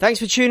Thanks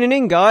for tuning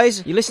in,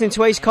 guys. You're listening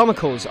to Ace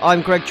Comicals.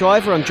 I'm Greg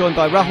Driver. I'm joined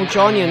by Rahul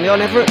Jani and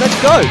Leon Everett.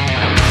 Let's go!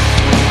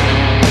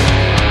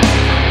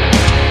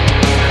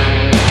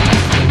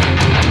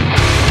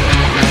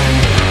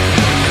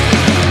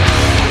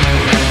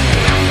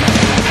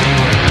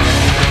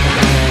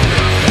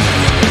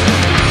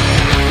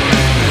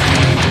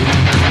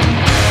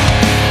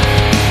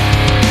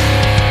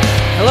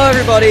 Hello,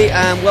 everybody,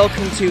 and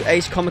welcome to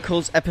Ace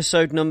Comicals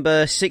episode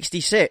number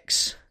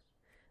 66.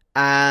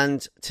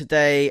 And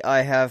today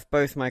I have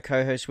both my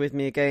co-hosts with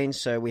me again.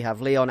 So we have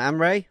Leon and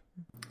Ray.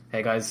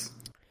 Hey guys.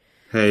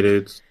 Hey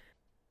dudes.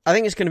 I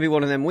think it's going to be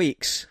one of them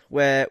weeks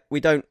where we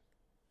don't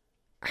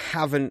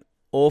have an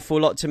awful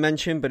lot to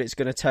mention, but it's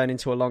going to turn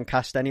into a long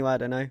cast anyway. I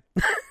don't know.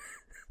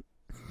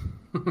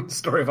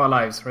 Story of our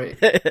lives, right?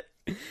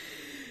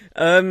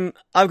 I've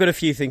got a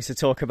few things to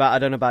talk about. I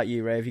don't know about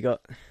you, Ray. Have you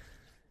got?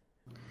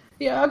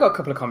 Yeah, I got a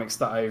couple of comics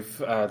that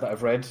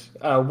I've read.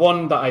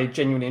 One that I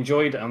genuinely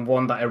enjoyed, and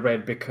one that I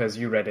read because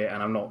you read it,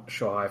 and I'm not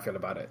sure how I feel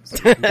about it. So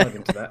we can dive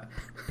into that.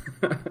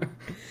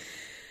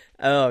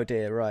 Oh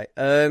dear, right.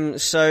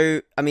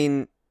 So I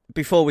mean,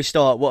 before we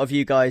start, what have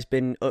you guys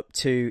been up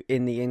to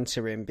in the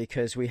interim?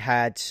 Because we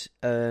had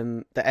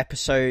the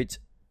episode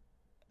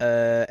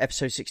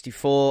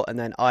 64, and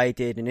then I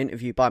did an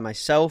interview by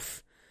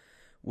myself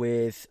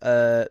with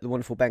the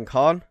wonderful Ben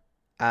Kahn,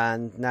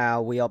 and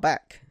now we are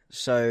back.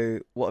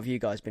 So, what have you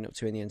guys been up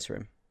to in the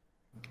interim?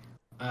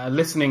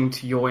 Listening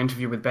to your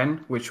interview with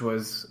Ben, which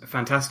was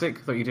fantastic.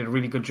 Thought you did a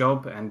really good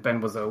job, and Ben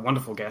was a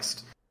wonderful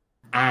guest.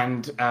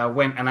 And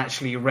went and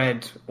actually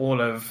read all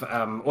of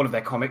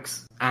their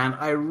comics, and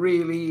I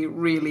really,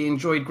 really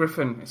enjoyed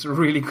Griffin. It's a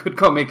really good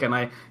comic, and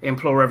I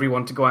implore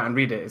everyone to go out and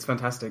read it. It's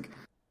fantastic.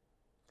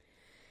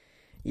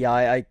 Yeah,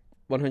 I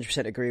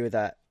 100% agree with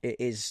that. It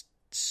is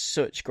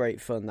such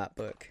great fun, that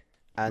book,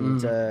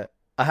 and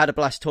I had a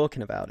blast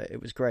talking about it.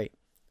 It was great.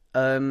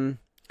 I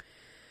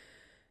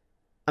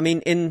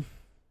mean, in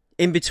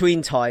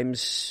between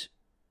times,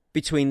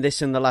 between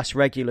this and the last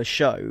regular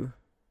show,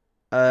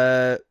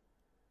 Vertigo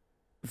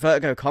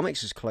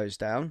Comics has closed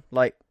down.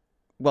 Like,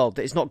 well,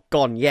 it's not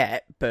gone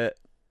yet, but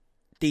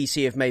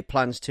DC have made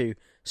plans to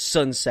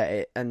sunset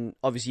it, and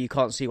obviously you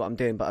can't see what I'm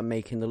doing, but I'm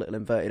making the little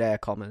inverted air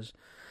commas.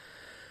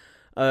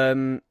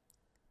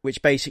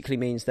 Which basically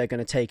means they're going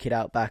to take it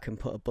out back and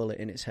put a bullet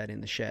in its head in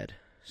the shed.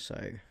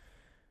 So,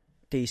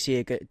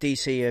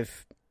 DC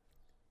have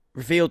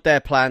revealed their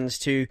plans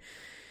to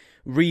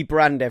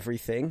rebrand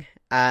everything,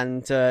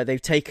 and they've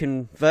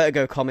taken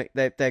Vertigo comic.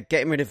 They're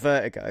getting rid of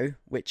Vertigo,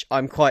 which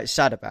I'm quite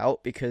sad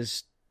about,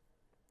 because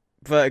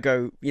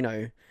Vertigo, you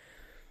know,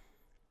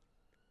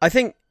 I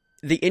think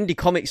the indie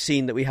comic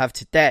scene that we have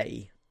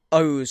today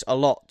owes a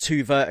lot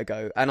to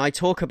Vertigo, and I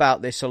talk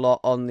about this a lot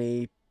on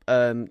the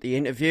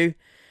interview.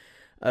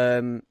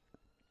 Me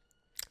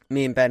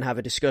and Ben have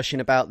a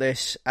discussion about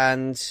this,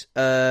 and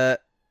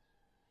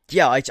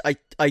yeah, I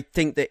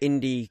think that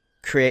indie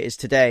creators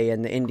today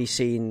and the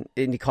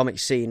indie comic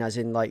scene, as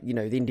in, like, you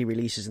know, the indie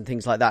releases and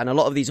things like that, and a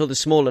lot of these other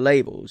smaller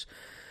labels,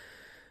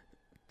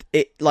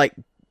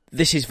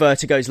 this is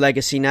Vertigo's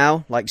legacy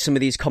now. Like, some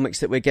of these comics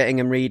that we're getting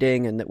and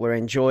reading and that we're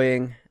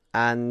enjoying,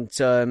 and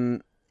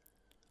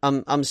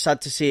I'm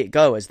sad to see it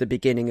go as the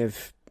beginning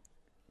of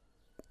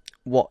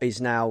what is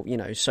now, you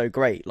know, so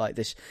great, like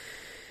this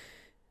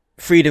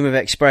freedom of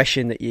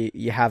expression that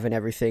you have and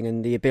everything,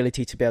 and the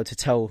ability to be able to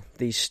tell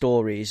these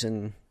stories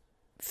and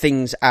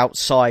things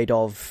outside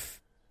of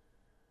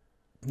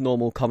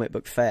normal comic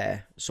book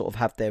fare sort of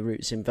have their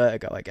roots in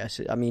Vertigo, I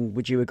guess. I mean,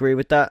 would you agree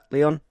with that,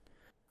 Leon?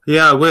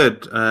 Yeah, I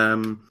would.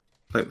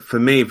 Like, for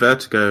me,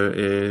 Vertigo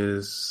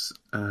is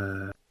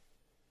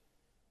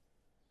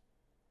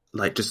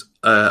like just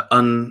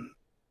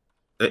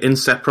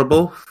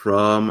inseparable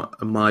from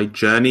my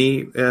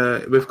journey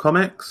with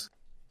comics.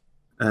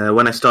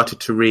 When I started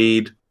to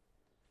read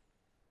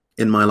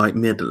in my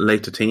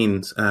later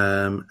teens,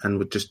 and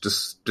would just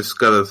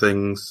discover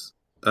things,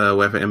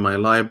 whether in my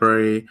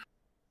library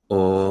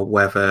or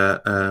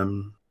whether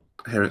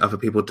hearing other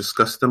people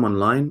discuss them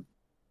online.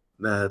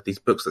 These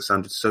books that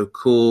sounded so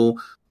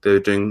cool, they were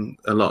doing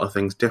a lot of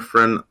things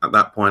different. At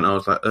that point, I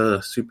was like,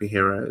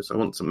 superheroes. I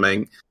want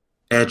something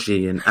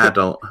edgy and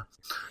adult.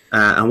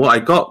 And what I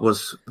got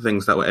was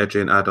things that were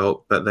edgy and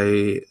adult, but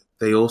they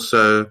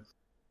also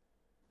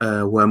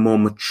were more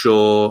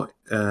mature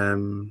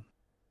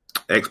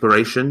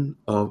exploration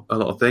of a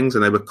lot of things,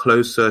 and they were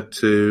closer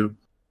to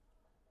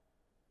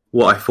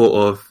what I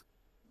thought of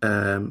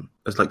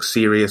as like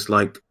serious,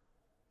 like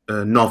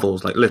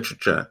novels, like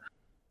literature,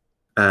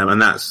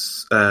 and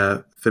that's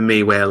for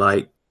me where,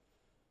 like,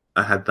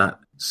 I had that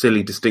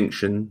silly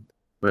distinction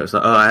where it's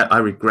like, I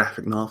read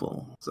graphic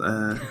novels.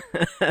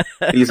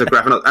 These are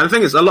graphic novels, and the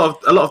thing is, a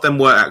lot of them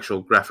were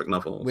actual graphic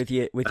novels with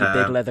your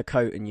big leather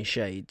coat and your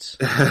shades.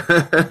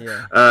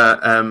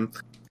 Yeah.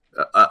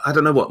 I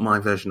don't know what my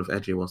version of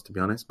edgy was, to be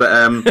honest, but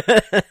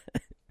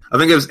I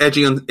think it was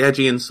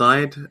edgy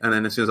inside, and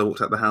then as soon as I walked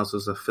out the house, I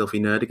was a filthy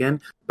nerd again.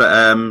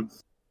 But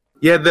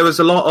yeah, there was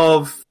a lot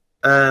of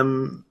I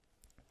don't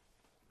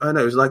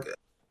know. It was like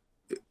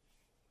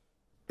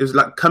it was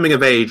like coming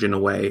of age in a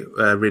way,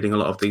 reading a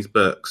lot of these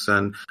books.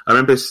 And I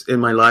remember in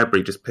my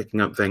library just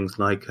picking up things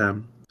like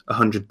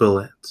 100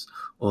 Bullets,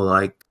 or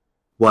like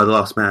Why the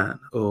Last Man,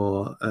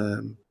 or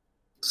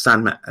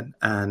Sandman,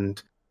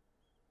 and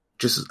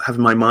just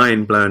having my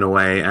mind blown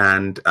away.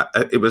 And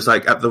it was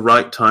like at the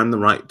right time, the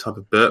right type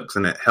of books,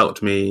 and it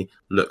helped me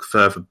look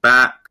further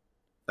back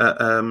at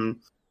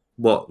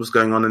what was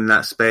going on in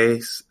that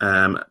space,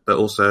 but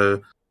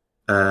also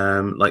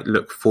like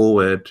look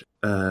forward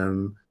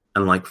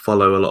and like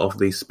follow a lot of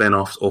these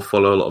spin-offs, or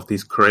follow a lot of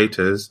these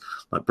creators,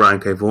 like Brian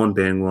K. Vaughan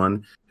being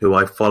one, who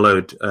I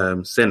followed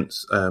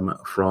since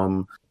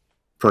from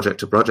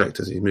project to project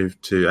as he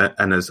moved to,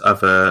 and as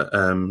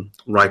other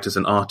writers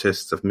and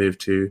artists have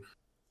moved to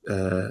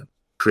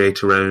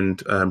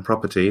creator-owned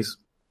properties,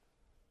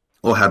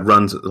 or had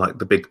runs at like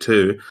the big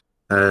two.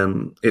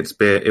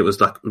 It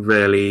was like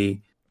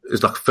really, it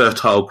was like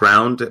fertile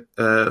ground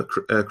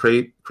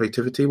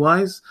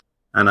creativity-wise,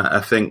 and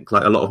I think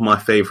like a lot of my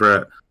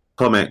favorite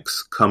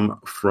comics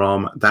come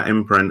from that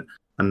imprint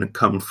and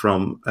come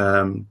from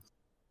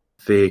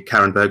the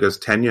Karen Berger's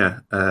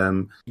tenure.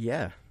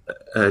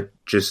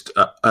 Just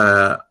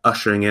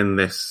ushering in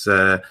this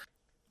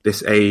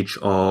age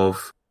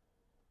of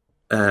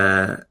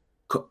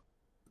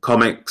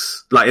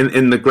comics, like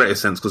in the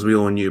greatest sense, because we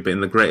all knew, but in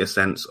the greatest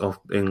sense of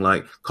being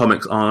like,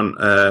 comics aren't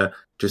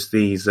just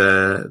these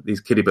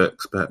kiddie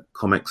books, but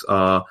comics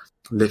are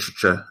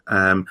literature,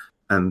 and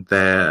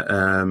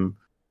they're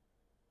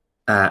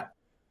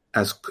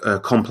as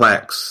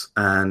complex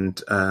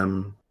and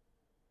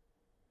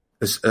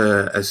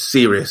as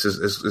serious,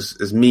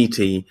 as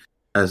meaty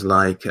as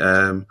like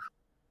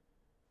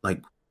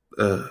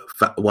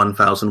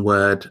 1,000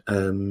 word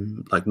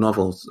like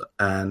novels.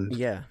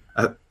 And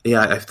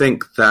I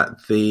think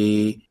that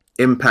the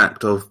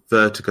impact of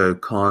Vertigo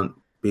can't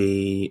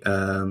be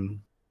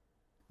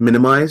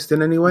minimized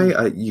in any way.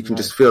 You can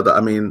just feel that.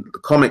 I mean,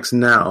 comics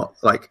now,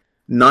 like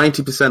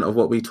 90% of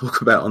what we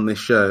talk about on this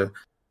show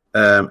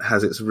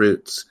has its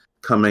roots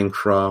coming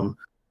from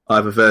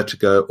either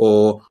Vertigo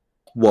or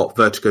what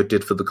Vertigo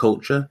did for the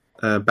culture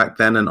back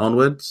then and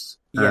onwards.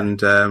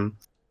 And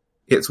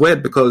it's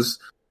weird because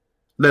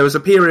there was a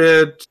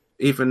period,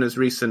 even as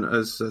recent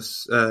as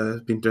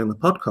been doing the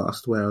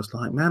podcast, where I was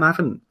like, man, I've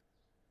been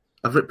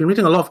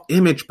reading a lot of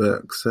Image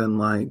books and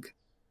like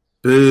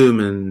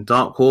Boom and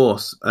Dark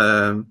Horse,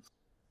 but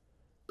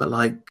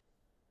like,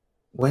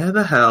 where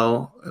the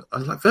hell? I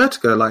was like,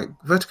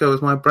 Vertigo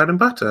was my bread and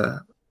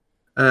butter.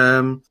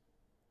 But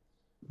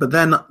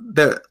then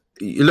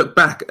you look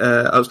back.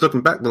 I was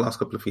looking back the last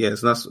couple of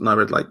years, and that's when I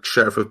read like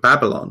Sheriff of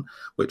Babylon,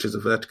 which is a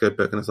Vertigo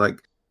book, and it's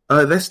like,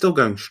 oh, they're still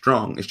going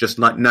strong. It's just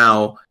like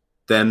now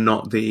they're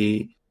not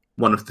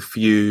one of the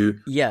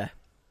few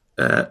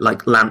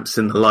like lamps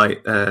in the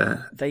light.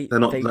 They're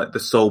not like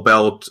the soul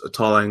bell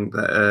tolling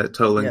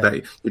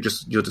that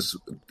you're just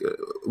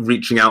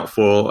reaching out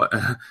for.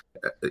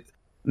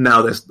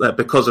 Now there's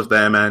because of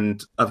them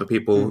and other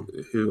people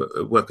who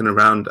are working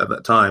around at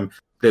that time.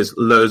 There's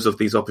loads of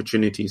these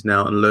opportunities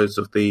now, and loads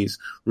of these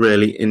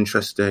really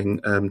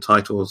interesting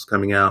titles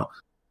coming out.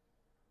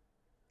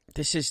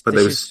 They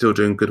were still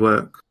doing good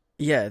work.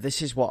 Yeah,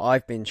 this is what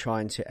I've been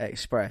trying to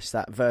express,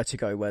 that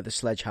Vertigo were the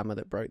sledgehammer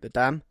that broke the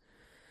dam.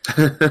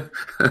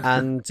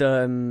 And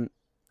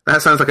that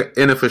sounds like an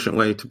inefficient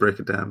way to break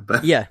a dam,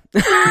 but yeah.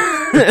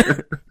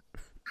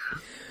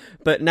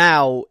 But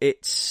now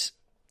it's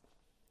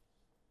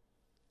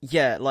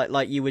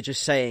like you were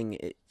just saying,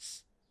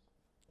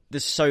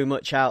 there's so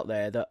much out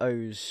there that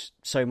owes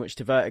so much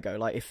to Vertigo.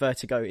 Like, if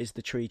Vertigo is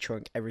the tree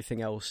trunk,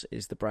 everything else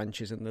is the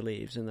branches and the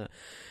leaves, and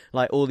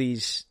like all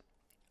these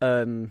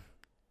other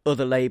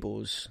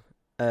labels,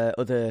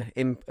 other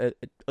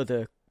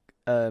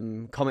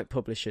comic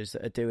publishers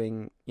that are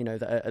doing,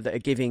 that are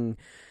giving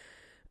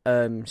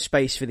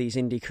space for these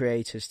indie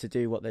creators to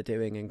do what they're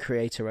doing and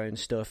create their own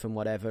stuff and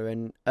whatever.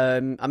 And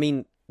I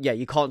mean,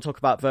 you can't talk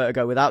about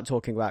Vertigo without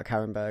talking about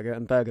Karen Berger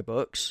and Berger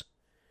Books,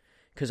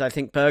 because I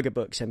think Berger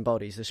Books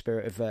embodies the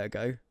spirit of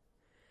Vertigo.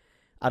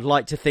 I'd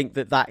like to think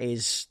that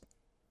is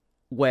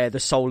where the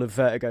soul of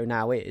Vertigo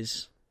now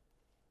is.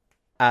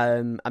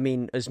 I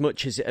mean, as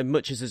much as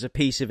there's a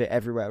piece of it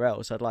everywhere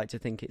else, I'd like to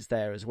think it's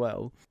there as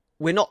well.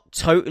 We're not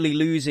totally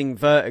losing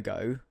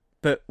Vertigo,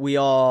 but we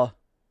are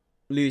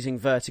losing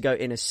Vertigo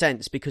in a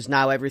sense, because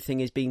now everything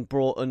is being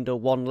brought under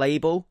one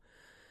label,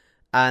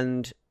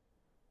 and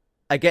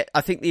I get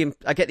the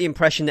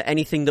impression that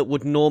anything that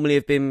would normally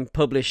have been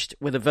published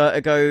with a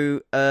Vertigo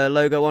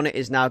logo on it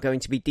is now going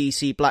to be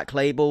DC Black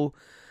Label,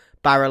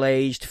 barrel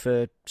aged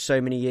for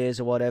so many years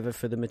or whatever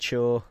for the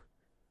mature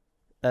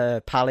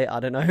palette. I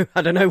don't know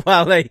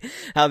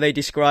how they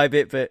describe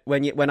it, but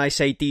when I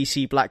say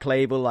DC Black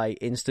Label, I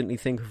instantly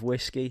think of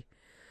whiskey.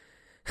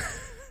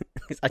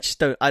 I just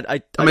don't. I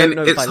mean, don't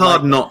know it's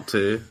hard not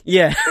to.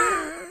 Yeah.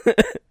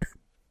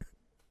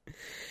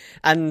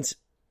 And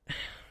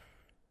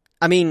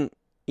I mean,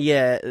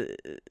 yeah,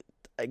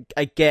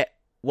 I get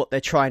what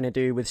they're trying to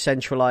do with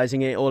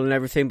centralizing it all and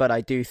everything, but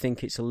I do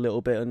think it's a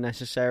little bit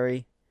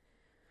unnecessary.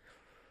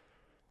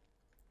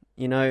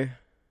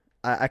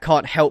 I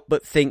can't help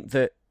but think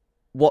that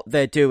what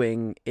they're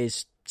doing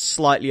is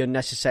slightly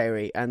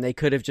unnecessary, and they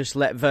could have just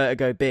let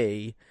Vertigo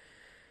be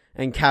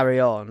and carry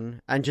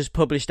on and just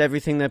published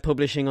everything they're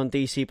publishing on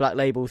DC Black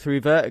Label through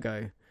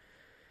Vertigo.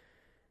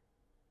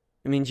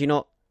 I mean, do you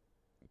not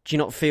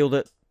feel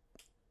that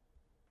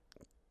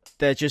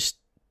they're just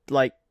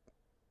like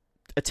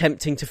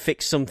attempting to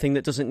fix something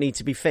that doesn't need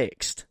to be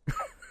fixed?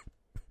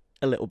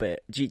 A little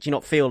bit. Do you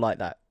not feel like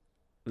that,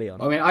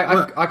 Leon? I mean,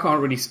 I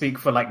can't really speak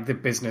for like the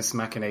business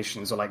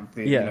machinations or like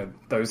the, you know,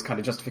 those kind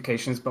of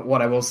justifications. But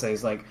what I will say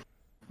is like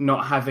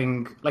not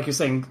having, like you're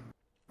saying,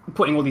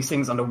 putting all these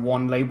things under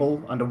one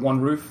label, under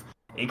one roof,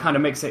 it kind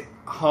of makes it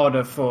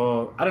harder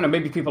for, I don't know,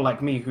 maybe people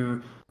like me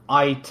who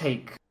I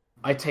take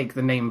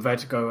the name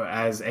Vertigo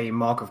as a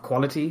mark of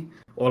quality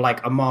or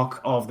like a mark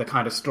of the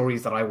kind of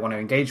stories that I want to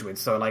engage with.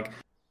 So like,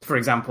 for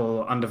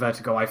example, under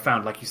Vertigo, I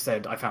found, like you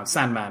said, I found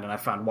Sandman and I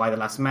found Y the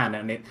Last Man,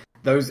 and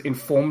those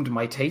informed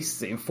my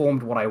tastes. It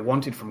informed what I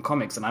wanted from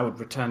comics, and I would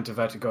return to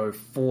Vertigo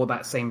for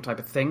that same type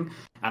of thing.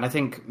 And I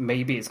think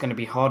maybe it's going to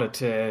be harder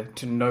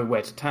to know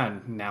where to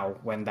turn now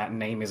when that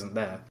name isn't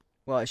there.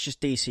 Well, it's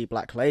just DC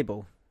Black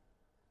Label,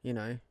 you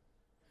know.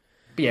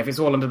 But yeah, if it's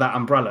all under that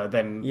umbrella,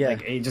 then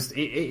like,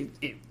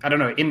 it I don't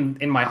know,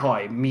 in my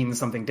heart, it means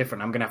something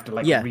different. I'm going to have to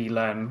like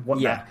relearn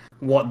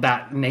what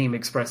that name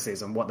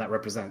expresses and what that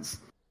represents.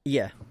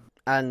 Yeah,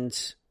 and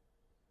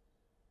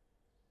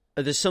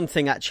there's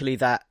something actually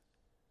that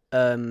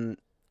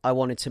I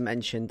wanted to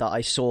mention that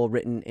I saw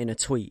written in a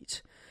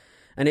tweet.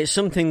 And it's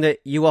something that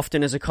you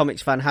often as a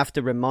comics fan have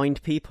to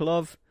remind people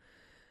of,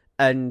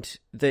 and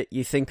that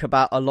you think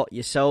about a lot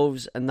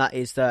yourselves, and that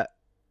is that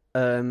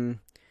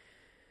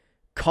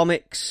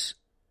comics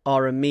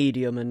are a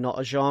medium and not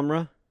a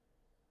genre.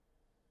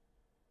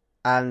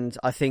 And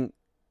I think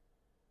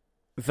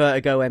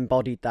Vertigo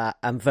embodied that,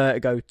 and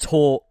Vertigo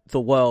taught the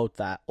world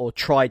that, or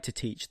tried to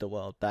teach the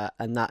world that,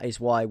 and that is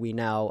why we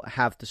now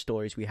have the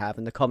stories we have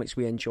and the comics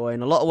we enjoy,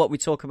 and a lot of what we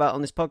talk about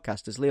on this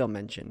podcast, as Leon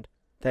mentioned.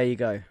 There you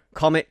go.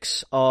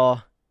 Comics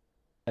are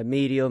a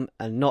medium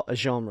and not a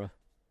genre.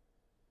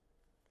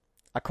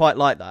 I quite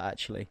like that,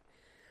 actually.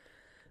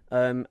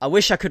 I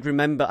wish I could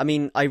remember. I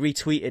mean, I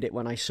retweeted it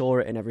when I saw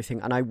it and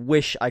everything, and I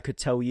wish I could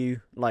tell you,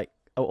 like,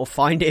 or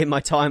find it in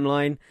my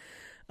timeline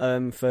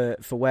for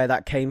where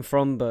that came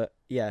from, but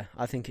yeah,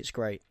 I think it's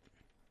great.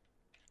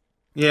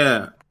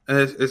 Yeah,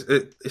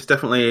 it's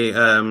definitely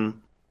a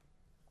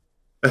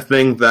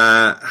thing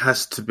that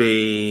has to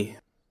be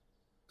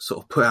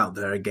sort of put out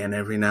there again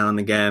every now and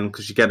again,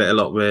 because you get it a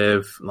lot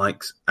with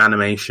like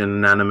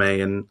animation, anime,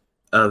 and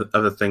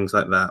other things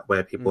like that,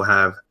 where people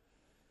have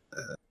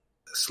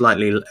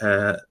slightly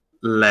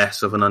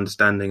less of an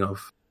understanding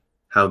of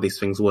how these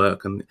things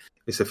work, and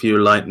it's a few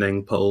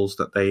lightning poles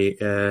that they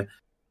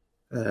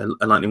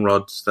lightning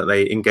rods that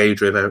they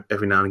engage with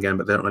every now and again,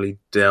 but they don't really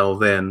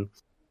delve in.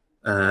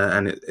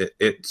 And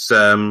it's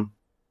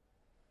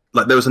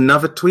like there was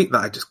another tweet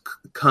that I just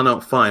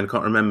can't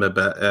remember,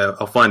 but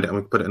I'll find it and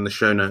we can put it in the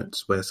show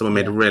notes, where someone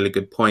made a really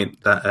good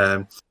point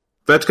that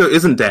Vertigo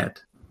isn't dead.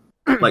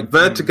 Like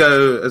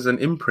Vertigo as an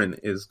imprint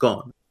is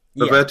gone,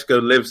 but Vertigo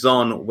lives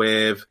on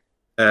with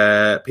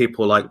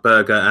people like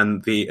Berger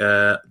and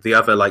the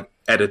other like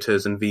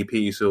editors and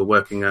VPs who are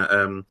working at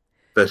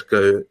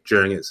Vertigo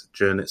during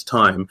its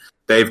time.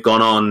 They've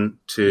gone on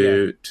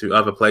to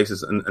other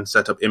places and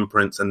set up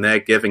imprints, and they're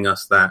giving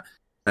us that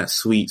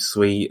sweet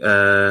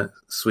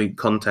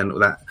content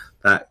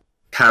that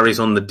carries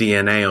on the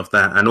DNA of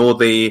that, and a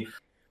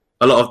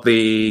lot of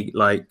the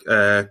like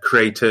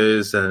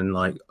creators and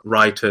like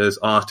writers,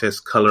 artists,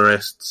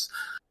 colorists,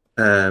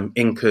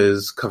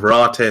 inkers, cover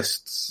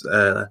artists,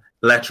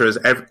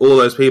 letterers, all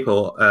those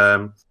people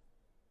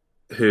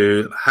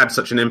who had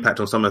such an impact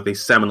on some of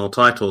these seminal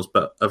titles,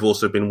 but have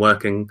also been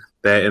working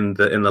there in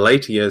the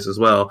later years as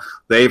well.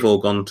 They've all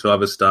gone to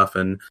other stuff,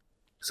 and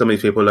some of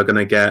these people are going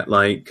to get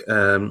like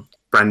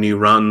brand new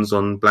runs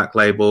on Black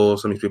Label.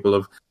 Some of these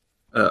people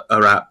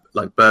are at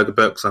like Berger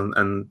Books and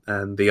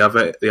the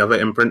other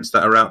imprints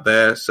that are out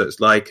there. So it's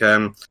like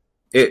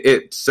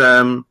it's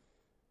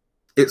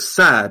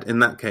sad in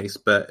that case,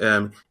 but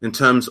in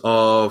terms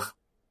of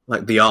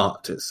like the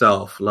art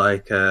itself,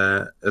 like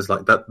as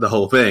like that the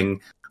whole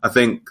thing, I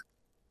think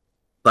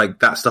like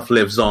that stuff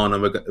lives on,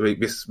 and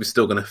we're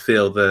still going to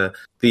feel the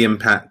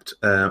impact,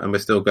 and we're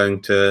still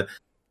going to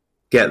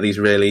get these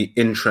really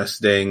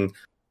interesting,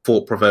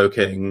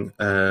 thought-provoking,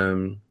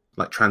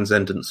 like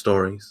transcendent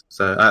stories.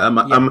 So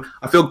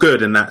I feel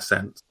good in that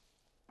sense.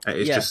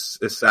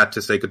 It's sad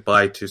to say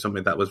goodbye to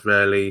something that was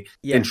really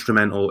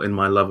instrumental in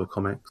my love of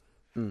comics.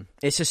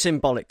 It's a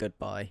symbolic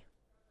goodbye.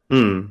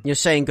 You're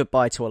saying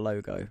goodbye to a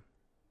logo,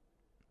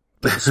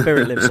 but the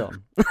spirit lives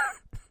on.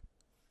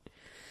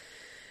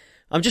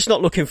 I'm just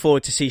not looking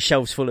forward to see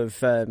shelves full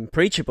of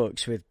Preacher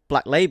books with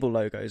Black Label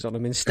logos on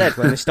them instead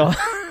when they start.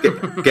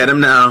 Get them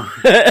now.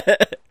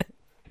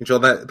 Enjoy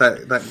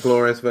that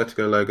glorious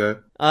Vertigo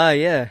logo.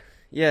 Yeah.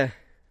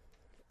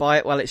 Buy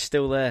it while it's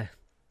still there.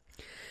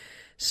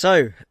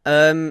 So,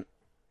 I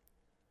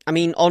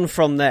mean, on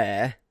from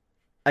there,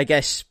 I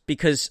guess,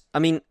 because, I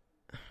mean,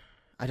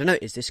 I don't know,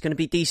 is this going to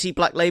be DC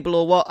Black Label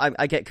or what?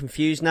 I get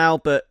confused now,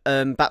 but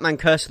Batman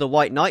Curse of the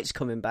White Knight's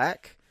coming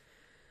back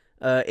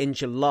in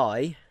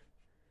July.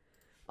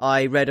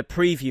 I read a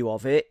preview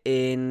of it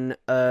in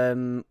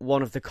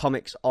one of the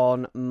comics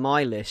on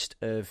my list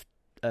of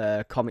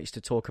comics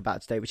to talk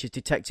about today, which is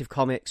Detective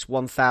Comics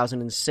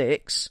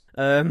 1006.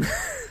 I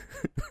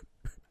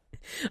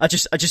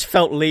just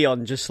felt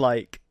Leon just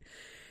like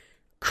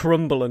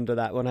crumble under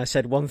that when I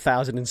said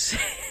 1006.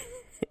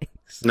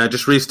 No,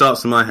 just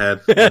restarts in my head.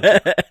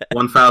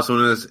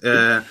 1000 is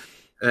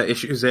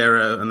issue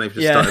 0, and they've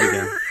just started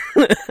again.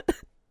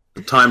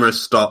 The timer has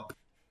stopped.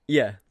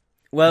 Yeah.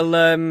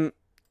 Well,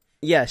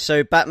 yeah,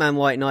 so Batman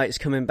White Knight is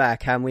coming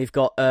back, and we've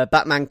got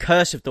Batman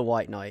Curse of the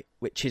White Knight,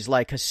 which is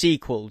like a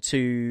sequel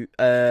to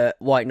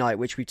White Knight,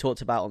 which we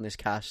talked about on this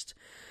cast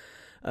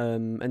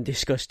and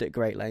discussed at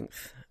great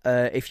length.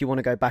 If you want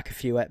to go back a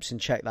few eps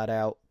and check that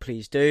out,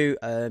 please do.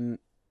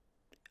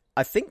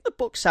 I think the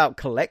book's out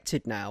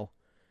collected now.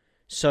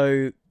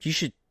 So you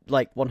should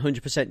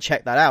 100%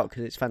 check that out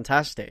because it's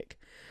fantastic.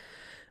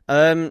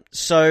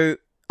 So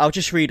I'll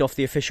just read off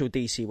the official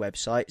DC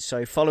website.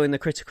 So following the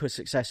critical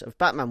success of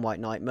Batman White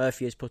Knight,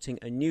 Murphy is putting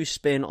a new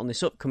spin on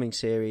this upcoming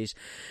series,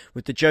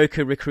 with the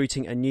Joker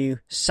recruiting a new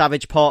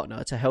savage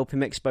partner to help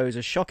him expose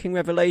a shocking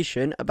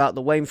revelation about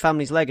the Wayne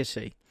family's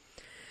legacy.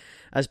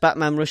 As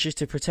Batman rushes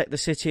to protect the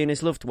city and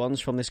his loved ones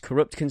from this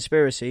corrupt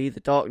conspiracy, the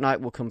Dark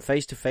Knight will come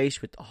face to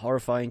face with the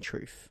horrifying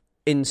truth.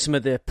 In some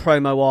of the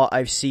promo art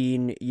I've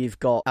seen, you've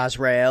got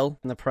Azrael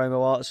in the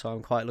promo art, so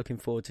I'm quite looking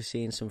forward to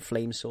seeing some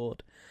Flame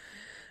Sword.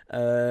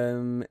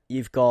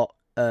 You've got...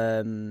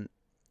 I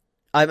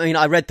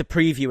read the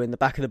preview in the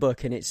back of the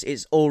book, and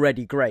it's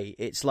already great.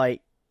 It's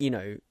like,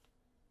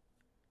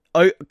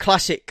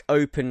 classic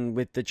open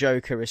with the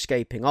Joker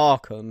escaping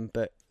Arkham,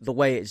 but the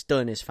way it's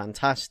done is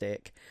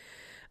fantastic.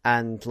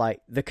 And,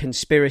 the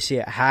conspiracy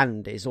at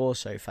hand is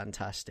also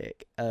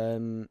fantastic.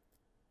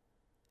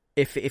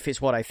 If it's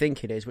what I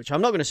think it is, which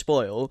I'm not going to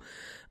spoil,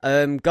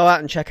 go out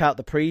and check out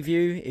the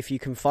preview if you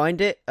can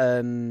find it.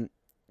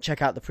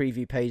 Check out the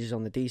preview pages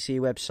on the DC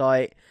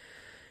website.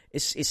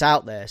 It's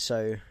out there,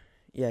 so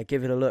yeah,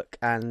 give it a look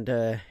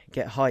and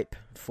get hype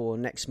for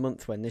next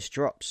month when this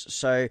drops.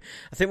 So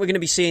I think we're going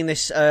to be seeing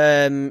this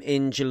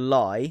in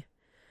July,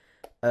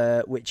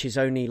 which is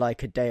only a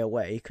day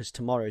away because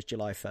tomorrow's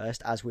July 1st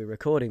as we're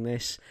recording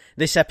this.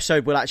 This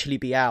episode will actually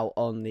be out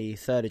on the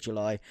 3rd of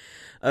July.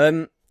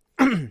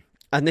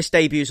 And this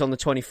debuts on the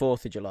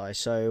 24th of July,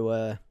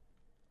 so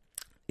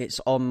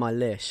it's on my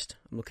list.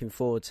 I'm looking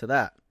forward to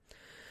that.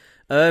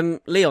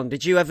 Leon,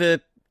 did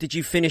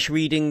you finish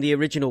reading the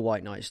original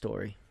White Knight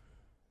story?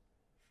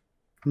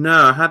 No,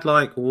 I had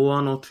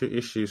 1 or 2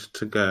 issues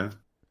to go.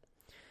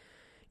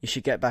 You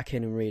should get back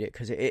in and read it,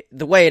 because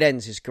the way it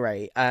ends is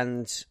great,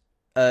 and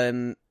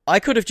I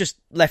could have just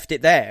left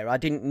it there. I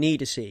didn't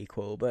need a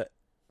sequel, but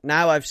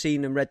now I've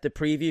seen and read the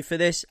preview for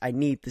this, I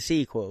need the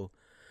sequel.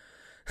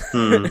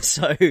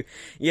 So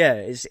yeah,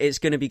 it's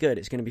going to be good.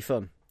 It's going to be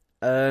fun,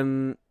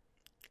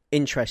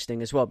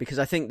 interesting as well, because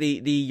I think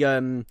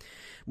the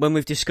when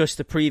we've discussed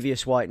the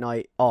previous White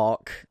Knight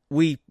arc,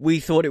 we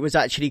thought it was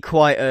actually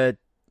quite a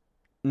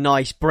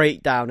nice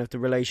breakdown of the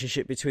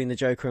relationship between the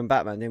Joker and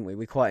Batman, didn't we?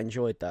 We quite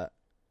enjoyed that,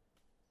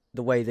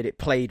 the way that it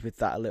played with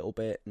that a little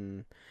bit,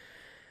 and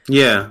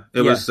yeah,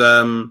 it was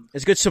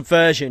it's a good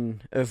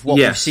subversion of what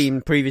we've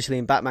seen previously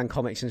in Batman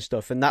comics and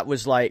stuff, and that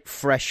was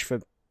fresh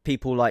for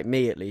people like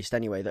me, at least,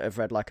 anyway, that have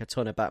read a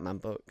ton of Batman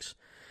books.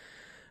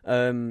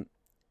 And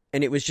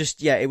it was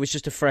just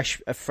a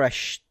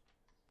fresh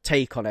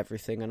take on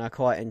everything, and I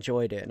quite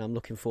enjoyed it, and I'm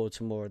looking forward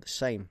to more of the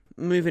same.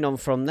 Moving on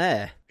from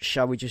there,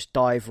 shall we just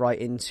dive right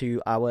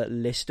into our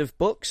list of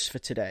books for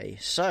today?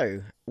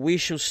 So, we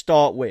shall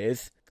start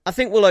with, I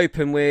think we'll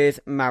open with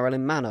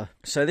Marilyn Manor.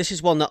 So this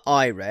is one that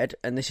I read,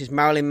 and this is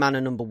Marilyn Manor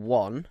number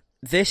 1.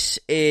 This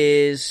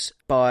is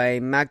by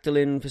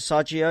Magdalene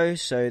Visaggio,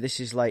 so this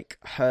is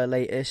her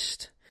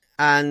latest.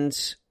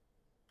 And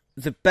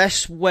the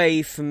best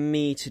way for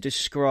me to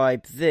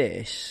describe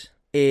this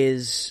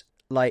is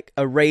a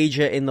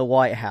rager in the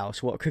White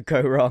House. What could go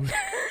wrong?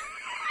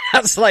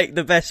 That's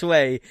the best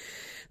way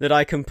that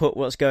I can put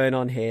what's going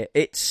on here.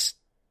 It's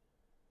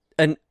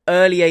an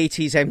early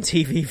 80s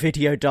MTV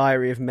video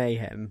diary of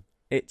mayhem.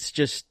 It's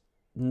just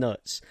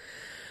nuts.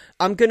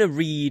 I'm going to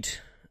read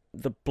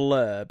the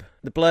blurb.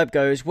 The blurb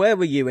goes, "Where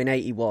were you in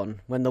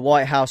 81 when the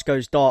White House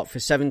goes dark for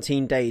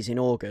 17 days in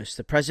August?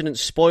 The president's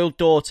spoiled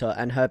daughter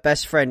and her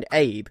best friend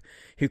Abe,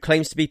 who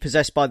claims to be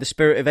possessed by the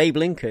spirit of Abe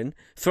Lincoln,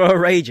 throw a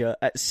rager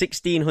at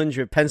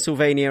 1600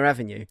 Pennsylvania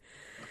Avenue,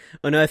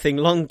 unearthing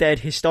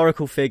long-dead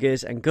historical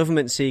figures and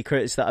government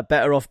secrets that are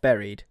better off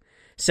buried.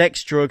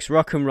 Sex, drugs,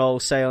 rock and roll,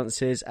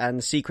 seances,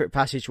 and secret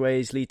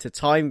passageways lead to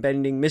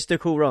time-bending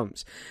mystical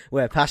romps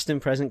where past and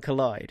present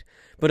collide.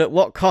 But at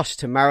what cost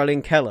to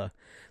Marilyn Keller,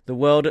 the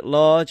world at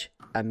large,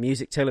 and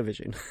music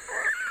television?"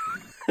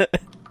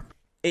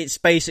 It's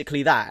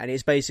basically that, and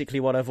it's basically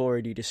what I've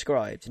already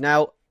described.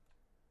 Now,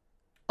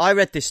 I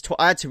read this.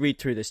 I had to read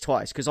through this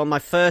twice, because on my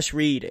first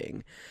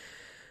reading,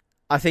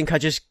 I think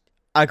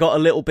I got a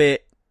little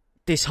bit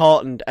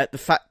disheartened at the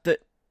fact that,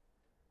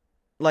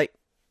 like,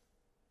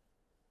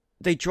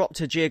 they dropped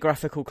a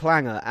geographical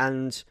clangor,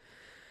 and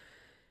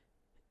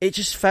it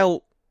just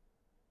felt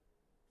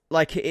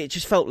like it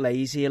just felt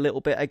lazy a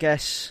little bit, I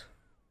guess,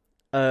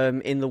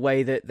 in the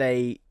way that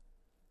they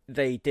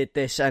did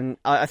this. And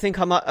I think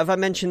have I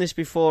mentioned this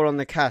before on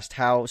the cast,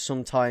 how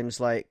sometimes,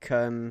 like,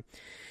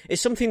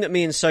 it's something that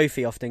me and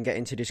Sophie often get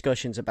into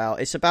discussions about.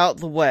 It's about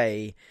the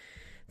way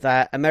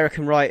that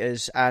American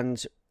writers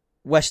and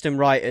Western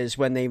writers,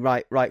 when they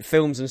write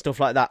films and stuff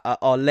like that,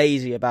 are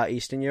lazy about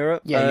Eastern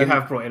Europe. Yeah, you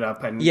have brought it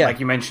up, and like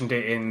you mentioned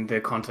it in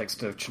the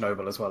context of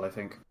Chernobyl as well, I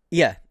think.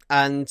 Yeah,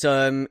 and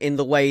in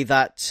the way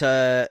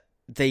that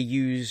they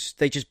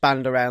just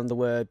band around the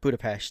word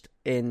Budapest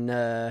in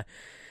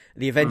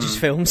the Avengers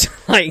films,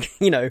 like,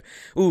 you know,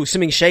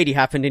 something shady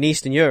happened in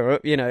Eastern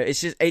Europe. You know,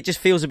 it just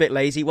feels a bit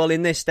lazy. Well,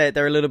 in this,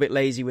 they're a little bit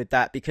lazy with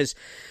that, because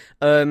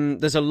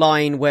there's a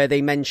line where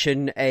they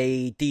mention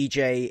a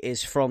DJ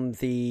is from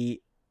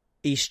the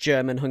East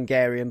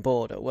German-Hungarian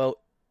border. Well,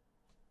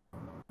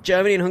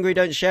 Germany and Hungary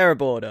don't share a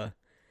border.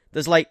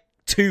 There's like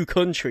 2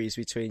 countries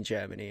between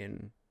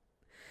Germany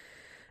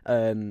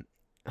and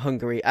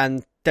Hungary,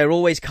 and there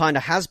always kind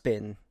of has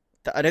been.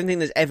 I don't think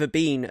there's ever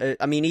been.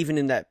 I mean, even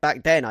in that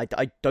back then, I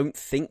don't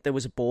think there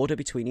was a border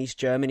between East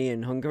Germany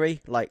and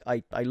Hungary. Like,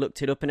 I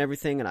looked it up and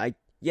everything, and I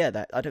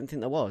don't think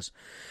there was.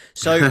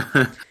 So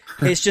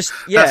it's just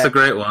that's a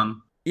great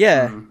one.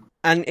 Yeah,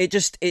 and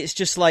it's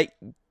just like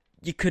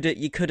you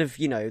could have,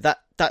 you know, that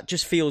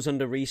just feels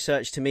under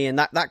researched to me, and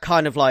that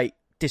kind of like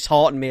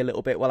disheartened me a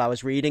little bit while I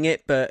was reading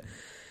it. But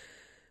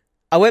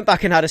I went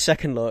back and had a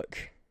second look,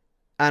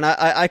 and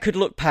I could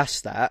look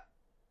past that,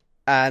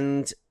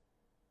 and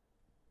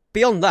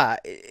beyond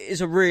that,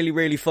 it's a really,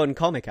 really fun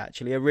comic,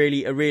 actually. A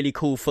really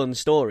cool, fun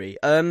story.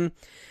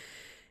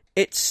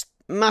 It's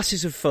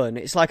masses of fun.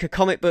 It's like a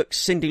comic book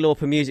Cyndi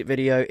Lauper music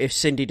video if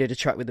Cyndi did a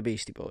track with the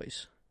Beastie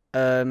Boys.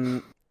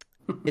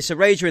 It's a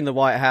rager in the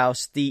White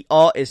House. The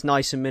art is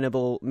nice and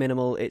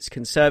minimal. It's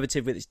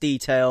conservative with its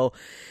detail.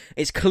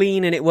 It's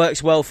clean, and it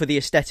works well for the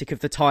aesthetic of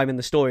the time and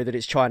the story that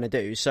it's trying to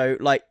do. So,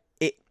 like,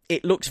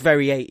 it looks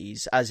very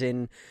 80s, as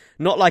in,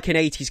 not like an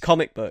 80s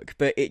comic book,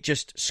 but it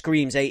just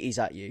screams 80s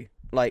at you.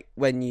 Like,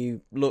 when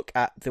you look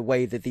at the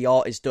way that the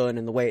art is done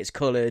and the way it's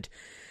coloured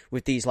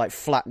with these, like,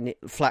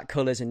 flat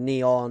colours and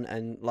neon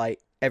and, like,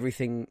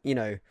 everything, you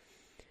know,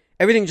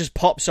 everything just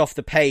pops off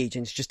the page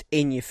and it's just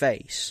in your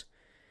face.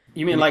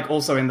 You mean, like,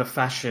 also in the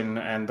fashion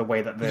and the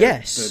way that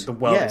the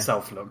world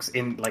itself looks,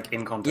 in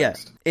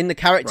context? Yeah, in the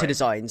character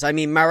designs. I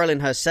mean,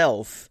 Marilyn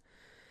herself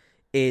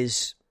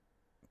is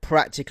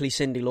practically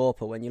Cyndi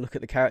Lauper when you look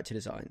at the character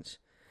designs.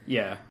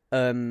 Yeah.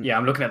 I'm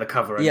looking at the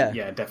cover. And,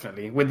 yeah,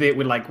 definitely. With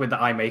the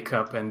eye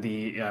makeup and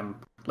the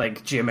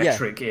like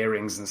geometric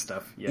earrings and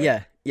stuff.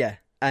 Yeah.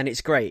 And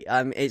it's great.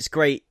 It's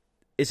great.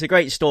 It's a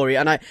great story,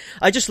 and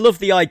I just love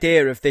the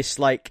idea of this,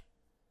 like,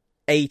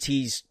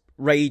 80s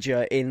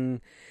rager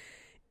in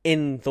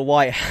the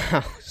White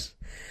House.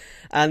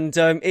 And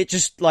it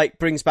just, like,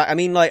 brings back, I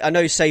mean, like, I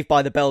know Saved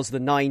by the Bell's the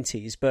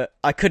 90s, but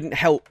I couldn't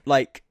help,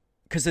 like,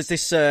 because there's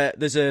this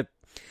there's a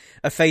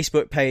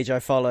Facebook page I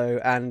follow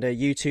and a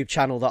YouTube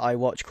channel that I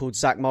watch called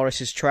Zach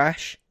Morris's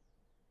Trash.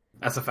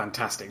 That's a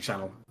fantastic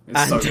channel.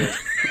 It's so good.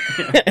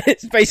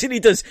 It basically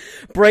does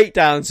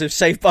breakdowns of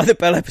Saved by the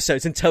Bell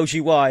episodes and tells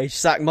you why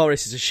Zach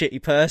Morris is a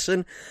shitty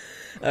person.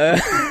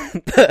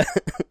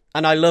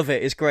 And I love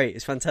it. It's great.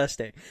 It's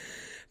fantastic.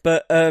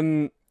 But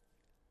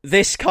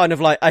this kind of,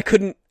 like, I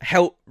couldn't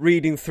help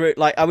reading through it.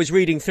 Like, I was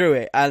reading through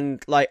it,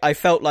 and, like, I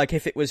felt like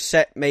if it was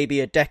set maybe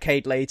a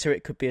decade later,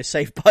 it could be a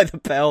Saved by the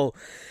Bell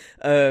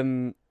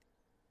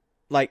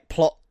like,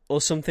 plot or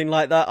something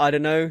like that. I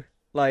don't know.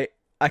 Like,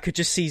 I could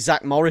just see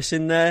Zach Morris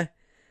in there.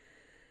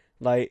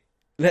 Like,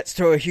 let's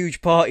throw a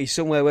huge party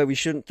somewhere where we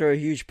shouldn't throw a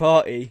huge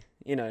party,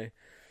 you know.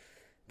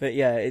 But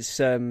yeah, it's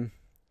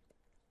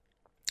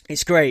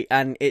great,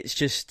 and it's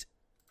just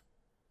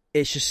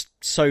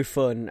so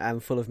fun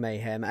and full of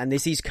mayhem. And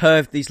there's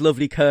these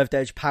lovely curved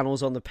edge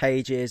panels on the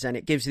pages, and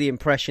it gives you the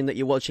impression that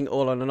you're watching it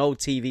all on an old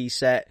TV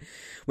set,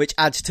 which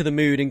adds to the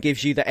mood and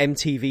gives you the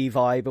MTV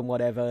vibe and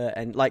whatever,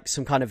 and like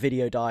some kind of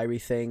video diary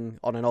thing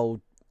on an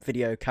old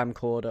video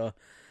camcorder.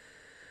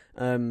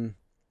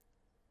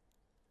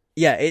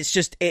 Yeah, it's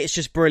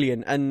just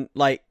brilliant. And,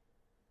 like,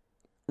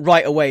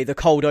 right away, the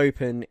cold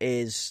open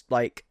is,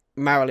 like,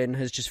 Marilyn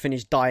has just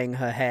finished dyeing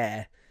her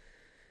hair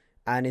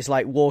and is,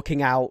 like,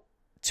 walking out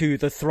to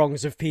the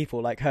throngs of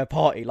people, like, her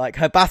party. Like,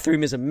 her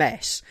bathroom is a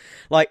mess.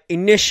 Like,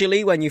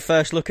 initially, when you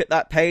first look at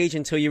that page,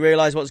 until you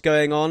realise what's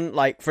going on,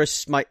 like, for a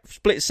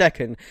split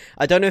second,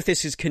 I don't know if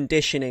this is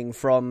conditioning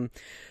from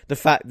the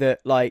fact that,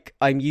 like,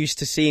 I'm used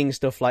to seeing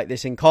stuff like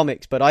this in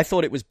comics, but I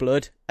thought it was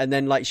blood. And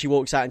then, like, she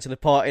walks out into the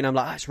party and I'm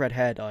like, that's red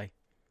hair dye.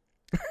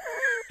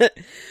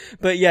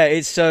 But yeah,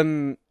 it's,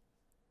 yeah,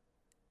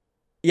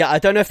 I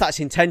don't know if that's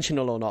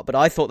intentional or not, but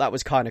I thought that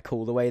was kind of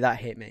cool, the way that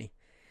hit me.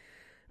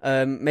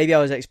 Maybe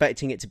I was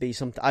expecting it to be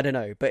something, I don't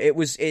know, but it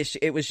was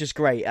just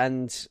great.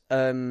 And,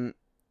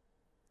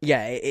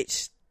 yeah,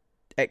 it's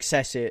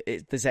excess.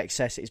 There's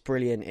excess. It's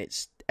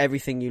brilliant.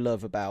 everything you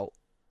love about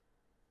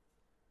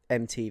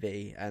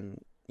MTV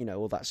and, you know,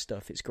 all that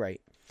stuff. It's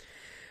great.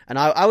 And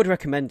I would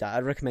recommend that.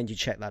 I'd recommend you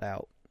check that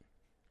out.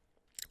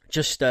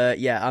 Just,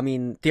 yeah, I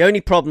mean, the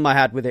only problem I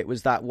had with it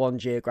was that one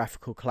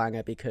geographical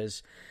clanger,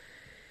 because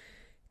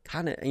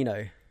kind of, you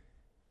know,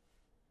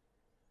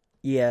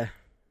 yeah,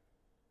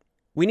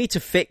 we need to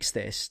fix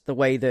this the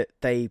way that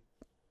they,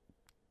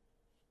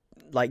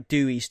 like,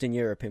 do Eastern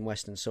Europe in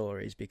Western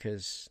stories,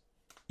 because,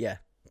 yeah,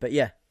 but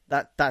yeah,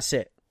 that's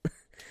it.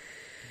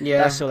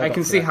 Yeah, I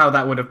can see how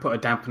that would have put a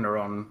dampener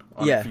on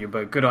Yeah. it for you,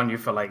 but good on you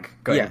for like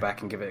going Yeah.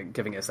 back and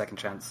giving it a second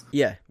chance.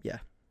 Yeah.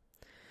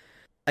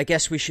 I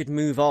guess we should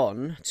move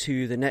on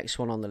to the next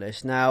one on the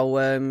list.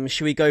 Now,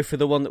 should we go for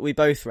the one that we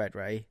both read,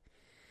 Ray?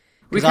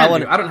 We 'Cause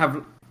can do.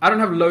 I don't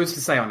have loads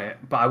to say on it,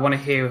 but I want to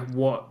hear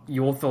what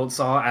your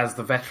thoughts are as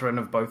the veteran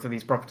of both of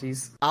these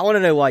properties. I want to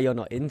know why you're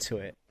not into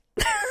it.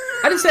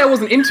 I didn't say I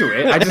wasn't into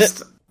it.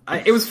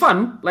 It was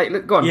fun. Like,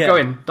 look, go on, Yeah. go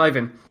in, dive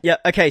in. Yeah,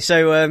 okay,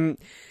 so,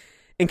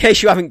 in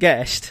case you haven't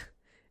guessed,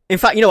 in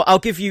fact, you know what, I'll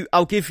give you,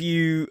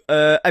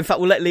 in fact,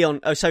 we'll let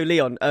Leon,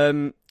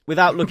 Leon,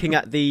 without looking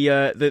at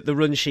the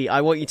run sheet,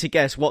 I want you to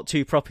guess what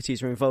two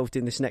properties are involved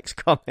in this next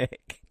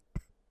comic.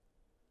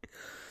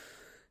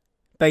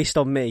 Based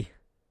on me.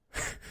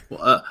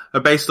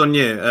 Based on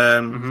you.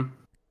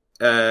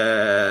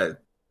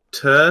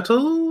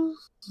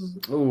 Turtles?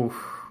 Ooh.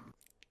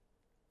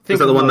 Is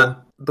that the one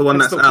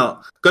Let's that's talk-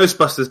 out?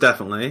 Ghostbusters,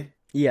 definitely.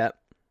 Yeah,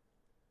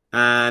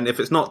 And if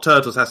it's not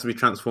Turtles, it has to be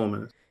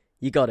Transformers.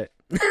 you got it.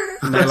 Nail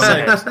on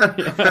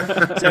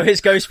the head. So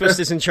it's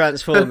Ghostbusters and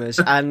Transformers,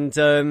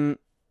 and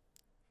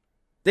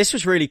this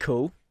was really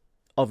cool,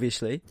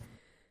 obviously.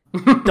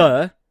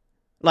 Duh.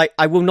 Like,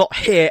 I will not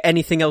hear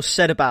anything else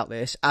said about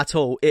this at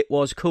all. It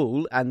was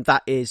cool, and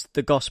that is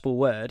the gospel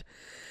word.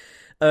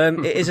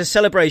 It is a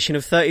celebration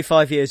of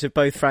 35 years of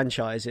both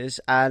franchises,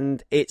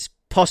 and it's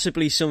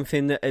possibly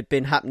something that had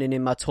been happening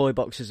in my toy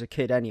box as a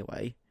kid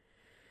anyway.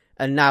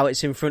 And now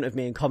it's in front of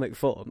me in comic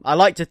form. I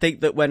like to think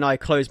that when I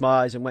closed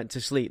my eyes and went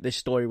to sleep, this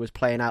story was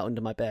playing out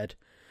under my bed.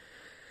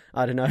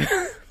 I don't know.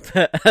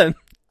 But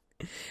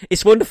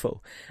it's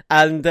wonderful.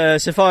 And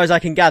so far as I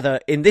can gather,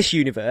 in this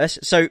universe,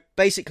 so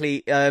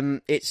basically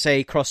it's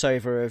a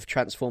crossover of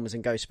Transformers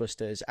and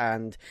Ghostbusters,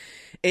 and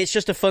it's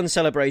just a fun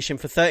celebration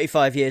for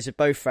 35 years of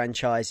both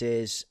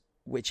franchises,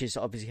 which is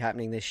obviously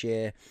happening this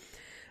year.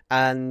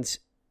 And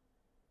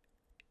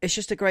it's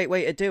just a great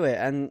way to do it,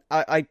 and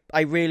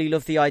I really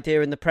love the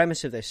idea and the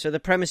premise of this. So the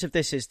premise of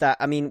this is that,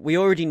 I mean, we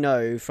already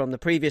know from the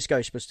previous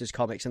Ghostbusters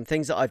comics and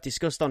things that I've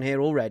discussed on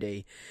here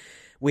already,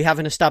 we have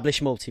an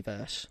established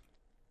multiverse.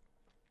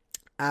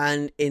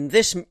 And in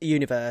this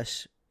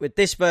universe, with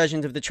this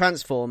version of the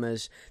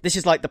Transformers, this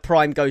is like the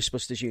Prime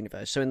Ghostbusters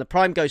universe. So in the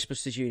Prime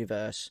Ghostbusters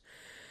universe,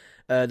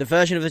 the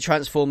version of the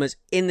Transformers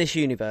in this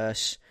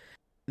universe,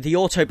 the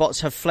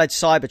Autobots have fled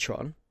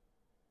Cybertron,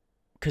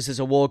 because there's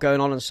a war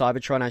going on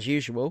Cybertron as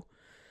usual.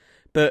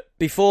 But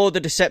before the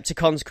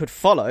Decepticons could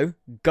follow,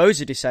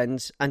 Gozer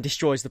descends and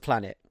destroys the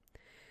planet.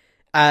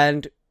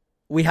 And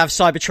we have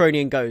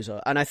Cybertronian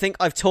Gozer. And I think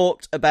I've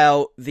talked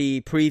about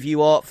the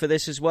preview art for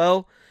this as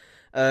well,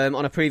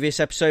 on a previous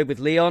episode with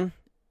Leon.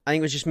 I think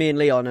it was just me and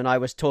Leon, and I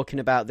was talking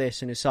about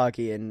this and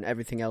Usagi and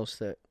everything else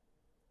that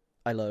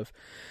I love.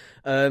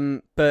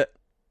 But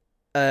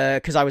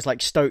because I was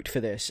like stoked for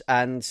this.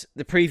 And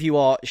the preview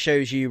art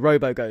shows you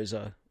Robo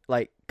Gozer,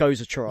 like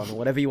Gozertron or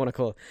whatever you want to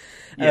call it.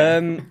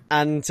 Yeah.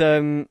 And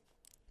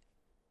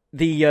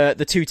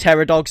the two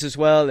Terror Dogs as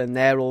well, and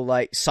they're all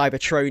like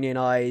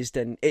Cybertronianized,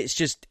 and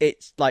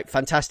it's like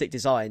fantastic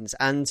designs.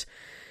 And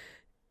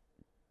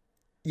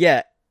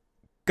yeah,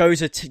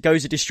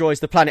 Gozer destroys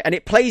the planet, and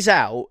it plays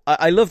out.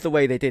 I love the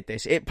way they did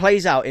this. It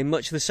plays out in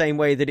much the same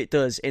way that it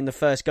does in the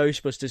first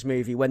Ghostbusters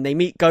movie when they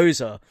meet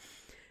Gozer,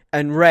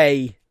 and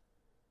Ray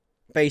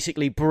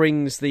basically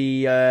brings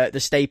the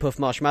Stay Puft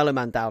Marshmallow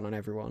Man down on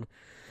everyone.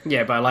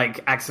 Yeah, by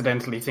like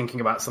accidentally thinking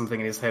about something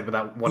in his head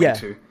without wanting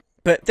to.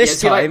 But this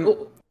time, like,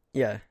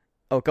 yeah.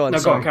 Oh, go on. No,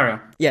 sorry. go on, carry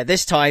on. Yeah,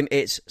 this time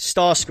it's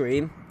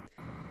Starscream,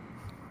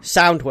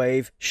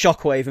 Soundwave,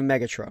 Shockwave, and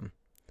Megatron.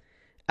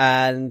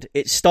 And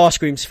it's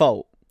Starscream's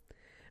fault.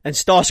 And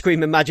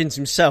Starscream imagines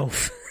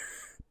himself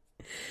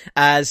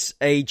as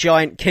a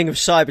giant king of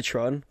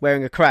Cybertron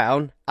wearing a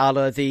crown, a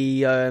la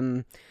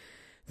the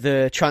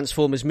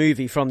Transformers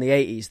movie from the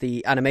 80s,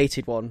 the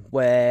animated one,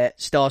 where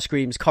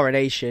Starscream's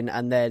coronation,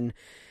 and then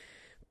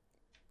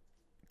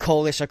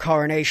call this a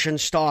coronation,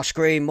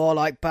 Starscream, more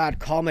like bad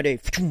comedy.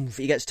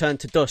 He gets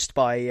turned to dust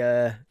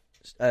by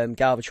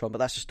Galvatron, but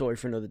that's a story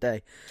for another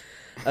day.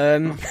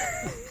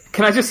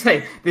 Can I just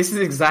say, this is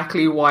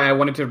exactly why I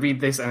wanted to read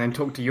this and then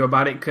talk to you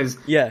about it, because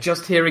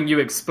just hearing you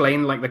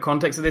explain like the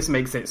context of this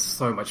makes it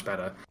so much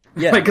better.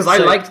 Yeah, because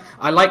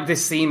I liked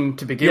this scene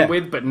to begin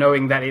with, but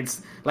knowing that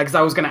it's like, cause I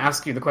was going to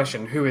ask you the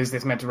question, who is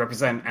this meant to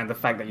represent? And the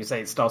fact that you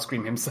say it's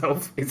Starscream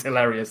himself is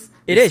hilarious.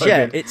 It's so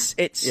yeah. good. It's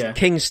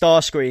King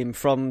Starscream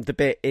from the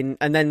bit in,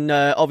 and then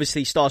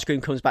obviously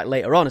Starscream comes back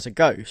later on as a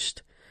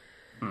ghost,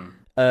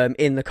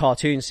 in the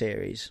cartoon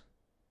series.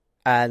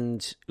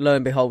 and lo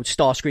and behold,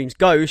 Starscream's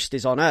ghost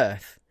is on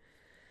Earth,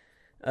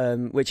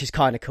 which is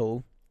kind of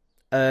cool.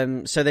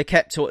 So they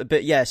kept,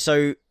 but yeah,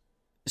 so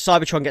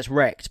Cybertron gets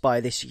wrecked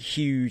by this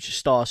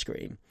huge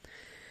Starscream.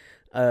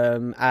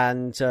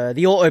 And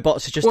the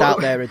Autobots are just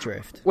out there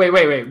adrift.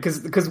 Wait,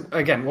 because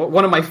again,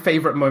 one of my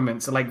favorite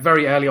moments, like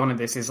very early on in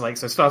this, is like,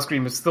 so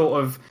Starscream has thought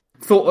of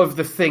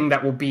the thing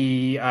that will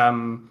be,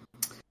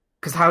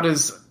 because how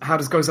does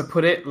Gozer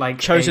put it? Like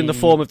chosen the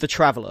form of the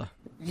Traveler.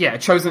 Yeah,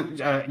 chosen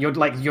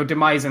your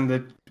demise in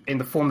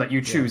the form that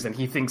you choose, and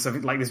he thinks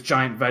of like this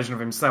giant version of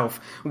himself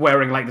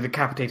wearing like the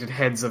decapitated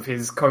heads of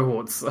his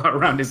cohorts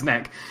around his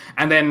neck,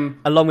 and then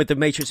along with the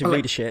Matrix of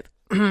Leadership.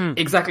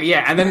 Exactly,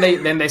 yeah, and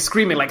then they're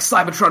screaming like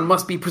Cybertron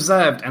must be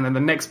preserved, and then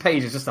the next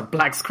page is just a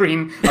black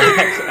screen,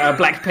 a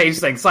black page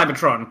saying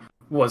Cybertron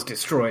was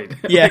destroyed.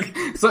 Yeah,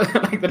 so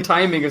like the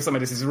timing of some of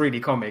this is really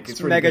comic.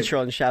 It's really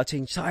Megatron good.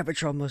 Shouting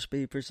Cybertron must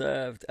be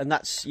preserved, and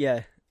that's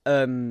it's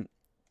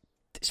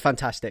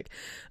fantastic.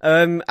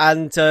 So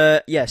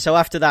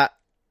after that,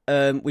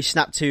 we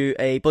snap to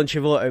a bunch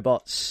of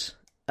Autobots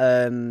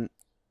on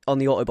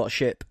the Autobot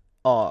ship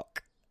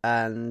Ark,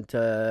 and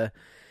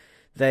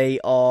they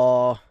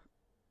are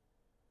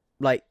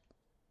like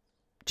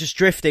just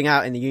drifting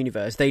out in the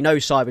universe. They know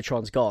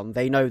Cybertron's gone.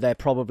 They know they're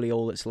probably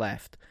all that's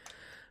left.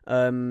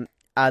 And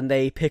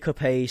they pick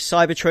up a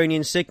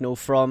Cybertronian signal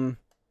from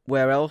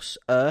where else?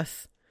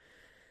 Earth.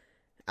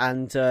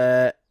 And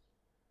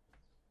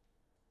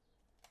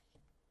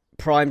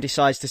Prime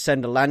decides to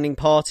send a landing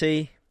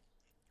party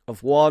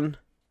of one,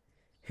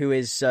 who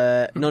is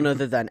none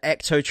other than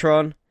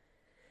Ectotron,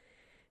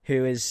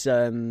 who is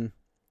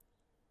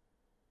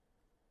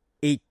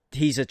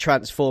he's a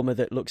transformer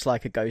that looks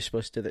like a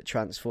Ghostbuster that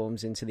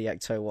transforms into the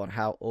Ecto-1.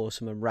 How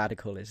awesome and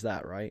radical is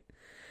that, right?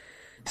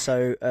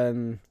 So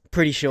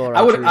pretty sure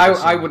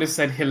I would have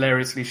said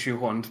hilariously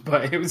shoehorned,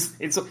 but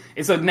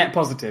it's a net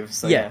positive.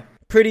 So yeah.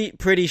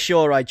 Pretty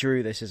sure I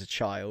drew this as a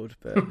child,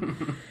 but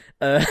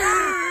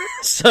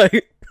so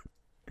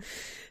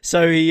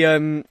he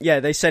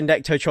they send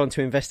Ectotron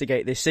to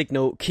investigate this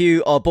signal.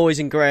 Cue our boys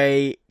in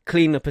grey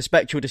clean up a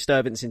spectral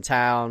disturbance in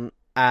town,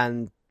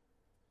 and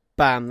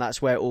bam, that's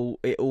where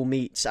it all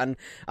meets. And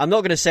I'm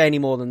not going to say any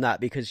more than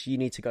that because you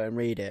need to go and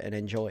read it and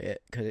enjoy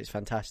it because it's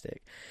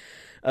fantastic.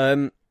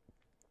 The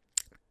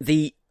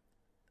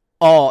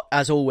art,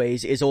 as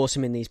always, is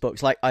awesome in these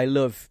books. Like, I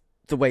love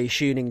the way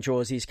Schoening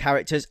draws these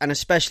characters, and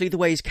especially the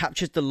way he's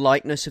captured the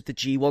likeness of the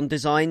G1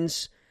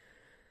 designs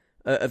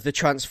of the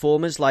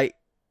Transformers. Like,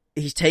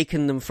 he's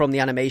taken them from the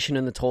animation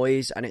and the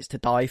toys, and it's to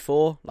die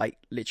for. Like,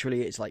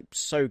 literally, it's like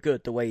so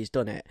good the way he's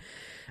done it.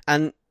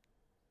 And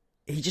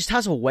he just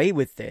has a way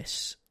with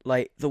this.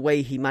 Like, the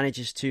way he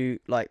manages to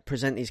like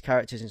present these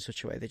characters in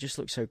such a way, they just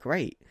look so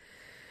great.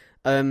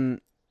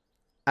 And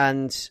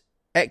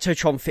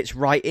Ectotron fits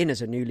right in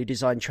as a newly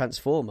designed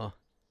Transformer,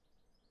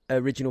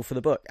 original for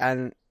the book,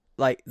 and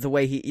like the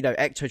way he,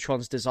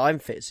 Ectotron's design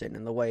fits in,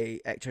 and the way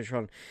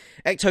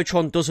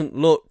Ectotron doesn't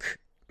look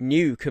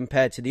new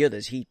compared to the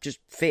others. He just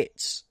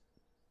fits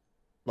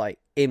like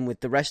in with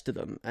the rest of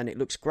them, and it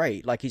looks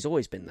great, like he's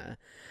always been there.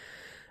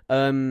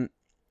 And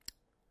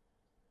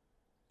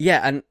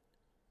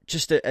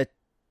just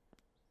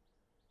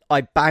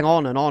I bang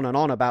on and on and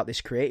on about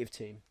this creative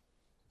team,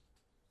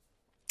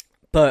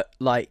 but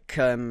like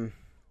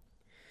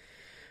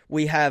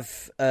we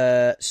have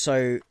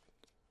so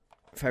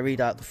if I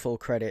read out the full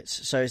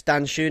credits, so it's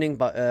Dan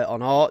Schoening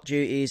on art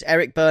duties.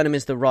 Eric Burnham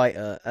is the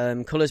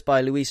writer. Colours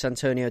by Luis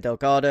Antonio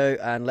Delgado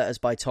and letters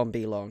by Tom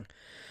B. Long.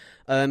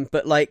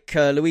 But like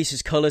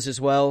Luis's colours as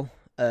well,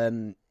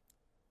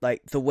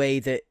 like the way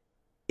that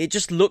it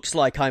just looks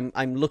like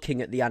I'm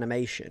looking at the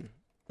animation,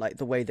 like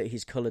the way that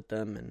he's coloured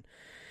them and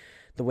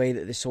the way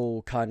that this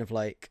all kind of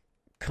like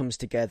comes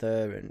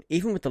together, and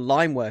even with the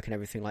line work and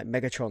everything, like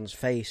Megatron's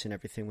face and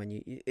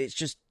everything, it's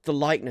just the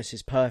likeness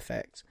is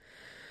perfect.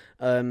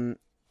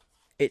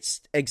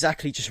 It's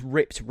exactly just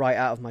ripped right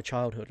out of my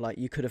childhood. Like,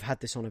 you could have had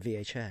this on a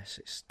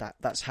VHS.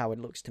 That's how it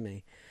looks to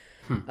me.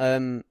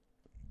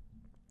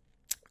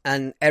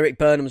 And Eric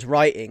Burnham's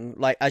writing,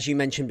 like as you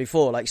mentioned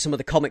before, like some of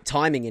the comic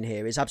timing in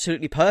here is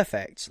absolutely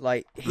perfect.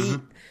 Like he,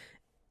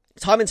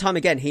 time and time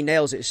again, he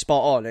nails it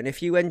spot on. And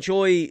if you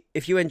enjoy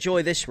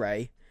this,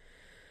 Ray,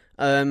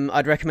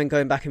 I'd recommend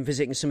going back and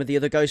visiting some of the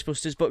other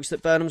Ghostbusters books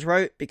that Burnham's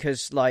wrote,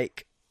 because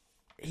like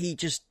he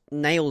just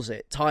nails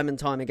it time and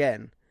time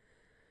again.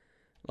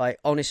 Like,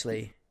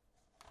 honestly.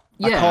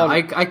 Yeah,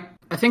 I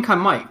think I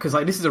might, because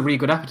like this is a really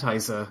good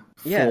appetizer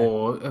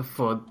for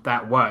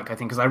that work, I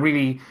think,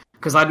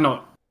 because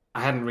I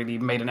hadn't really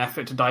made an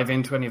effort to dive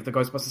into any of the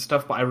Ghostbusters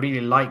stuff, but I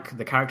really like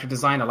the character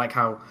design. I like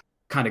how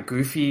kind of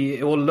goofy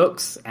it all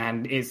looks,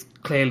 and it's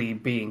clearly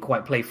being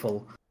quite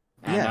playful.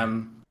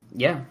 And,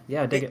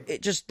 I dig it.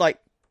 It just like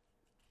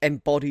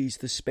embodies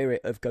the spirit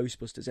of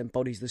Ghostbusters,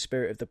 embodies the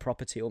spirit of the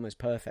property almost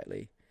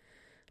perfectly.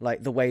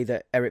 Like the way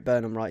that Eric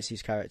Burnham writes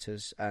these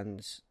characters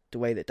and the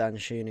way that Dan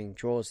Schoening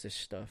draws this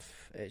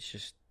stuff, it's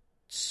just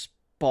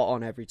spot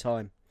on every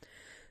time.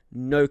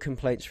 No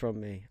complaints from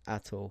me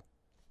at all.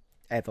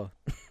 Ever.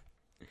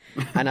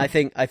 And I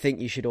think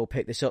you should all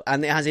pick this up.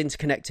 And it has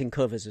interconnecting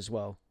covers as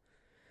well.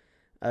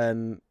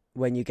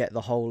 When you get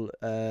the whole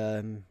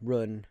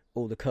run,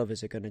 all the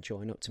covers are going to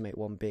join up to make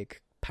one big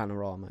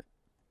panorama.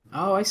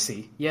 Oh, I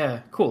see.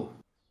 Yeah, cool.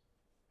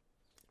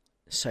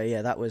 So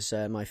yeah, that was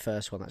my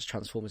first one. That's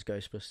Transformers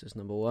Ghostbusters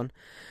 #1.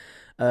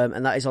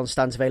 And that is on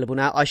stands available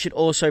now. I should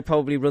also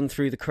probably run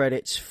through the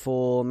credits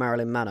for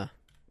Marilyn Manor,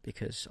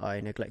 because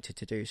I neglected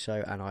to do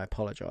so, and I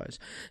apologise.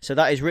 So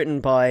that is written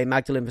by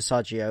Magdalene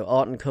Visaggio,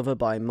 art and cover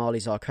by Marley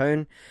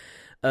Zarcone,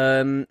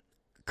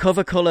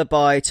 cover colour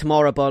by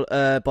Tamara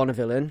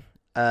Bonnevillain,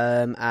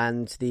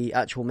 and the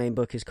actual main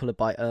book is coloured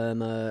by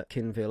Irma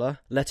Kinvilla,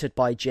 lettered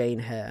by Jane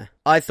Hare.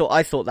 I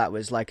thought that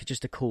was like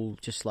just a cool,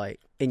 just like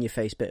in your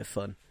face bit of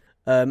fun.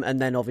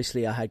 And then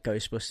obviously I had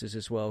Ghostbusters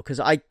as well, because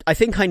I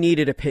think I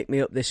needed a pick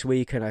me up this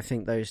week, and I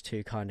think those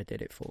two kind of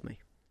did it for me.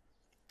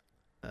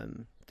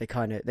 They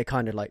kind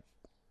of like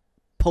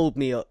pulled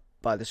me up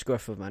by the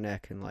scruff of my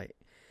neck and like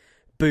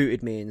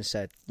booted me and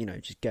said,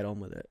 just get on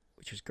with it,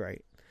 which was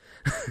great.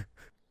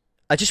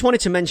 I just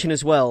wanted to mention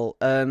as well,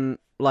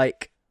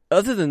 like,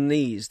 other than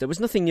these, there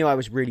was nothing new I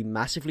was really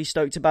massively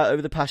stoked about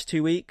over the past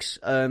 2 weeks.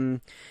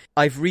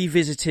 I've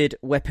revisited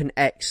Weapon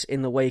X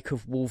in the wake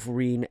of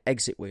Wolverine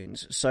Exit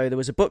Wounds. So there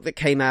was a book that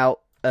came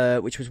out,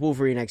 which was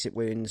Wolverine Exit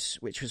Wounds,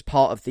 which was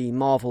part of the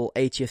Marvel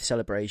 80th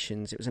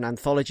celebrations. It was an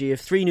anthology of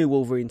 3 new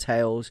Wolverine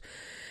tales.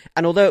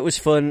 And although it was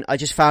fun, I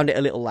just found it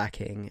a little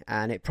lacking.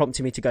 And it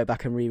prompted me to go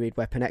back and reread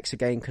Weapon X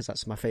again, because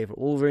that's my favourite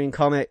Wolverine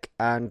comic,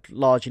 and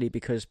largely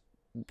because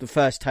the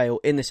first tale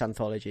in this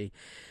anthology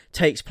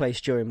takes place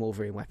during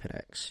Wolverine Weapon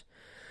X.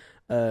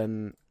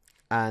 And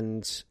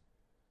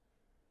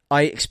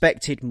I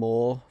expected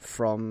more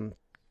from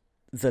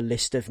the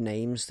list of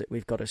names that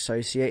we've got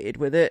associated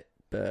with it,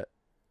 but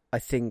I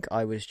think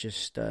I was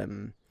just...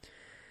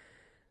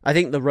 I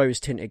think the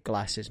rose-tinted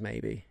glasses,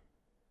 maybe.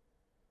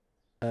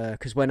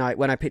 Because when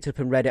I picked it up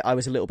and read it, I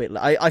was a little bit...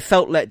 I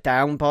felt let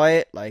down by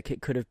it. Like,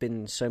 it could have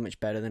been so much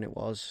better than it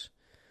was.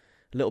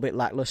 A little bit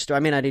lackluster. I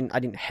mean, I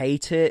didn't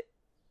hate it,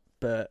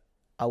 but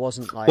I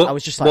wasn't like... I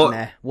was just like,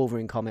 meh,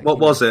 Wolverine comic. What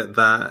was it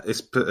that is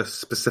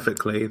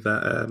specifically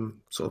that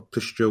sort of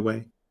pushed you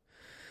away?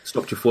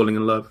 Stopped you falling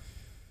in love?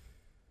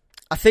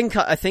 I think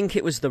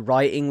it was the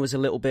writing was a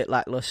little bit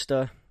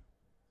lackluster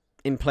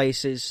in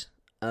places.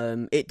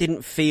 It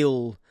didn't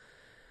feel...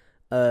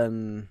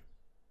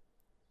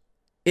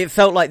 It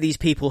felt like these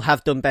people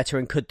have done better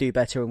and could do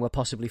better and were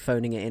possibly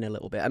phoning it in a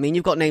little bit. I mean,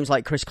 you've got names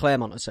like Chris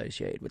Claremont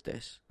associated with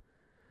this.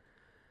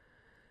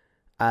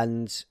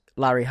 And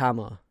Larry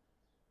Hama.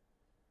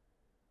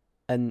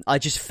 And I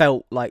just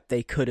felt like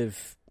they could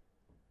have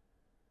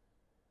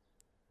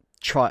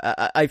tried.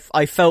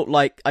 I felt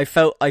like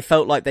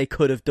they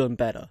could have done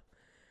better.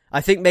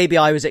 I think maybe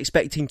I was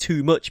expecting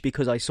too much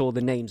because I saw the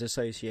names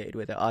associated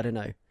with it. I don't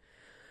know.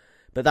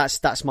 But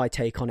that's my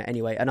take on it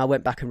anyway. And I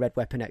went back and read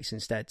Weapon X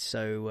instead.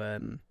 So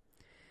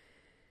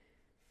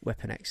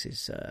Weapon X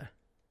is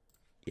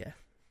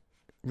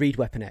read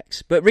Weapon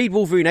X, but read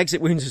Wolverine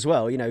Exit Wounds as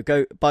well.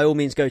 Go, by all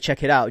means, go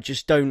check it out.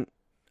 Just don't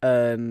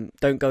go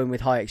in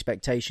with high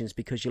expectations,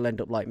 because you'll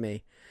end up like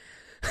me.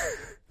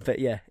 But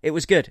yeah, it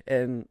was good.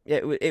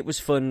 It was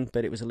fun,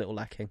 but it was a little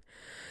lacking.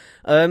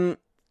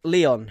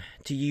 Leon,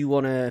 do you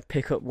want to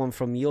pick up one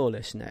from your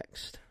list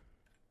next?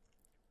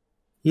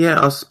 Yeah,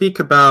 I'll speak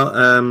about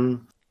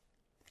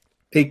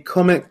a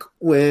comic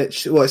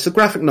it's a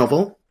graphic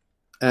novel,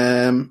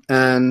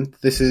 and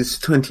this is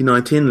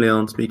 2019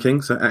 Leon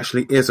speaking, so it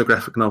actually is a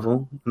graphic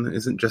novel, and it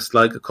isn't just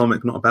like a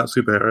comic not about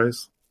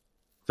superheroes.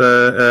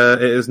 So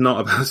it is not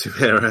about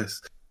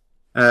superheroes.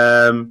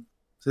 So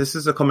this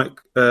is a comic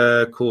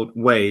called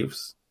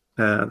Waves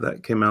that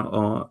came out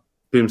on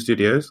Boom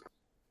Studios,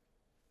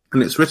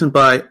 and it's written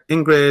by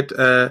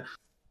Ingrid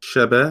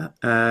Schreiber,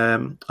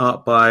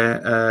 art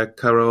by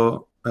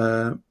Caro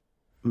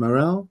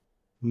Morel.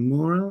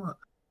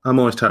 I'm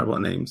always terrible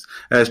at names.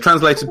 It's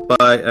translated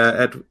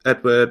by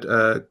Edward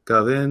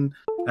Garvin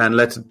and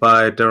lettered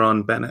by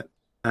Daron Bennett.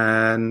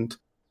 And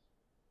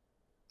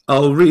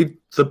I'll read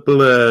the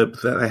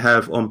blurb that they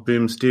have on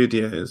Boom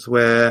Studios,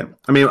 where,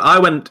 I mean, I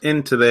went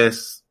into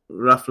this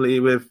roughly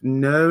with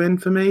no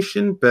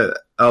information, but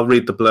I'll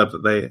read the blurb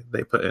that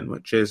they put in,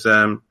 which is,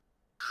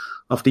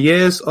 after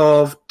years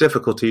of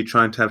difficulty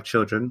trying to have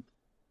children,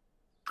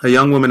 a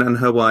young woman and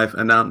her wife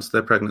announced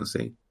their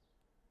pregnancy,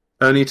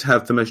 only to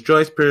have the most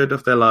joyous period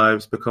of their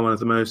lives become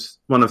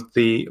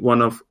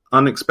one of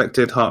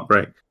unexpected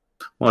heartbreak.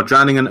 While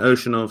drowning in an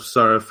ocean of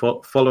sorrow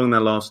following their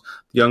loss,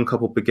 the young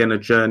couple begin a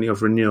journey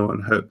of renewal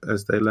and hope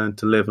as they learn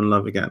to live and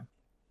love again.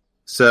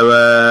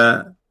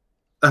 So,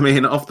 I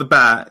mean, off the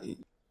bat, you're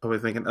probably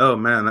thinking, oh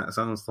man, that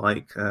sounds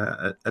like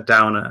a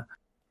downer.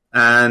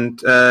 And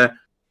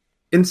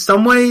in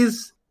some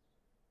ways,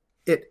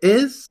 it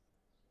is,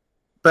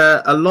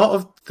 but a lot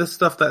of the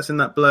stuff that's in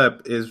that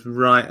blurb is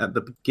right at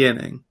the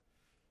beginning.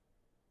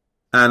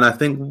 And I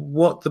think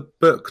what the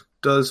book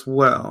does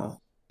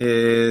well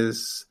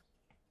is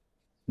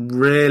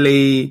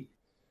really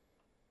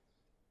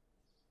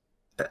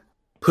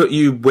put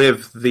you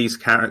with these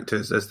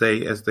characters as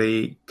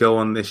they go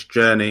on this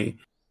journey,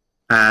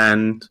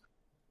 and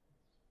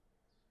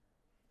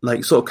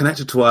like sort of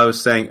connected to what I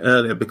was saying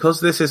earlier, because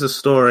this is a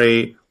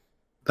story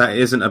that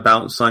isn't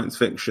about science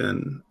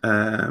fiction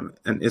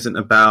and isn't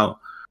about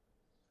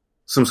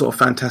some sort of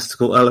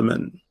fantastical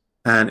element,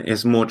 and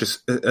is more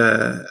just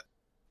a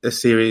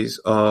series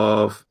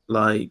of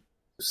like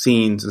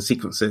scenes and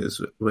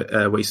sequences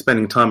where you're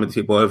spending time with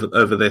people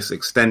over this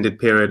extended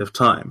period of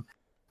time,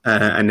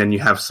 and then you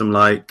have some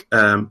like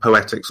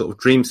poetic sort of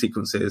dream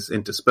sequences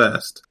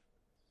interspersed.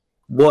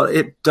 What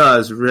it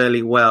does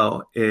really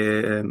well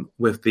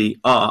with the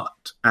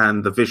art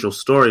and the visual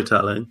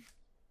storytelling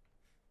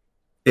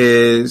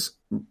is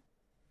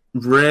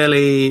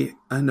really,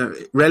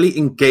 it really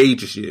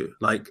engages you.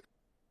 Like,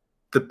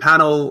 the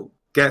panel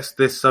gets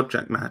this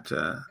subject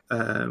matter,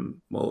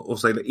 or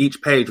say that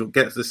each page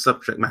gets this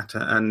subject matter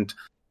and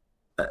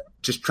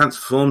just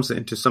transforms it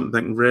into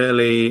something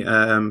really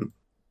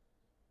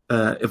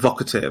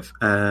evocative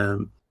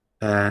and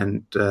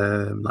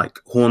like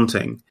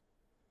haunting.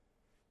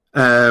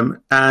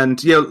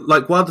 And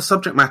like, while the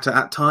subject matter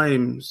at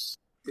times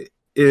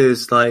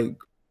is like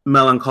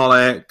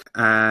melancholic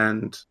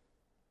and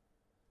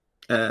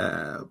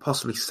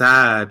possibly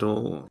sad,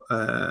 or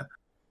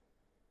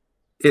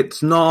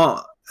it's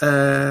not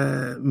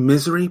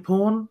misery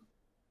porn,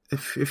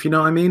 if you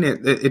know what I mean.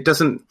 It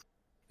doesn't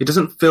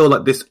feel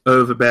like this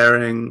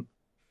overbearing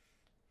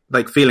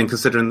like feeling,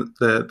 considering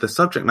the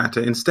subject matter.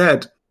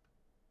 Instead,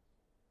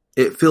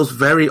 it feels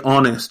very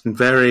honest and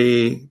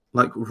very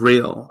like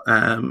real.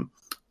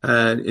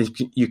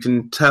 You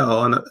can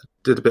tell, and I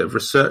did a bit of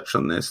research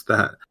on this,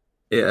 that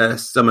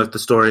some of the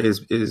story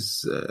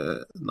is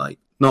like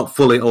not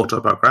fully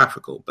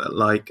autobiographical, but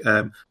like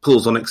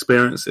pulls on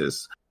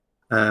experiences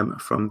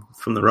from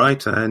the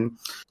writer, and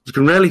you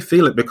can really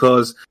feel it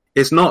because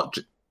it's not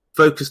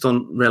focused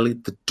on really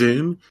the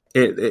doom.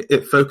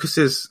 It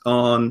focuses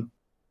on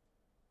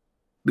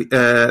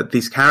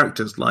these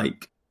characters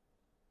like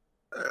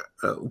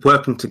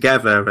working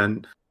together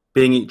and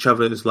being each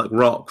other's like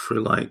rock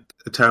through like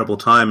a terrible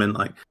time, and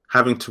like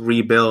having to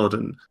rebuild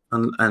and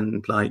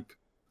like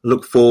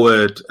look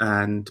forward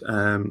and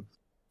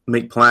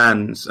make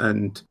plans.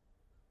 And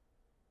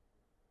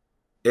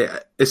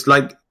it's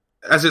like,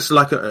 as it's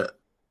like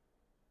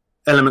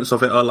elements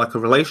of it are like a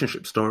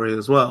relationship story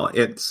as well.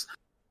 It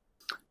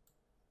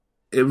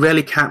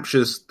really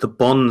captures the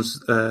bonds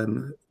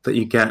that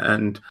you get,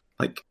 and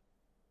like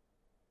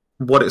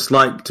what it's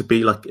like to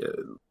be like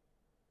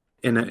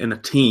in a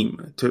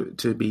team,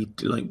 to be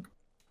like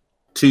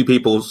two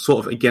people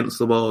sort of against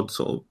the world,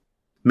 sort of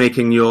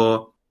making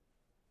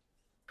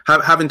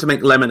having to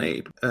make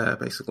lemonade,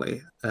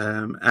 basically.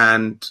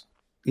 And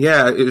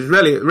yeah, it was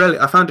really,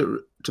 I found it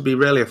to be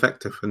really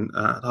effective, and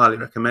highly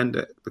recommend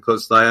it,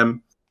 because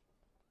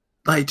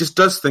it just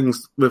does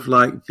things with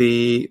like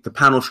the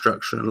panel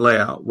structure and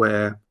layout,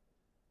 where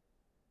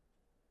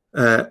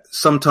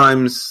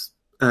sometimes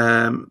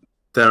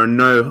there are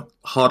no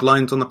hard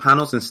lines on the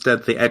panels.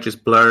 Instead, the edges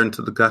blur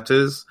into the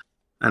gutters,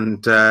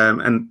 and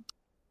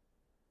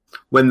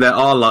when there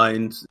are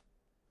lines,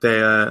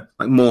 they are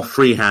like more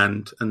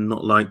freehand and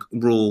not like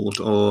ruled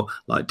or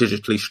like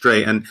digitally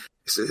straight. And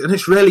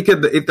it's really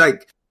good that it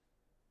like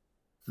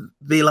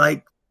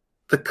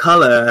the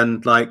color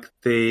and like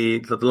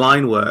the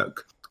line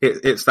work.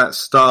 It's that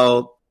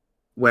style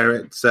where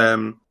it's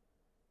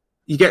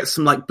you get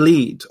some like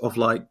bleed of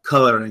like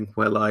coloring,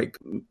 where like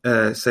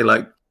say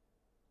like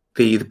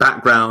the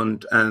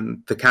background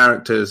and the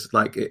characters,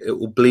 like it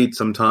will bleed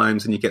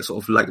sometimes, and you get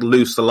sort of like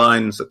looser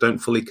lines that don't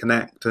fully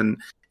connect, and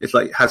it's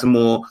like has a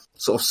more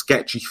sort of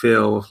sketchy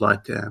feel of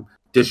like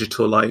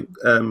digital like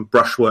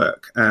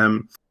brushwork.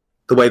 The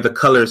way the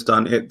color is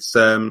done, it's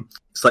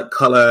like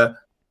color,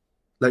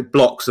 like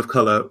blocks of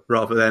color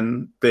rather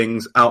than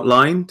things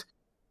outlined.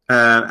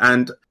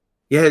 And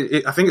yeah,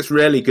 I think it's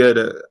really good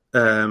at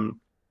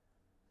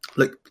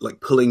like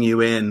pulling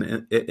you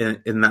in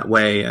that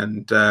way.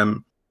 And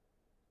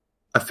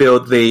I feel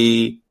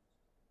the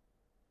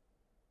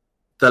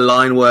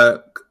line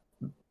work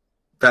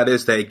that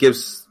is there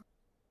gives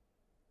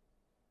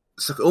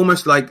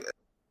almost like,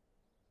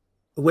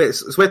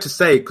 it's weird to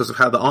say because of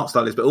how the art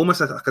style is, but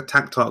almost like a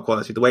tactile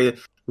quality, the way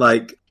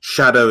like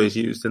shadow is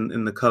used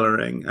in the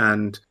coloring,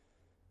 and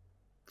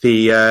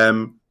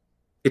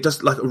it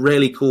does like a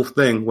really cool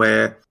thing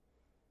where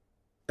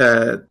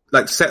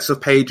like sets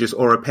of pages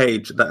or a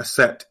page that are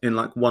set in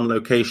like one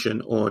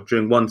location or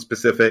during one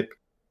specific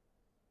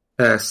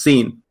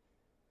scene,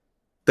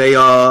 they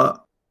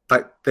are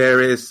like, there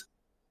is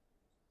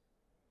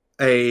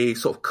a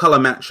sort of color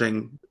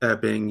matching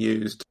being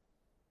used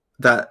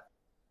that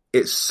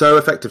it's so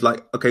effective.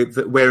 Like, okay,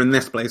 we're in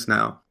this place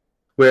now,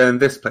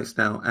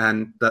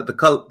 and that the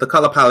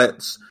color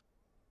palettes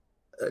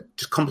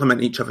just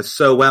complement each other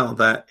so well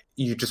that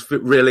you just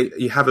really,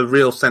 you have a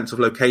real sense of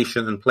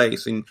location and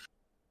place, and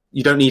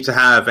you don't need to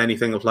have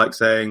anything of like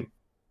saying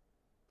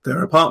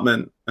their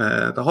apartment,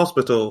 the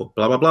hospital,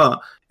 blah blah blah,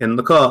 in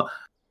the car,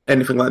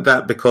 anything like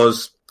that,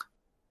 because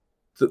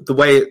the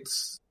way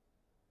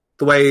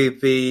the way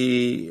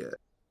the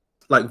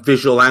like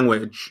visual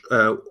language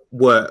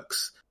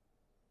works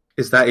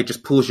is that it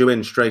just pulls you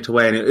in straight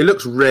away, and it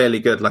looks really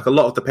good. Like a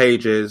lot of the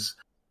pages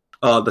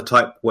are the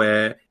type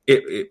where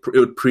it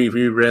would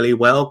preview really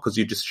well because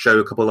you just show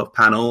a couple of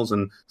panels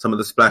and some of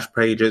the splash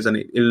pages, and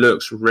it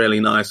looks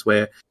really nice.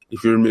 Where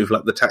if you remove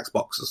like the text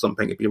box or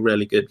something, it'd be a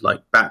really good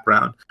like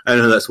background. I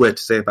know that's weird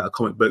to say about a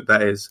comic book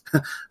that is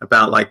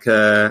about like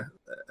a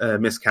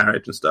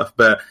miscarriage and stuff,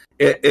 but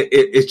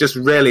it's just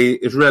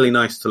it's really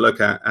nice to look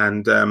at,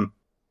 and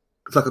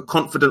it's like a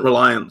confident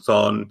reliance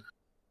on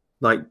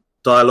like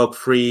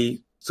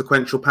dialogue-free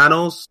sequential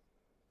panels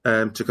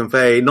to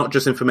convey not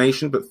just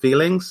information but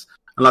feelings.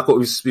 And like what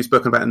we've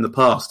spoken about in the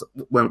past,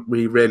 when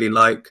we really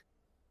like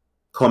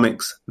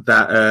comics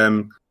that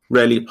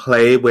really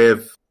play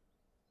with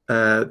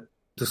the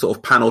sort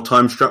of panel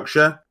time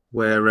structure,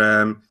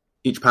 where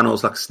each panel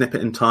is like a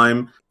snippet in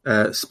time,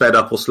 sped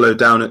up or slowed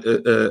down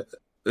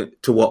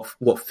to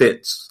what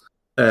fits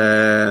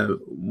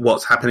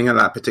what's happening at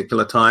that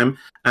particular time.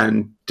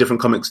 And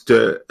different comics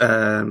do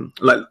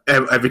like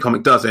every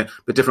comic does it,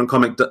 but different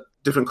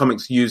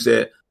comics use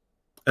it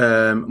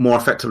more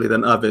effectively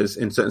than others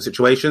in certain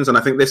situations. And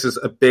I think this is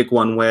a big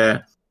one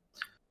where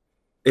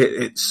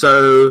it's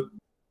so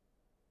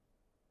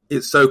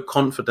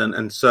confident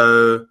and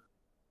so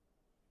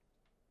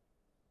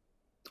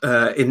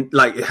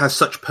it has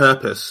such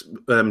purpose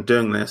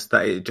doing this,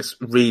 that it just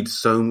reads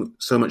so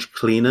much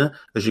cleaner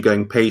as you're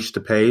going page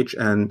to page,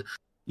 and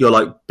you're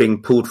like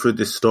being pulled through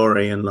this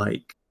story, and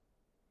like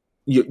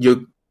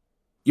you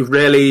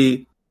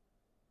really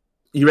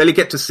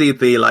get to see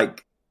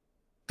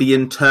the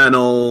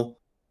internal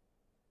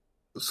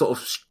sort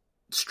of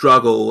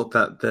struggle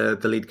that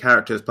the lead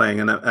character is playing,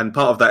 and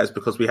part of that is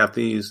because we have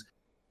these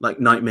like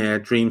nightmare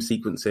dream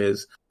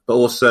sequences, but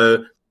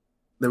also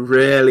they're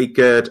really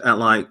good at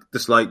like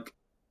this, like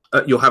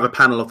you'll have a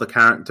panel of the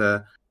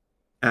character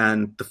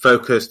and the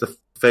focus, the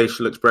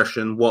facial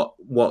expression,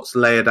 what's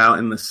layered out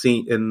in the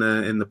scene, in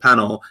the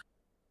panel,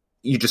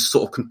 you just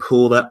sort of can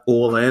pull that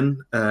all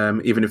in,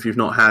 even if you've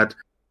not had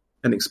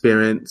an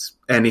experience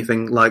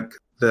anything like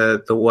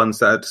the ones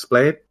that are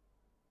displayed.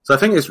 So I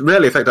think it's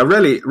really effective. I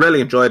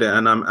really enjoyed it,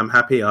 and I'm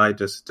happy I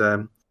just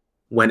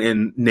went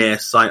in near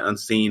sight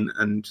unseen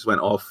and just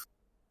went off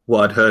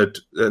what I'd heard,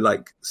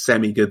 like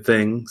semi good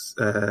things.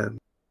 Well,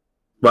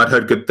 I'd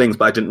heard good things,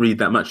 but I didn't read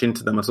that much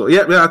into them. I thought,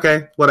 yeah,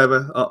 okay,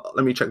 whatever.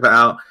 Let me check that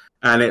out,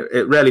 and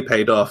it really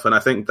paid off. And I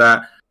think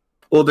that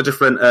all the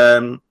different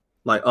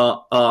like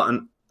art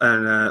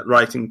and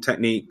writing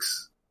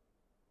techniques,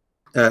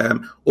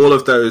 all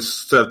of those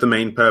serve the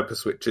main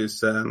purpose, which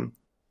is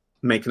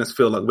making us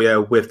feel like we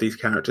are with these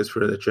characters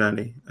through their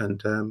journey.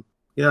 And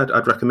yeah,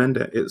 I'd recommend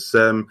it. It's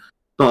not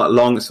that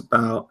long. It's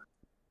about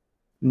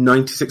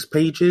 96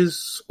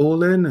 pages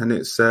all in, and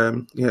it's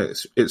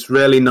it's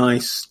really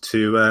nice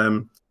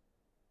to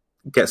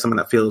get something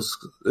that feels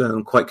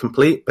quite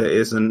complete, but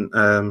isn't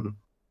and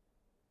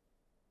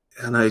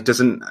it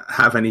doesn't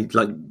have any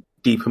like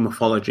deeper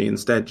mythology.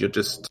 Instead, you're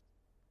just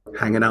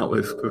hanging out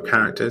with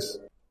characters.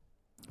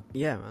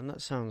 Yeah, man,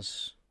 that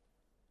sounds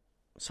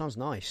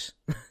nice.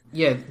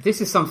 Yeah,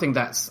 this is something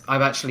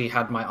I've actually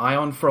had my eye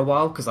on for a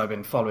while, because I've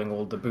been following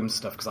all the Boom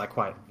stuff, because I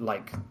quite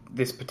like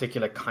this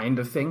particular kind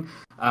of thing.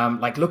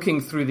 Like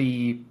looking through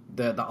the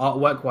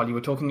artwork while you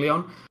were talking,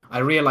 Leon, I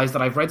realized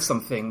that I've read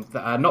something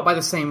that, not by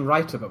the same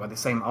writer, but by the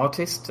same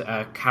artist,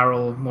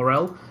 Carol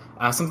Morel,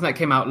 something that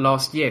came out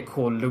last year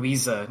called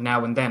Louisa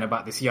Now and Then,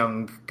 about this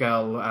young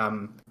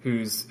girl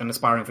who's an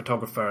aspiring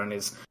photographer, and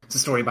it's a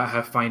story about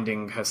her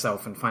finding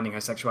herself and finding her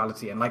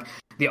sexuality. And like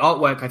the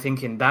artwork, I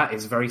think in that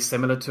is very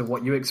similar to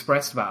what you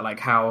expressed about like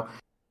how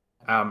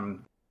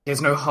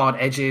there's no hard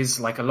edges.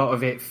 Like a lot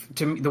of it,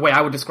 to me, the way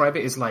I would describe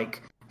it is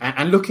like,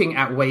 and looking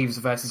at Waves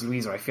versus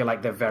Louisa, I feel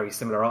like they're very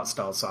similar art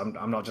styles. So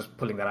I'm not just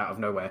pulling that out of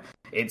nowhere.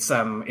 It's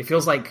it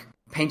feels like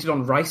painted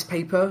on rice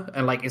paper,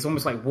 and like it's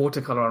almost like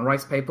watercolor on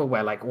rice paper,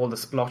 where like all the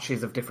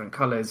splotches of different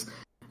colors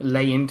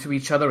lay into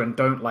each other and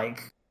don't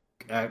like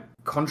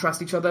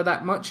contrast each other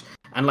that much.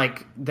 And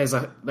like there's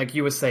a, like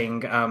you were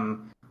saying,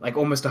 like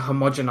almost a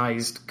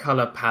homogenized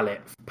color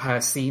palette per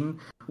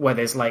scene, where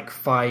there's like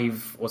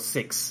 5 or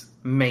 6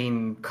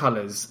 main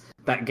colors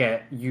that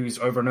get used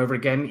over and over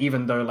again,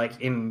 even though like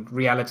in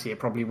reality it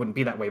probably wouldn't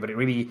be that way, but it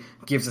really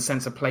gives a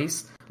sense of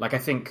place. Like I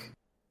think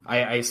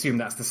I assume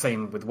that's the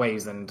same with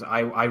Waves, and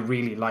I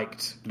really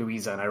liked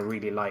Louisa, and I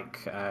really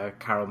like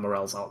Carol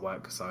Morel's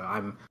artwork, so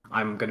I'm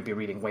going to be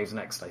reading Waves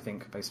next, I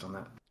think, based on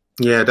that.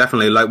 Yeah,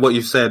 definitely. Like what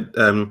you said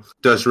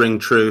does ring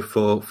true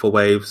for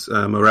Waves.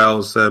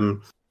 Morel's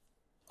art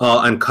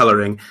and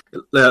colouring,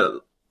 like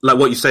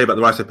what you say about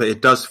the writer, but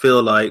it does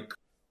feel like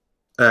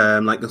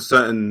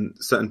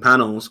certain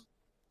panels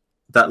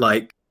that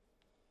like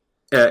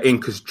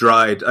ink is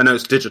dried. I know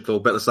it's digital,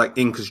 but it's like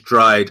ink is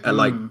dried at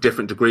like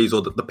different degrees,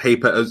 or that the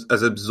paper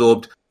has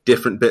absorbed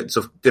different bits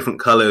of different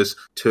colours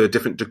to a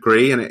different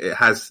degree, and it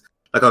has,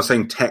 like I was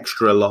saying,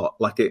 texture a lot.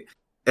 Like it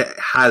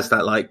has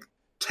that like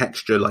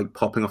texture like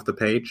popping off the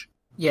page.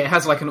 Yeah, it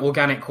has like an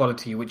organic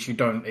quality which you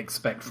don't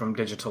expect from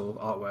digital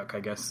artwork, I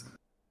guess.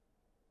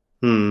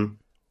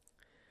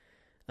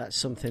 That's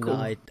something Cool.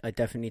 that I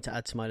definitely need to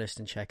add to my list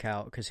and check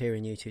out, because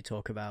hearing you two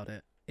talk about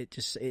it,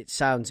 it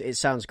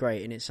sounds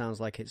great, and it sounds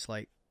like it's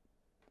like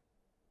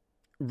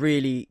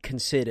really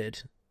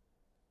considered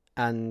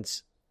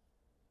and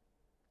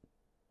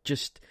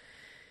just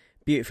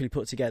beautifully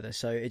put together.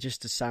 So it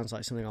just sounds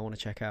like something I want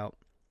to check out.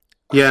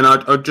 Yeah, and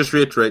I'd just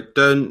reiterate: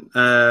 don't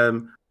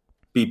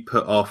be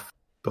put off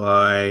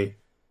by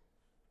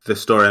the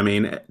story. I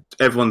mean,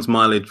 everyone's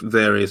mileage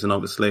varies, and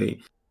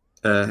obviously,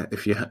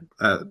 if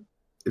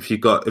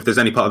there's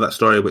any part of that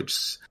story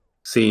which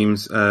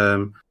seems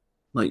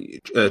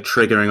like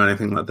triggering or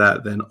anything like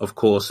that, then of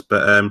course.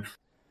 But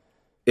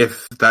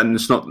if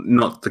that's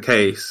not the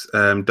case,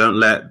 don't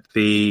let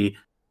the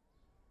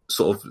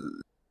sort of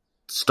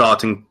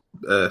starting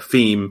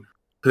theme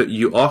put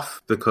you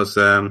off, because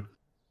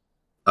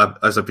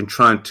as I've been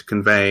trying to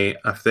convey,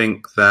 I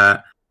think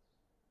that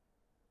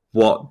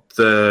what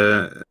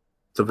the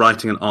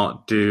writing and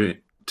art do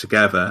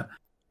together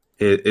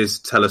is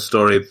tell a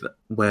story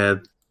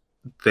where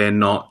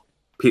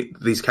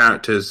these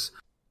characters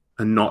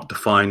are not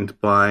defined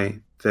by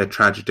their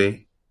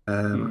tragedy,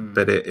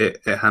 but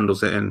it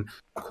handles it in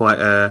quite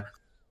a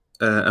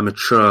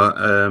mature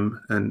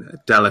and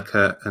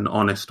delicate and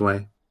honest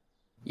way.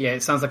 Yeah,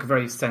 it sounds like a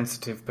very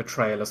sensitive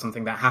portrayal of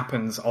something that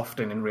happens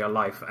often in real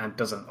life and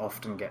doesn't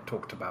often get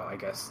talked about, I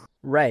guess.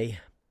 Ray,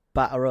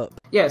 batter up.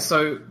 Yeah,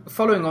 so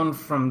following on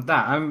from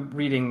that, I'm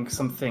reading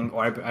something,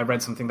 or I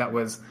read something that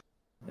was,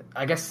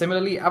 I guess,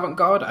 similarly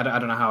avant-garde. I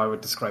don't know how I would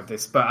describe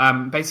this,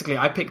 but basically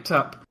I picked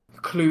up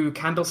Clue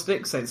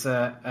Candlesticks. It's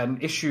an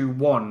issue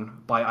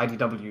 1 by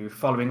IDW,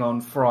 following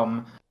on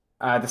from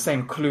the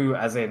same Clue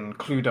as in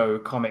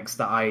Cluedo comics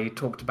that I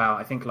talked about,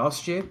 I think,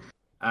 last year.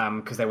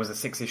 Because there was a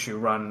 6-issue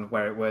run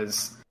where it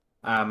was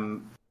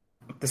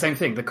the same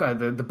thing,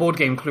 the board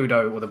game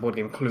Cluedo, or the board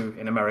game Clue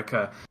in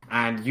America,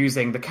 and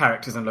using the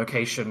characters and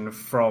location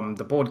from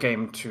the board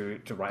game to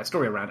write a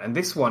story around. And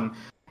this one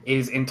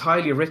is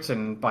entirely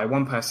written by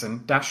one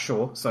person, Dash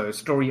Shaw, so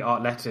Story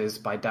Art Letters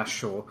by Dash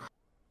Shaw,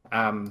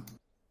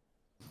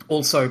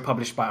 also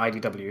published by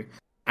IDW.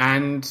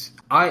 And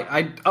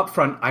I up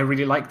front, I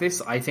really like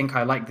this. I think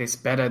I like this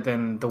better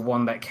than the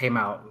one that came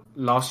out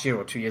last year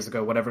or 2 years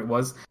ago, whatever it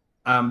was.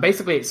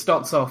 Basically, it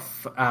starts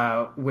off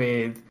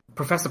with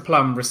Professor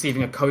Plum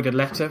receiving a coded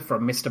letter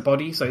from Mr.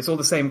 Body. So it's all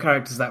the same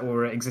characters that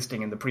were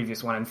existing in the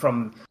previous one and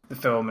from the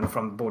film and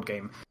from the board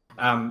game.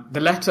 The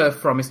letter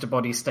from Mr.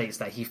 Body states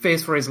that he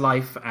fears for his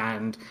life,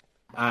 and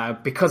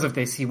because of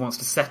this, he wants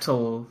to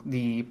settle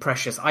the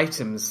precious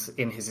items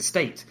in his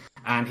estate.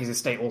 And his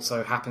estate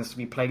also happens to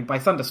be plagued by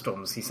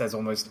thunderstorms, he says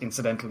almost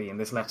incidentally in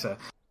this letter.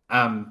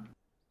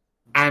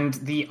 And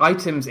the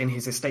items in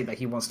his estate that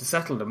he wants to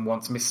settle and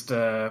wants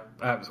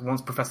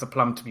Professor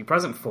Plum to be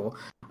present for,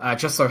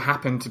 just so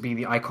happen to be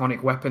the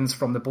iconic weapons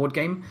from the board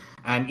game.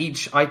 And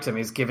each item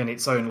is given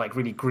its own like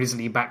really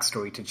grisly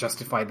backstory to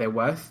justify their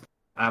worth.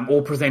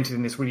 All presented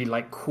in this really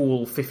like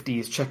cool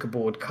 50s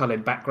checkerboard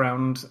colored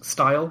background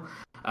style.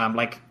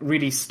 Like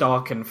really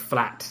stark and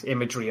flat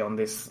imagery on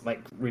this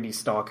like really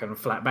stark and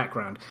flat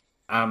background.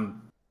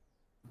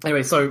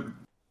 Anyway, so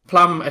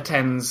Plum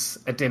attends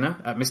a dinner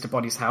at Mr.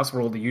 Body's house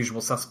where all the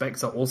usual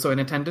suspects are also in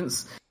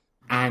attendance.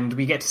 And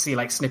we get to see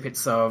like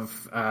snippets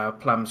of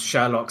Plum's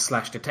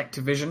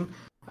Sherlock/detective vision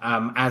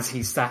as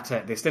he's sat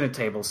at this dinner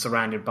table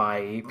surrounded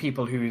by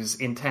people whose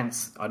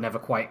intents are never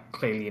quite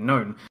clearly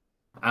known.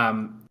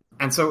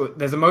 And so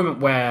there's a moment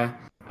where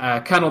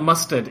Colonel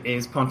Mustard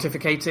is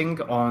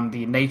pontificating on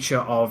the nature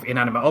of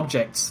inanimate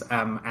objects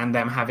and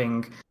them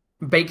having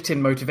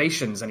baked-in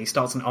motivations, and he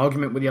starts an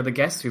argument with the other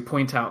guests who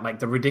point out like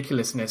the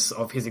ridiculousness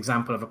of his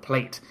example of a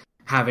plate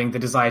having the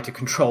desire to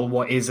control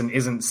what is and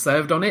isn't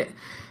served on it.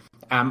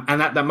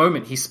 And at that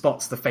moment, he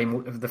spots the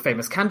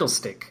famous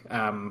candlestick,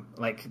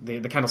 like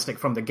the candlestick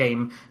from the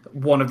game,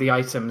 one of the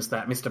items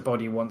that Mr.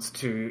 Body wants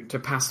to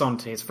pass on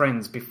to his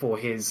friends before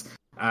his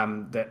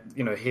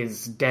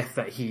his death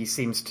that he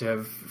seems to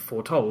have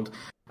foretold.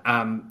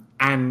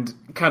 And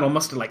Colonel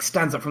Mustard like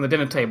stands up from the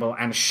dinner table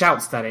and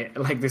shouts that it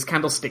like this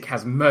candlestick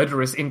has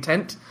murderous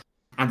intent.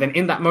 And then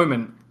in that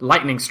moment,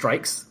 lightning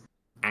strikes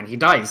and he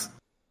dies.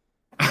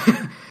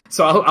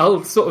 So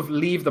I'll sort of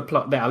leave the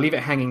plot there. I'll leave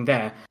it hanging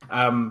there.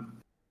 And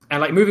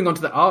like moving on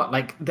to the art,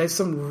 like there's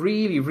some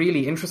really,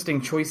 really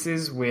interesting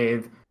choices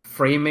with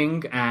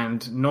framing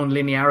and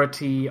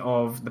non-linearity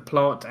of the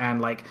plot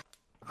and like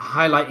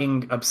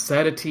highlighting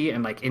absurdity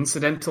and like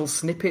incidental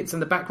snippets in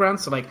the background.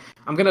 So like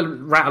I'm gonna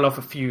rattle off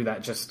a few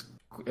that just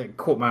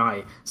caught my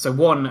eye. So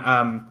one,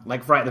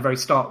 like right at the very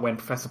start when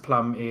Professor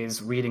Plum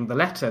is reading the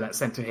letter that's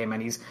sent to him,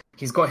 and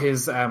he's got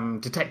his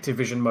detective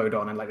vision mode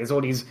on, and like there's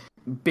all these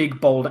big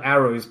bold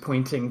arrows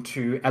pointing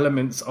to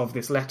elements of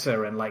this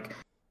letter, and like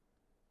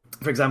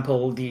for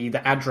example the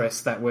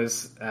address that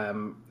was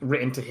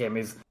written to him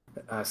is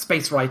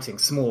space writing,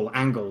 small,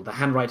 angle, the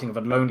handwriting of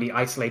a lonely,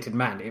 isolated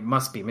man. It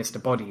must be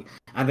Mr. Body.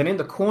 And then in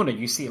the corner,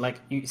 you see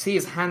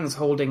his hands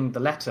holding the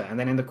letter, and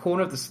then in the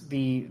corner of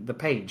the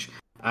page,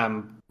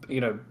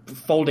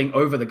 folding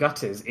over the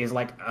gutters is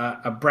like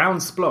a brown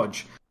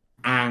splodge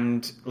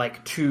and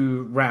like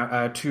two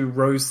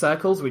rose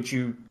circles, which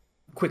you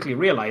quickly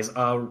realize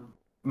are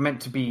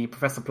meant to be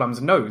Professor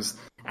Plum's nose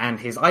and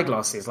his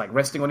eyeglasses, like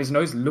resting on his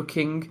nose,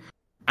 looking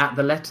at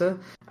the letter.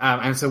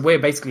 And so we're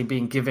basically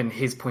being given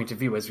his point of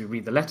view as we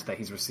read the letter that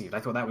he's received. I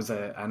thought that was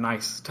a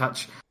nice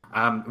touch.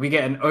 We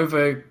get an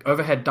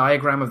overhead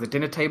diagram of the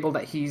dinner table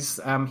that he's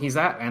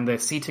at, and the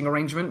seating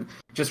arrangement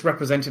just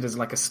represented as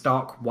like a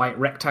stark white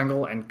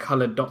rectangle and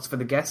coloured dots for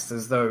the guests,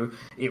 as though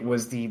it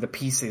was the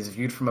pieces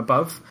viewed from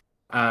above.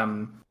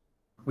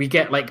 We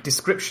get like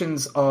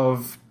descriptions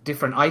of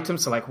different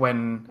items, so like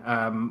when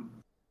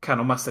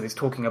Colonel Mustard is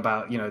talking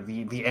about,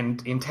 the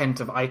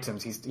intent of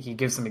items, he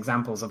gives some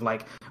examples of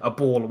like a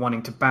ball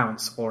wanting to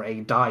bounce or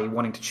a die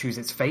wanting to choose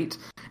its fate.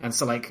 And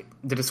so like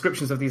the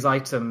descriptions of these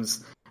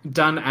items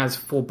done as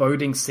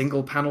foreboding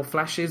single panel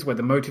flashes where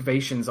the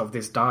motivations of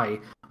this die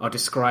are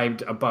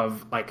described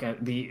above like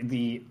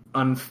the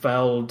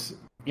unfurled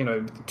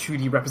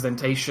 2D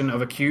representation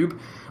of a cube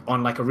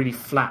on like a really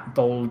flat,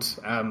 bold,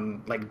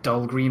 like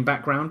dull green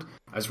background.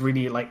 I was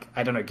really like,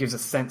 I don't know, it gives a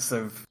sense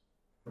of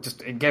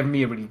it gave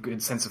me a really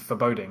good sense of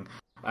foreboding.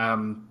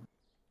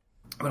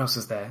 What else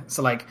was there?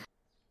 So like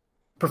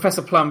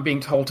Professor Plum being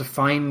told to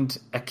find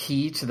a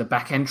key to the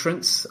back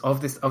entrance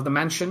of the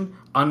mansion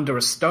under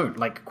a stone,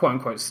 like quote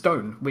unquote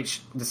stone,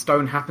 which the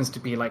stone happens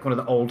to be like one of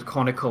the old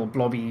conical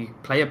blobby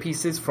player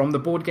pieces from the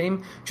board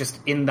game,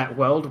 just in that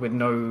world with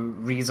no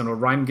reason or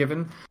rhyme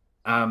given.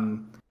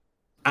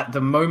 At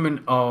the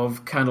moment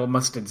of Colonel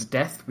Mustard's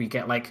death, we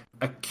get like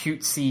a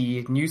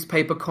cutesy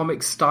newspaper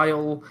comic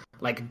style,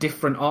 like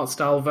different art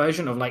style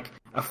version of like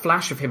a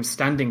flash of him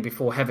standing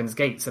before Heaven's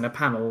Gates in a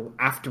panel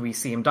after we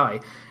see him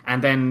die.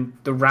 And then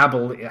the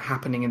rabble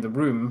happening in the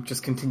room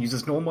just continues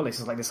as normal. It's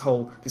just like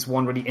this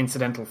one really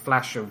incidental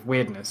flash of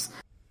weirdness.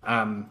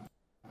 A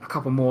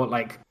couple more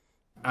like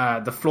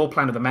the floor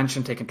plan of the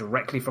mansion taken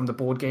directly from the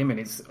board game, and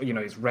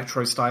it's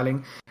retro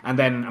styling. And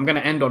then I'm going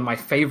to end on my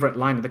favorite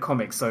line of the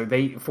comic. So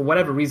they, for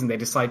whatever reason, they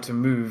decide to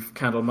move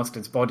Colonel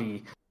Mustard's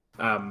body.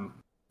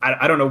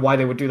 I don't know why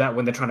they would do that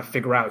when they're trying to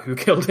figure out who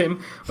killed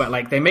him, but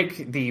like they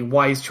make the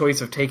wise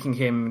choice of taking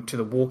him to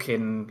the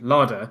walk-in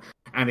larder,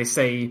 and they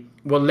say,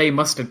 "We'll lay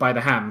Mustard by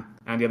the ham,"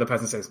 and the other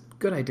person says,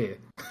 "Good idea,"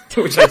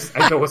 which I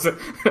thought was a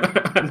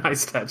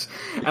nice touch.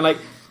 And like,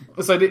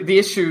 so the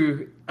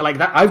issue like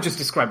that, I've just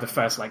described the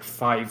first like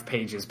 5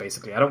 pages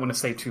basically. I don't want to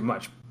say too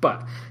much,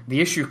 but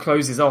the issue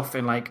closes off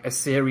in like a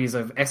series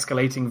of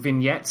escalating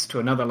vignettes to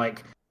another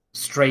like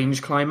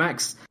strange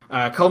climax,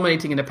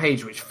 culminating in a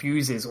page which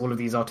fuses all of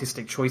these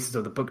artistic choices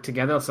of the book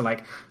together. So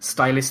like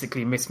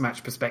stylistically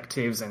mismatched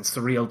perspectives and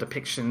surreal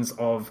depictions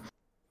of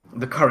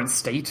the current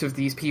state of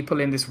these people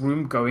in this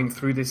room going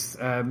through this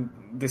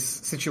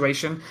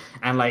situation,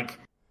 and like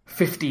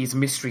 50s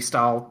mystery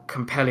style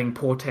compelling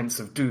portents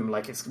of doom,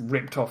 like it's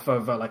ripped off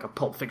of like a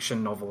Pulp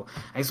Fiction novel.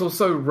 And it's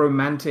also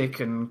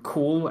romantic and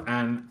cool,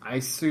 and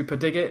I super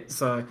dig it.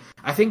 So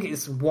I think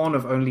it's one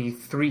of only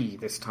 3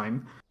 this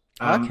time.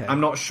 Okay. I'm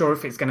not sure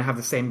if it's going to have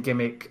the same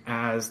gimmick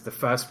as the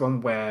first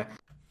one, where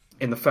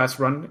in the first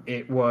run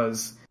it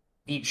was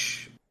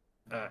each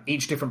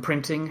different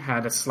printing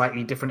had a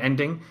slightly different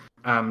ending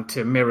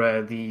to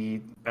mirror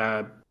the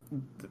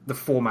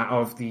format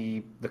of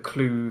the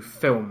Clue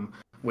film,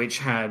 which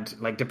had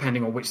like,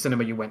 depending on which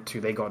cinema you went to,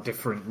 they got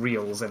different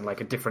reels and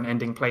like a different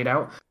ending played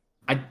out.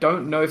 I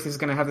don't know if this is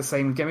going to have the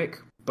same gimmick,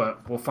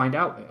 but we'll find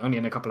out only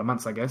in a couple of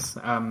months, I guess.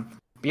 But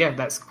yeah,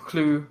 that's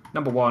Clue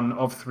number 1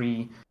 of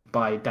 3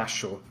 by Dash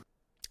Shaw.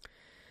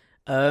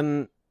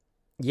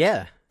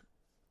 Yeah,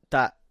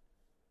 that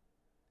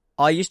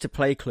I used to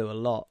play Clue a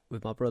lot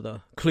with my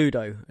brother.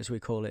 Cluedo, as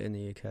we call it in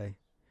the UK.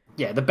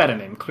 Yeah, the better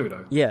name,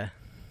 Cluedo. Yeah,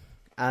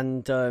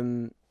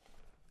 and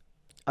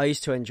I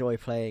used to enjoy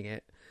playing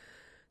it,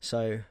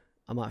 so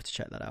I might have to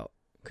check that out.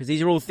 Because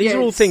these are all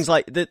things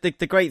like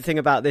the great thing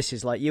about this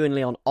is like you and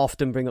Leon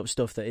often bring up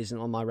stuff that isn't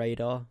on my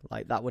radar.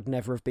 Like that would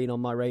never have been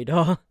on my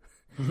radar.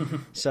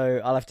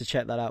 So I'll have to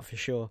check that out for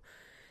sure.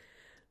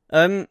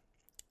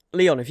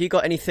 Leon, have you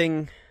got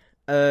anything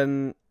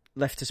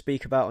left to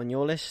speak about on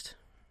your list?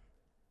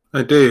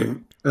 I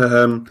do.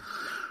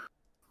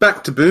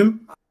 Back to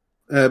Boom,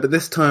 but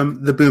this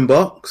time the Boom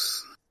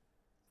Box,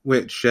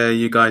 which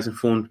you guys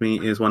informed me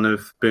is one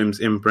of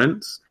Boom's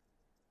imprints,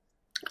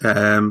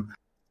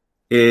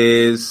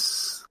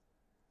 is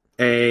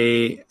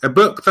a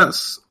book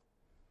it's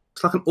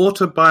like an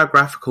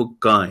autobiographical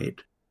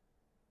guide.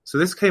 So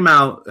this came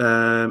out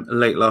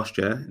late last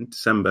year in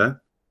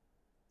December,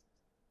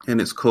 and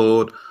it's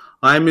called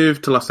I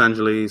Moved to Los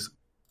Angeles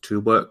to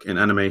Work in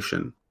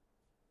Animation.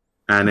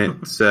 And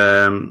it's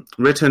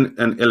written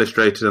and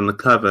illustrated, and the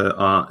cover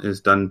art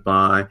is done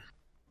by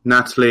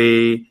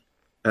Natalie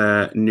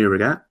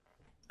Nurigat.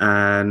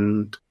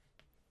 And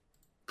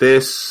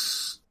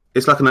this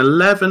is like an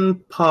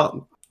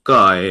 11-part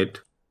guide,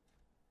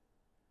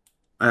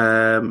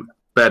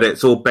 but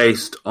it's all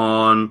based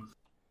on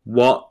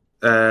what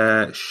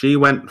she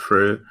went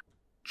through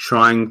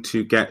trying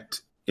to get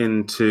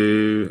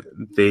into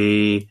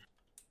the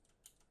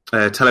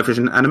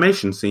television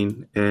animation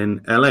scene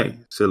in LA.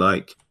 So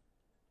like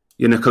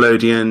your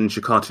Nickelodeon,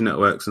 your Cartoon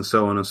Networks, and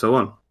so on and so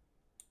on.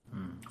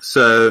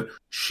 So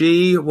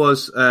she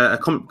was a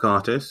comic book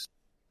artist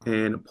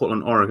in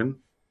Portland, Oregon.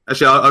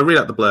 Actually, I'll read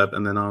out the blurb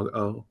and then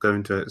I'll go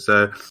into it.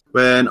 So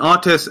when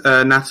artist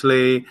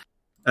Natalie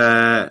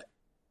Nurigat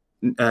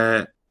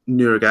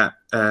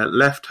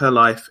left her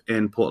life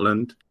in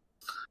Portland,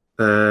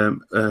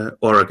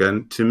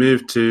 Oregon, to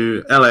move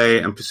to LA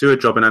and pursue a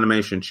job in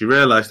animation, she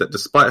realized that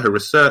despite her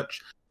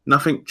research,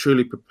 nothing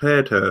truly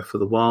prepared her for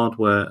the wild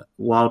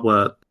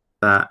world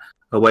that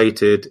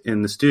awaited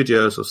in the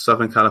studios of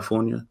Southern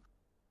California.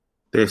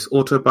 This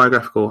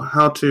autobiographical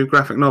how-to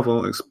graphic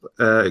novel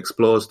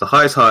explores the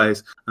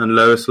highs and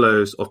lowest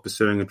lows of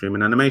pursuing a dream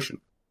in animation.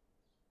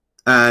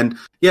 And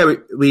yeah,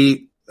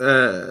 we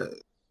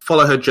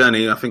follow her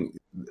journey. I think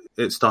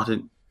it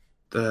started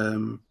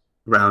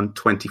around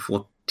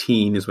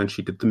 2014 is when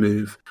she did the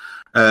move,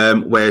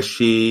 where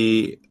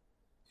she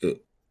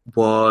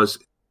was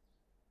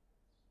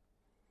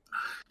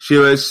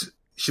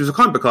a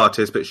comic book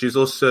artist, but she was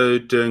also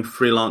doing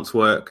freelance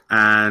work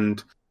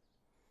and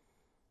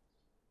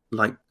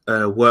like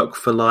work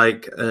for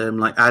like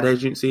ad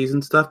agencies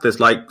and stuff. There's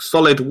like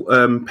solid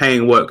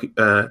paying work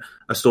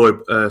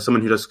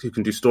someone who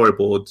can do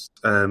storyboards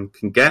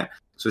can get.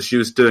 So she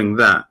was doing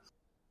that.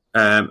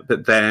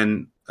 But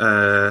then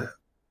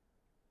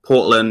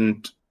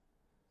Portland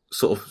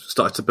sort of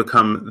started to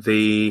become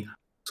the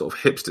sort of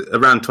hipster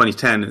around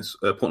 2010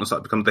 Portland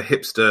started to become the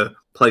hipster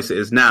place it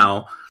is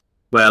now,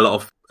 where a lot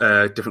of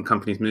different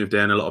companies moved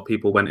in, a lot of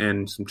people went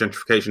in, some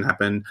gentrification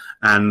happened,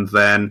 and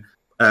then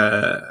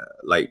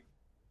like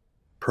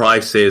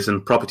prices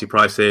and property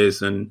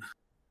prices and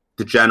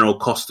the general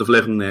cost of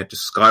living there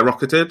just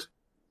skyrocketed,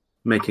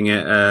 making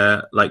it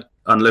like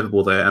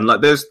unlivable there. And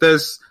like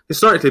there's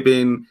historically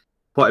been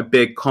quite a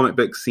big comic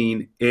book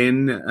scene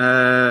in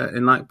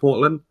like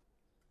Portland,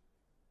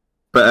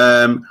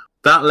 but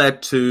that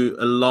led to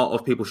a lot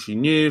of people she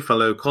knew,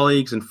 fellow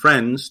colleagues and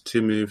friends,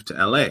 to move to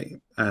LA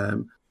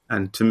and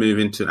to move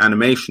into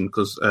animation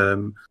because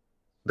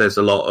there's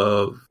a lot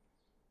of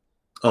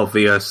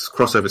obvious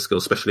crossover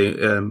skills, especially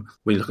when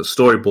you look at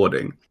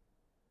storyboarding.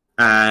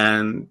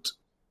 And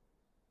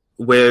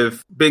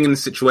with being in a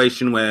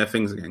situation where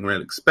things are getting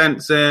really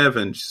expensive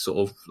and she's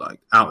sort of like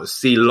out at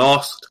sea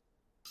lost,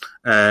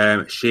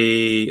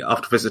 she,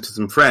 after visiting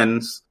some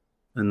friends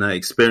and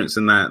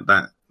experiencing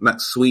that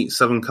sweet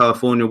Southern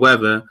California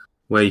weather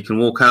where you can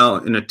walk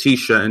out in a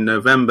t-shirt in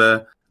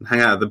November and hang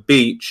out at the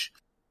beach,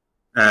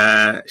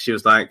 she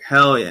was like,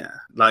 hell yeah,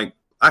 like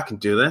I can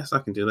do this.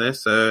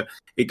 So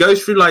it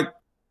goes through like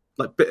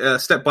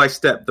step by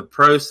step the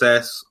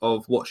process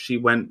of what she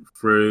went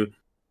through,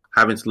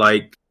 having to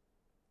like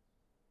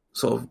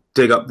sort of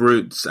dig up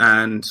roots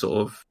and sort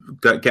of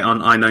get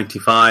on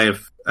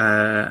I-95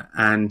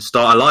 and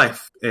start a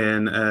life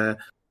in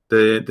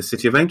the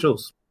City of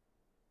Angels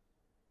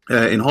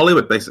in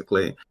Hollywood,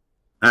 basically.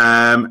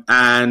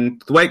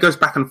 And the way it goes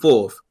back and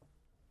forth,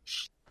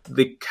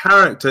 the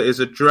character is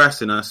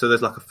addressing her, so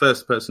there's like a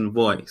first-person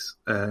voice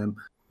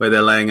where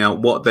they're laying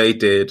out what they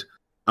did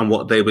and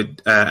what they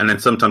would, and then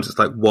sometimes it's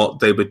like what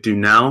they would do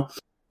now.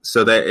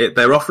 So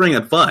they're offering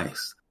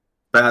advice,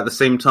 but at the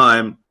same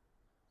time,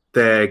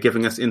 they're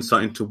giving us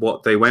insight into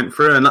what they went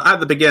through. And at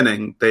the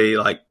beginning, they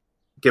like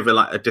give it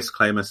like a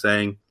disclaimer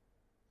saying,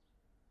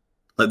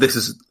 like this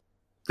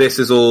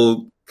is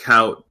all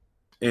couched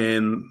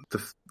in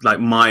like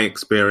my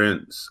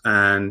experience,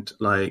 and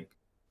like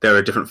there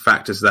are different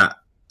factors that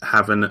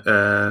have an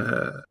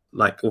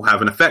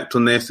effect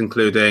on this,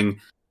 including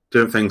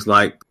different things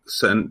like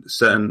certain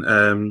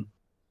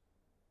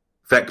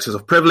vectors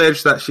of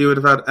privilege that she would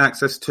have had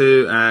access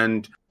to,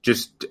 and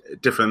just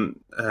different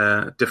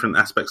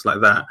aspects like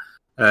that.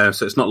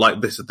 So it's not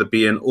like this is the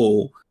be and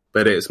all,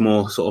 but it's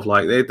more sort of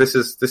like this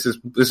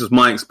is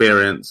my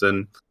experience,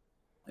 and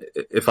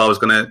if I was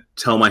going to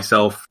tell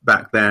myself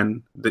back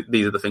then,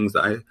 these are the things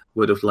that I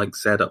would have like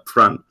said up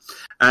front.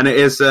 And it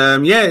is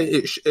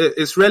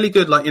it's really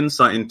good like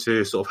insight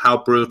into sort of how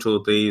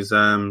brutal these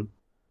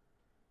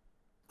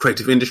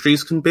creative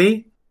industries can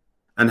be,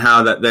 and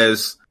how that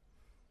there's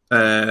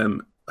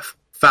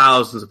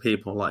thousands of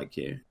people like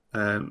you,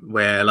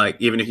 where like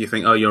even if you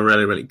think, oh, you're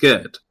really, really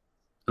good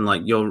and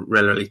like you're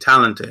really, really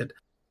talented,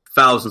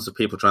 thousands of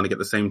people trying to get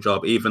the same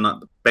job, even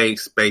at the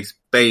base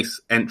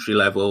entry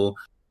level,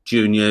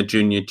 junior,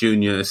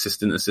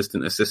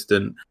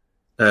 assistant,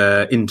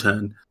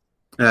 intern.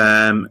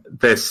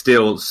 There's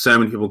still so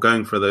many people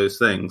going for those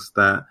things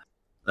that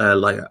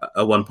like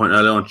at one point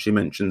early on she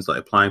mentions like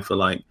applying for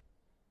like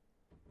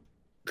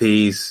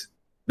these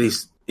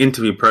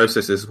interview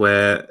processes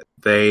where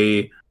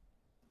they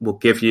will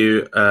give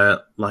you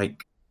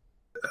like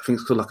I think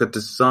it's called like a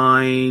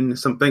design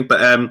something,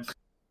 but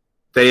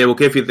they will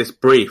give you this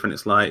brief and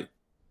it's like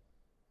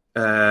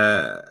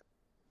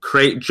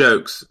create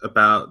jokes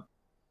about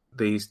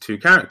these two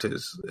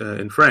characters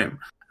in frame,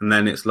 and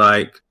then it's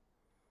like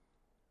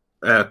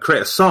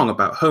create a song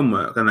about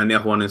homework, and then the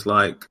other one is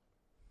like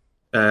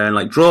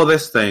like draw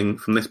this thing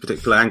from this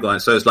particular angle.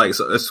 And so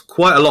it's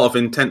quite a lot of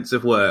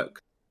intensive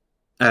work.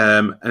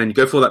 And then you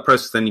go through that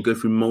process, then you go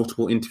through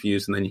multiple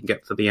interviews, and then you can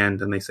get to the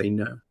end and they say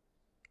no.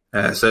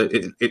 So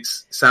it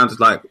sounded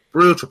like a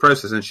brutal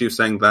process. And she was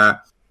saying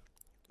that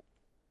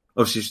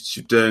obviously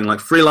she's doing like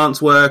freelance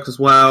work as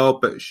well,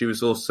 but she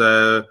was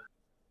also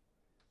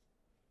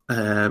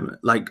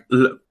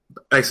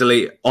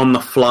basically on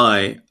the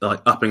fly,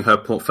 like upping her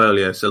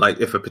portfolio. So like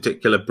if a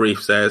particular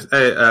brief says,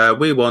 hey,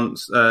 we want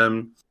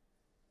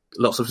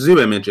lots of zoo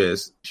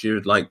images, she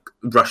would like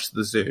rush to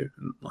the zoo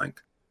and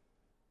like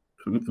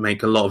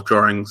make a lot of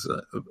drawings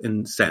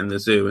set in the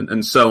zoo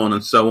and so on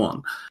and so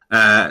on.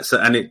 It's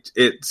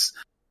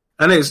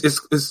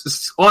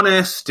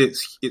honest,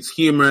 it's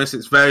humorous,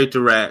 it's very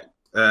direct.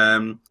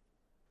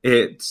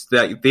 It's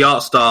the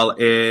art style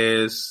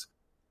is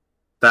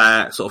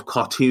that sort of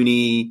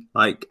cartoony,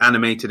 like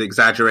animated,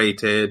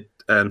 exaggerated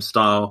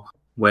style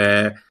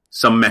where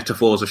some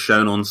metaphors are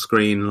shown on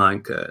screen,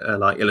 like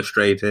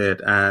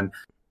illustrated, and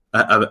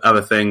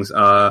other things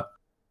are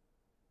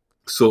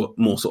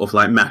more sort of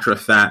like matter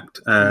of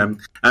fact. And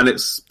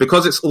it's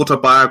because it's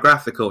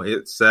autobiographical.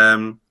 It's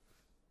done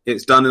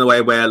in a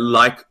way where,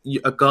 like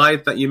a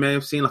guide that you may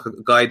have seen, like a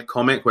guide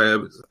comic, where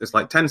it's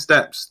like 10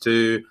 steps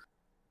to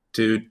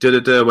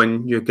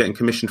when you're getting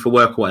commissioned for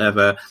work or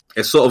whatever.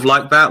 It's sort of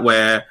like that,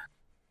 where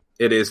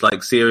it is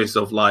like series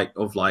of like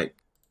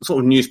sort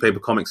of newspaper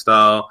comic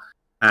style,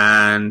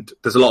 and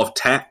there's a lot of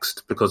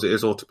text because it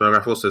is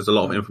autobiographical, so there's a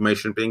lot of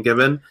information being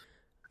given.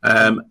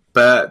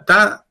 But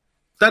that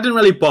didn't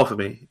really bother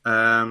me.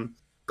 I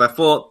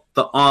thought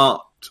the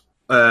art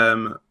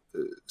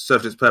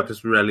served its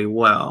purpose really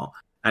well,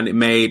 and it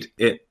made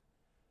it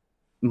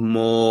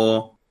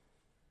more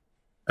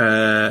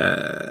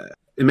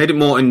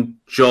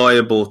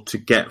enjoyable to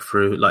get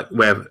through. Like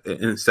where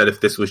instead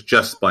if this was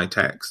just by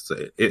text,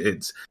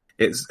 it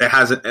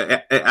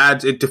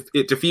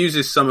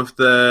diffuses some of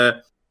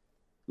the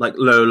like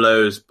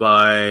lows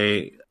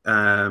by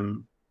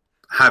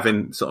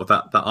having sort of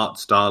that art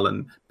style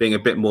and being a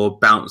bit more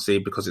bouncy,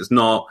 because it's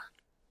not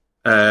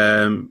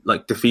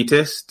like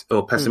defeatist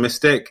or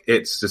pessimistic.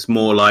 It's just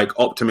more like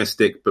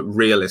optimistic but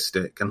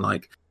realistic, and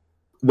like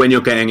when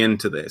you're getting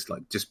into this,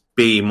 like just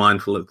be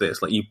mindful of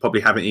this. Like you probably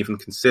haven't even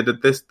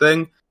considered this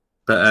thing,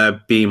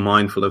 but be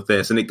mindful of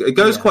this. And it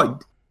goes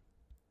quite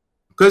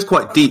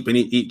deep in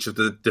each of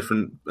the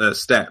different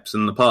steps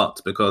and the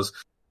parts, because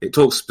it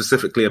talks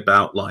specifically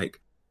about like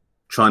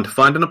trying to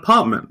find an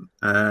apartment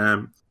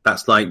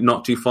that's like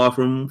not too far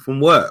from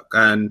work,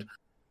 and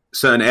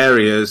certain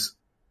areas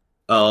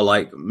are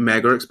like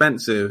mega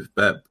expensive,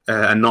 but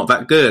and not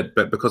that good,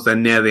 but because they're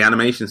near the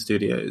animation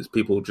studios,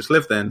 people just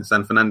live there in the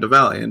San Fernando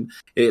Valley, and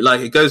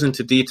it goes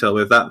into detail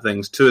with that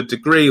things to a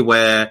degree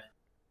where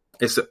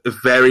it's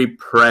very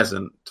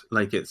present.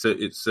 Like it's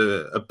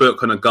a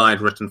book and a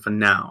guide written for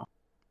now,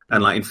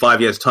 and like in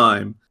 5 years'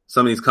 time,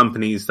 some of these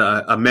companies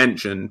that are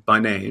mentioned by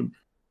name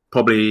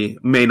probably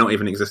may not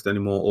even exist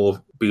anymore,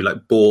 or be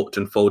like bought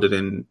and folded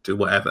into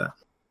whatever.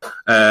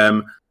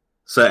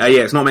 So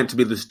it's not meant to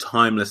be this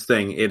timeless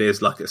thing. It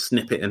is like a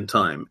snippet in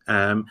time.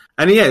 And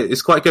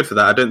it's quite good for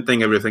that. I don't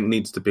think everything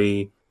needs to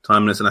be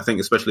timeless, and I think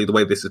especially the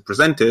way this is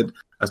presented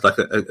as like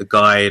a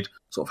guide,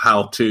 sort of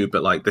how to,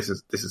 but like this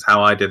is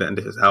how I did it and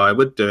this is how I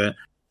would do it.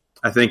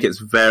 I think it's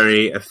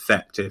very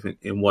effective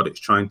in what it's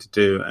trying to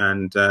do.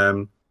 And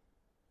I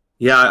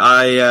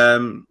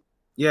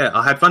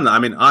had fun. I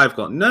mean, I've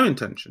got no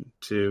intention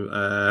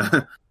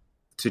to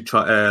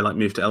try like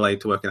move to LA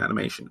to work in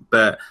animation,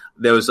 but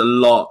there was a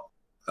lot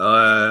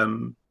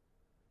to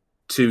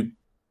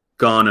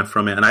garner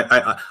from it, and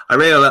I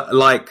really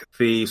like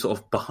the sort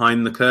of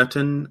behind the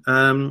curtain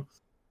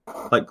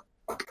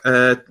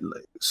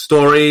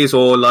stories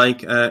or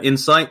like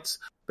insights,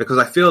 because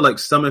I feel like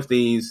some of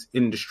these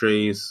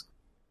industries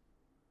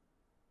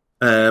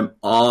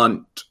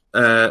aren't.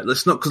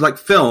 It's not, because like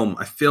film,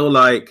 I feel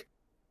like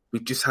we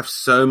just have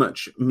so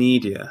much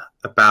media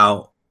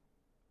about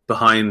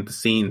behind the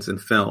scenes in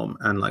film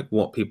and like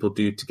what people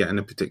do to get in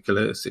a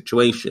particular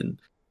situation.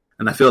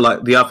 And I feel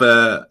like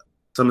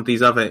some of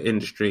these other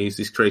industries,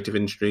 these creative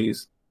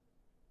industries,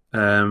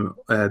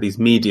 these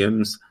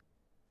mediums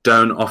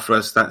don't offer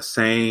us that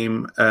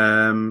same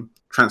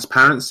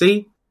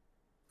transparency.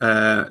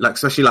 Like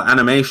especially like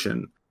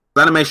animation.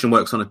 Animation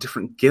works on a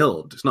different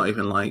guild. It's not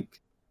even like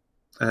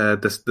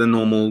the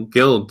normal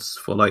guilds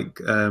for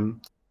like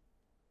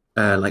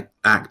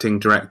acting,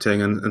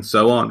 directing, and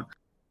so on.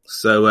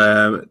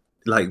 So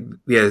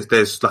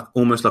there's like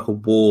almost like a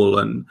wall,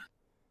 and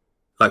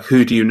like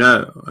who do you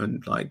know,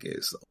 and like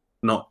it's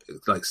not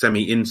like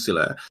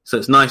semi-insular. So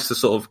it's nice to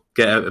sort of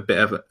get a bit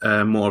of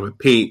more of a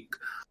peek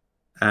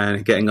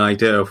and getting an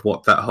idea of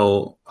what that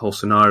whole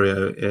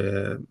scenario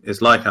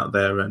is like out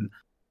there, and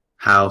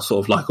how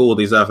sort of like all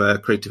these other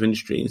creative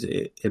industries,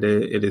 it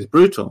is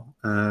brutal,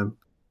 and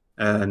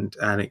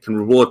it can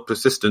reward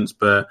persistence,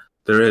 but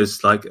there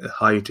is like a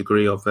high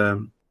degree of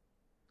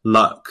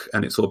luck,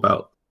 and it's all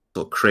about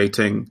sort of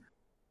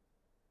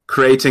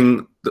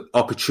creating the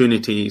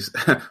opportunities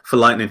for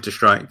lightning to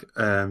strike.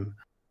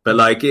 But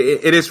like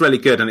it is really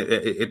good, and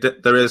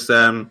it there is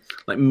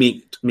like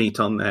meat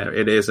on there.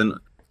 It isn't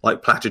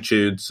like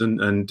platitudes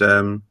and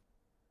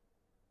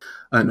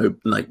I don't know,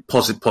 like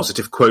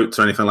positive quotes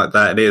or anything like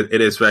that.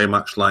 It is very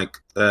much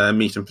like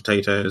meat and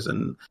potatoes,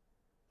 and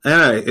I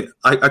don't know.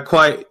 I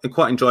quite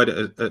enjoyed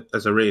it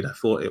as a read. I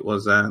thought it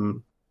was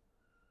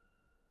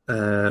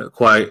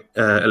quite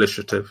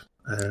illustrative.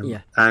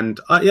 And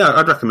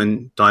I'd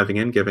recommend diving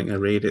in, giving it a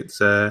read.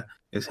 It's a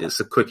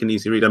quick and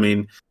easy read. I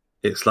mean,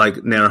 it's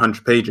like near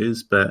 100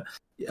 pages, but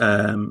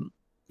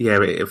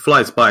it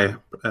flies by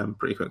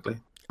pretty quickly.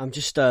 I'm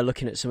just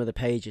looking at some of the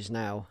pages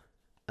now.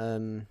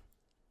 I've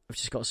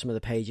just got some of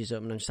the pages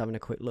up and I'm just having a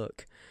quick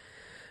look.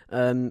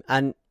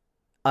 And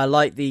I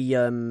like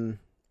the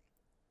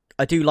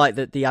I do like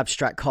the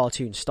abstract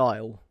cartoon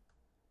style.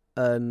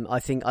 I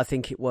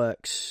think it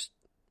works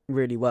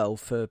really well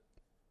for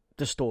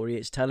the story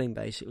it's telling,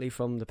 basically,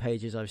 from the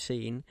pages I've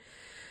seen.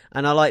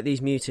 And I like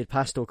these muted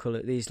pastel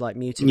colours, these like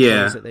muted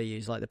colours that they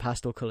use, like the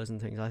pastel colours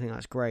and things. I think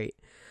that's great.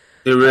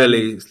 It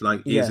really is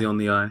like easy on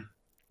the eye.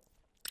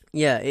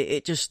 Yeah,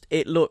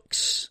 it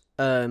looks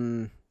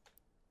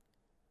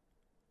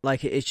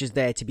like it's just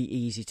there to be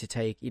easy to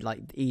take, like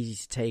easy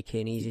to take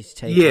in, easy to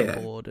take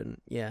on board,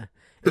 and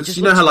Because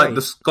you know how like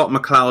the Scott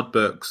McCloud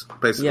books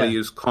basically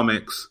use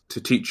comics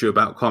to teach you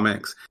about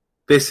comics.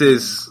 This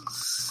is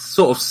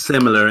sort of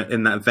similar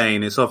in that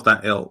vein. It's of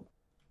that ilk.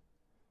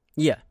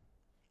 Yeah,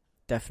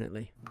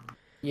 definitely.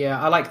 Yeah,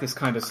 I like this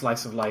kind of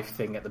slice of life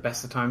thing at the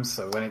best of times.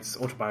 So when it's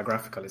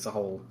autobiographical, it's a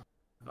whole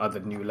other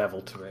new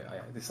level to it.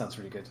 This sounds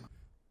really good.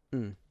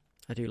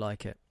 I do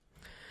like it.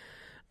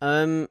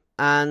 And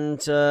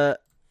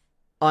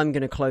I'm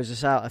going to close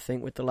this out, I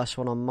think, with the last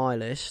one on my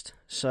list.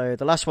 So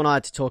the last one I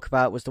had to talk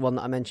about was the one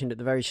that I mentioned at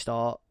the very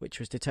start, which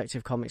was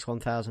Detective Comics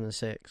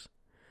 1006.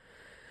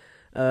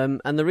 And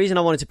the reason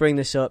I wanted to bring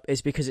this up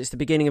is because it's the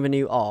beginning of a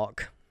new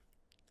arc,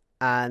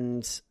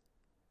 and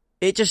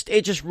it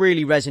just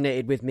really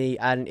resonated with me.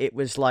 And it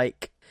was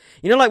like,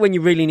 you know, like when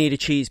you really need a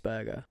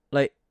cheeseburger,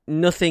 like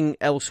nothing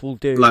else will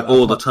do. Like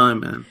all the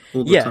time, man.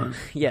 All the time.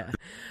 Yeah.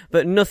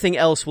 But nothing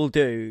else will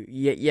do.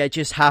 You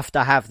just have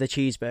to have the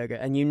cheeseburger,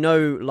 and you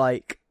know,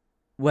 like,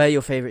 where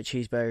your favourite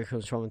cheeseburger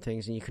comes from and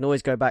things, and you can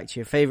always go back to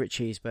your favourite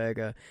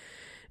cheeseburger,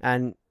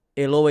 and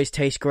it'll always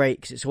taste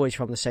great because it's always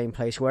from the same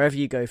place wherever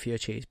you go for your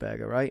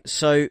cheeseburger, right?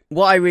 So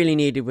what I really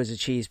needed was a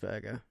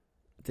cheeseburger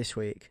this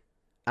week,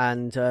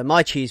 and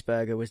my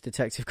cheeseburger was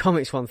Detective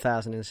Comics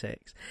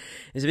 1006.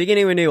 It's the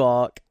beginning of a new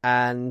arc,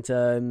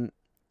 and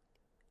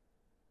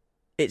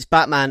it's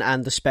Batman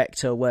and the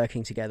Spectre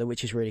working together,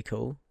 which is really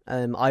cool.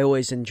 I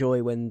always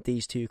enjoy when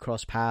these two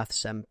cross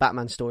paths and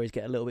Batman stories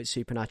get a little bit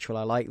supernatural.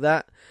 I like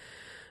that.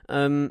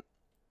 And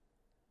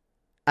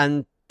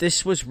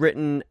this was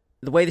written,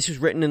 the way this was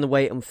written and the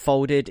way it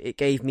unfolded, it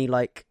gave me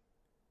like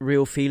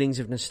real feelings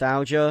of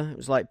nostalgia. It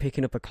was like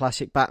picking up a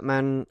classic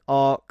Batman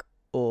arc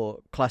or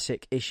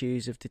classic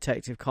issues of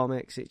Detective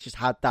Comics. It just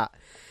had that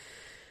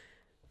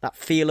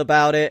feel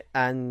about it,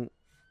 and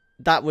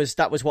that was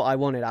what I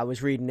wanted. I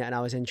was reading it and I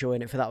was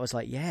enjoying it for that. I was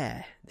like,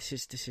 yeah, this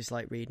is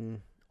like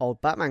reading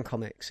old Batman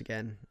comics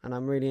again, and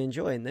I'm really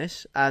enjoying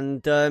this.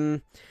 And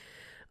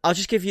I'll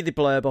just give you the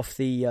blurb off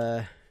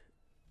the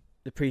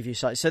preview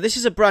site. So this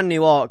is a brand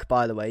new arc,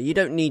 by the way. You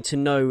don't need to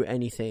know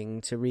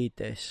anything to read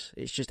this.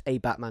 It's just a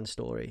Batman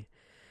story.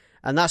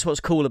 And that's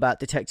what's cool about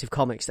Detective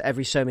Comics, that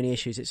every so many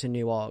issues it's a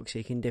new arc, so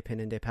you can dip in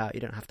and dip out.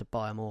 You don't have to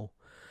buy them all.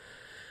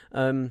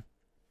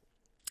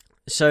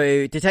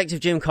 So, Detective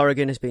Jim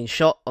Corrigan has been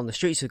shot on the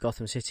streets of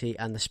Gotham City,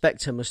 and the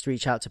Spectre must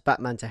reach out to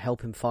Batman to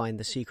help him find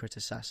the secret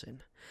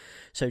assassin.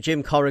 So,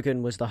 Jim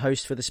Corrigan was the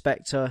host for the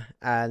Spectre,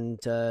 and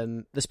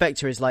the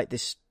Spectre is like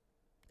this,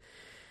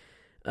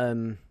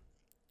 for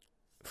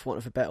want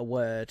of a better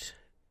word,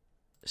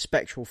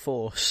 spectral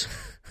force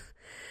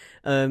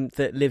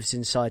that lives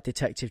inside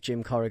Detective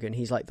Jim Corrigan.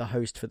 He's like the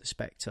host for the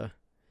Spectre.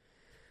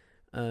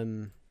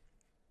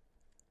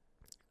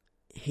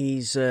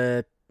 He's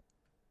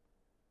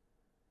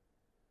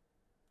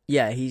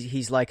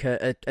like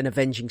an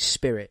avenging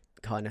spirit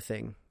kind of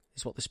thing,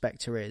 is what the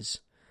Spectre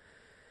is.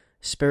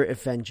 Spirit of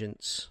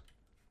vengeance.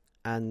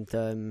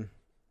 And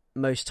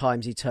most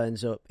times he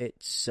turns up,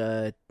 it's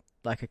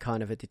like a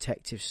kind of a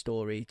detective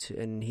story,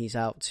 and he's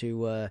out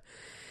to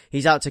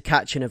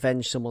catch and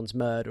avenge someone's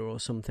murder or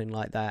something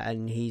like that.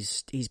 And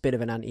he's a bit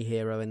of an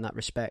anti-hero in that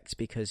respect,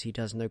 because he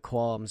does no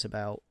qualms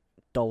about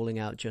doling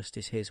out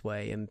justice his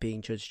way and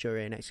being judge,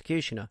 jury, and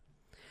executioner.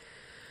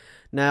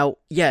 Now,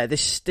 yeah,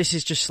 this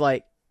is just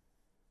like,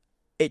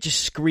 it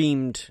just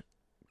screamed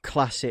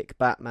classic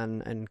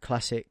Batman and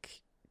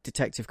classic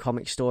Detective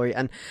Comic story.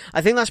 And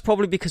I think that's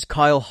probably because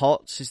Kyle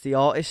Hotz is the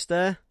artist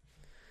there.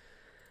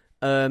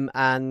 And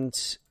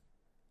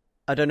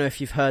I don't know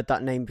if you've heard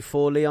that name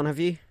before, Leon, have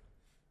you?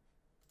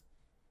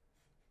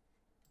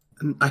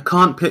 I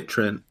can't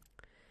picture it.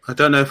 I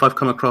don't know if I've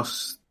come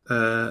across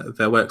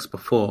their works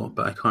before,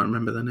 but I can't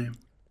remember their name.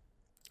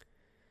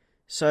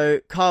 So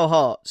Kyle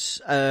Hotz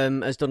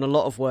has done a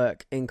lot of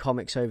work in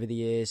comics over the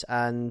years,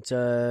 and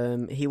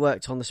he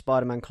worked on the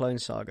Spider-Man Clone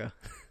Saga.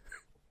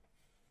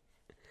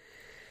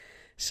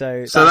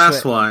 So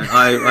that's why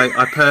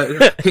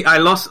I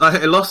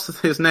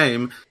lost his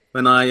name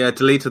when I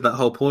deleted that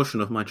whole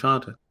portion of my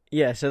childhood.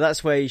 Yeah, so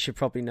that's where you should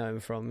probably know him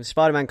from.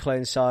 Spider-Man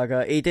Clone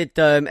Saga. He did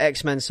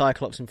X-Men,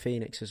 Cyclops, and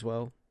Phoenix as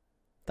well.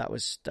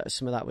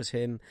 Some of that was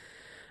him.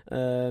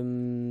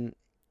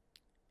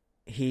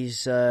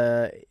 He's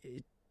done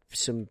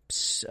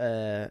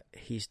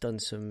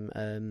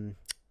some.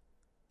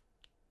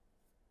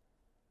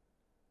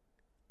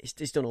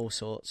 He's done all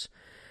sorts.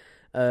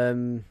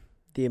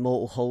 The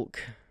Immortal Hulk.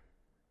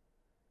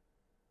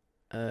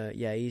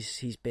 Yeah,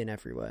 he's been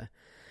everywhere.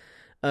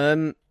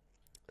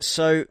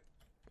 So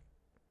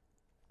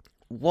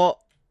what?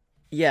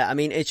 Yeah, I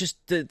mean, it's just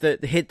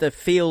the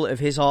feel of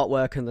his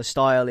artwork and the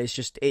style is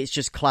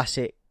just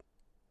classic.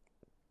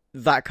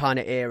 That kind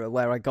of era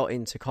where I got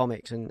into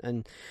comics,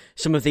 and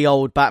some of the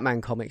old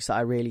Batman comics that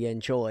I really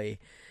enjoy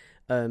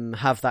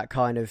have that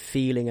kind of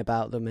feeling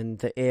about them, and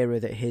the era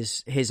that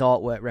his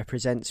artwork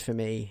represents for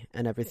me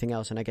and everything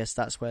else. And I guess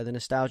that's where the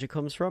nostalgia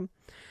comes from.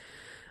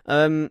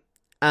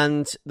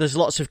 And there's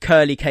lots of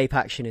curly cape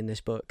action in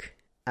this book,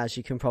 as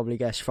you can probably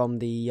guess from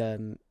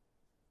the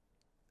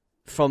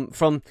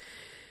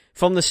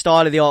from the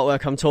style of the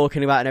artwork I'm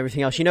talking about and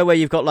everything else. You know where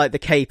you've got like the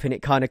cape and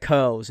it kind of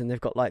curls, and they've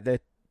got like the.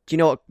 Do you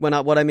know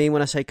what I mean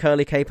when I say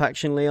curly cape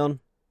action, Leon?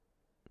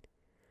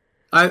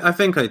 I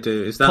think I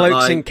do. Is that cloaks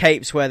like... and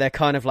capes where they're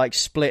kind of like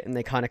split and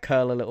they kind of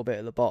curl a little bit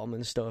at the bottom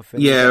and stuff?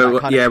 And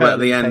but at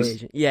the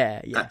end,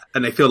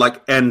 and they feel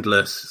like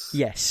endless.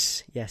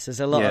 Yes. There's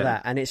a lot of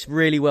that, and it's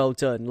really well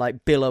done,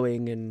 like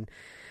billowing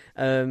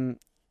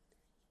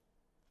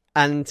and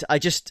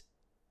there's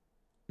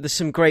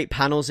some great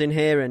panels in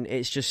here, and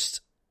it's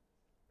just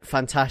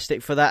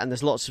fantastic for that. And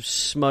there's lots of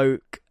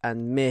smoke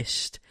and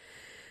mist,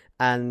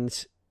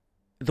 and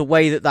the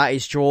way that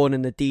is drawn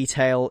and the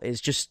detail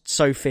is just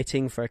so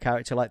fitting for a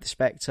character like the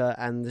Spectre.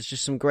 And there's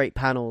just some great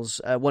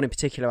panels. One in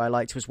particular I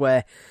liked was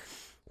where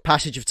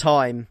Passage of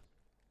Time,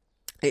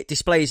 it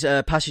displays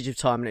Passage of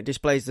Time, and it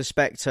displays the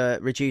Spectre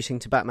reducing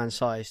to Batman's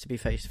size to be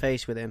face to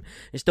face with him.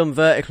 It's done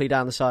vertically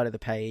down the side of the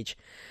page,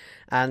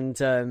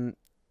 and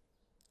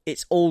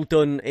it's all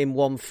done in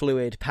one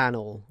fluid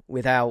panel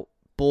without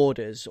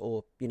borders,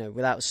 or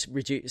without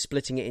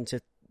splitting it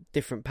into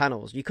different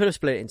panels. You could have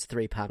split it into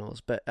 3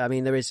 panels, but I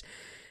mean,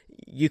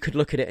 you could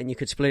look at it and you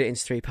could split it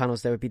into 3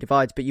 panels. There would be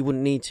divides, but you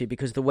wouldn't need to,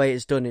 because the way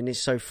it's done, and it's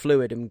so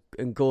fluid and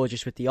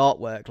gorgeous with the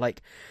artwork,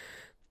 like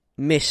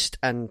mist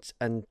and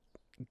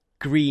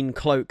green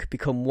cloak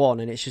become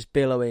one, and it's just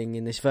billowing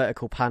in this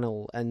vertical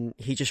panel, and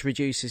he just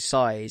reduces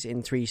size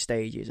in 3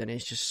 stages, and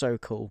it's just so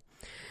cool.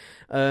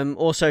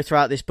 Also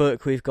throughout this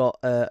book, we've got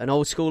an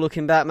old school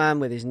looking Batman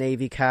with his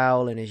navy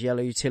cowl and his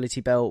yellow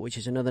utility belt, which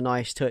is another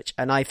nice touch.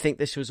 And I think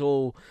this was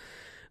all,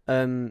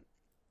 I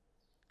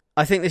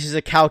think this is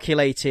a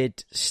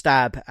calculated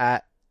stab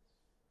at,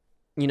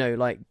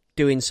 like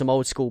doing some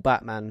old school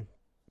Batman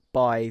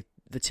by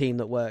the team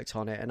that worked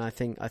on it. And I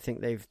think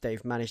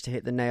they've managed to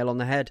hit the nail on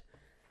the head.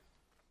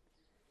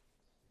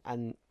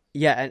 And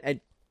yeah,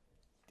 and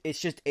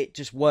it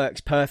just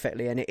works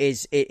perfectly. And it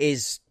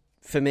is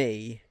for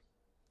me.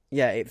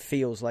 Yeah, it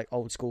feels like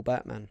old school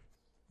Batman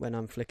when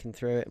I'm flicking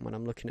through it and when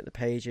I'm looking at the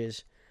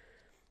pages.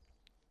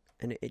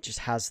 And it just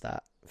has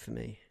that for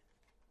me,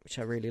 which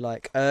I really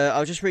like.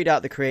 I'll just read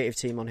out the creative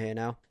team on here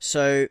now.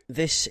 So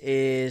this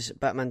is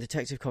Batman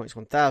Detective Comics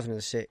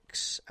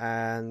 1006,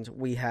 and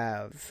we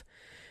have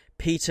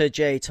Peter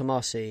J.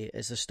 Tomasi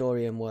as the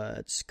story and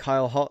words,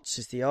 Kyle Hotz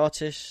is the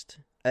artist,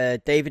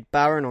 David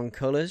Barron on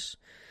colours,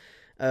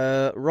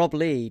 Rob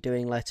Lee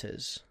doing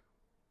letters,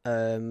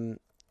 and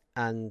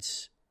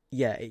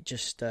yeah, it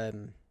just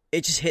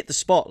hit the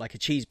spot like a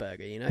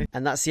cheeseburger,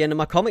 And that's the end of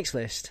my comics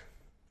list.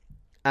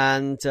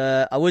 And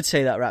I would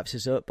say that wraps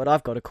us up, but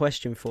I've got a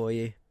question for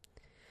you.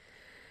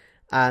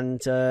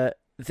 And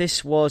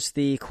this was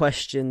the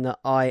question that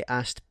I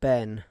asked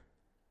Ben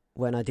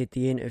when I did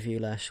the interview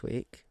last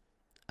week.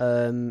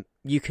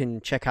 You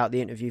can check out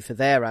the interview for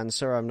their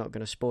answer. I'm not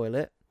going to spoil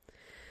it.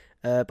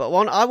 But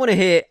I want to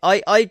hear...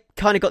 I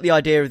kind of got the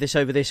idea of this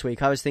over this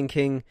week. I was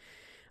thinking,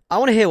 I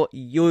want to hear what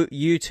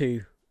you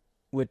two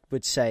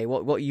would say,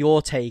 what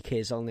your take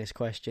is on this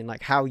question,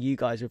 like how you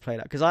guys would play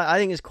that, because I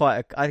think it's quite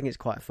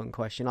a fun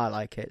question. I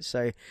like it.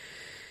 So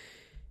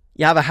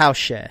you have a house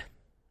share,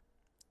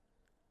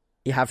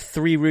 you have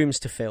 3 rooms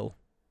to fill,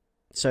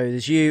 so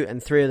there's you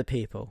and 3 other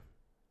people.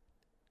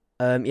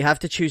 You have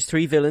to choose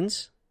 3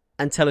 villains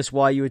and tell us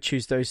why you would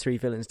choose those 3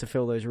 villains to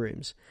fill those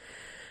rooms,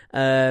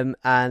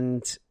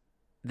 and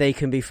they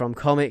can be from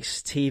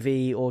comics,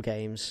 TV, or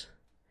games.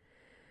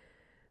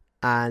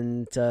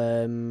 And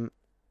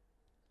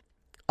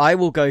I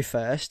will go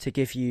first to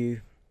give you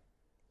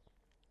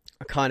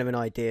a kind of an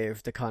idea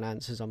of the kind of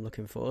answers I'm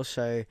looking for.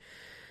 So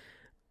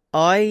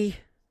I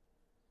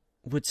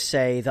would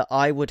say that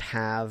I would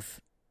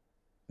have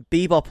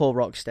Bebop or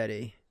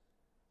Rocksteady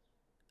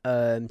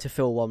to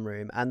fill one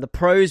room. And the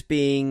pros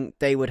being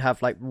they would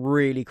have like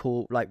really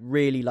cool, like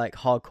really like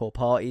hardcore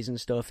parties and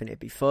stuff, and it'd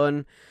be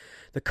fun.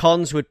 The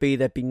cons would be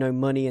there'd be no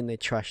money and they'd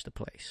trash the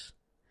place.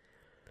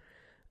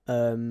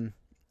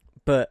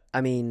 but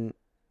I mean,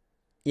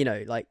 you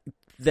know, like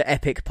the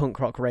epic punk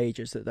rock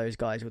rages that those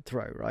guys would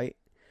throw, right?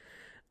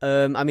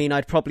 I mean,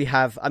 I'd probably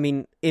have. I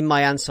mean, in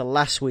my answer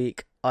last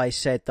week, I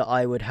said that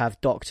I would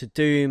have Doctor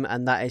Doom,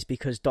 and that is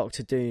because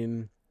Doctor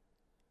Doom,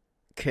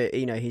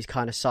 you know, he's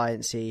kind of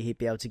sciencey. He'd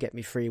be able to get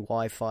me free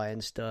Wi-Fi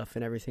and stuff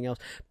and everything else.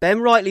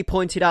 Ben rightly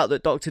pointed out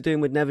that Doctor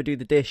Doom would never do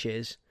the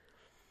dishes,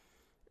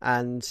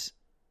 and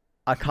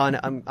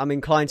I'm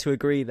inclined to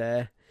agree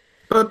there.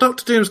 But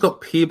Doctor Doom's got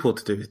people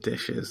to do his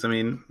dishes. I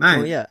mean,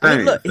 well, yeah. I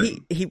mean, look,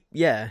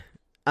 yeah.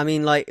 I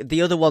mean, like,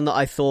 the other one that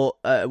I thought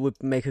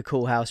would make a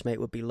cool housemate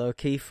would be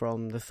Loki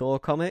from the Thor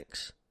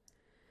comics.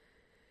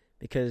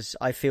 Because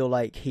I feel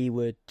like he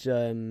would...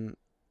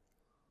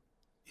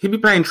 He'd be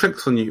playing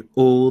tricks on you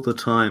all the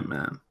time,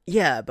 man.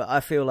 Yeah, but I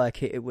feel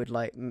like it would,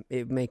 like,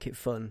 it would make it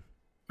fun.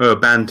 Oh,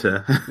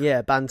 banter.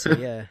 Yeah, banter,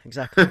 yeah,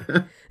 exactly.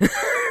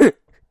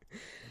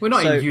 We're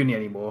not in uni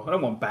anymore. I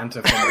don't want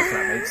banter from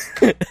my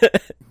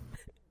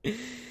flatmates.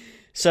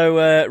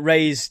 So,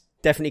 Ray's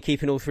definitely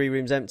keeping all 3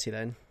 rooms empty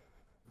then?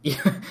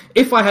 Yeah,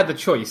 if I had the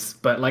choice,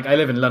 but like I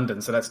live in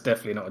London, so that's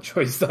definitely not a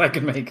choice that I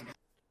can make.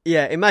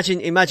 Yeah, imagine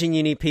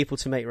you need people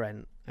to make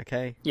rent,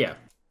 okay? Yeah.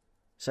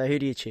 So who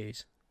do you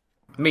choose?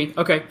 Me?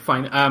 Okay,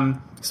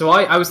 fine. So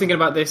I was thinking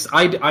about this.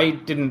 I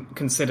didn't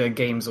consider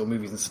games or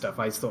movies and stuff.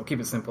 I just thought, keep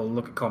it simple,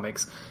 look at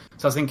comics.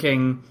 So I was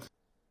thinking...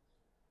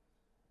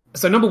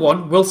 So number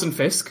 1, Wilson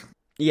Fisk.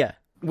 Yeah.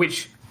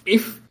 Which,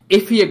 if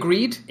he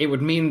agreed, it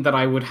would mean that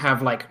I would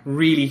have, like,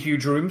 really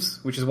huge rooms,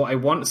 which is what I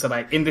want. So,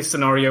 like, in this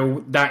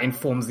scenario, that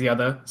informs the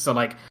other. So,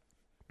 like,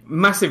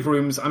 massive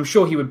rooms. I'm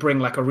sure he would bring,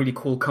 like, a really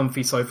cool,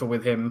 comfy sofa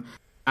with him.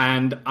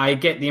 And I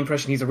get the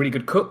impression he's a really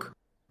good cook.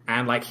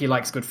 And, like, he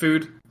likes good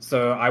food.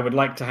 So I would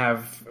like to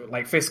have,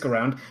 like, Fisk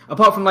around.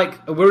 Apart from, like,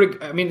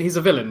 he's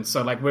a villain.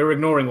 So, like, we're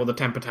ignoring all the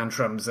temper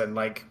tantrums and,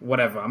 like,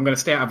 whatever. I'm going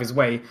to stay out of his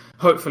way.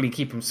 Hopefully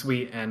keep him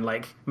sweet and,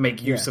 like,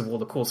 make use of all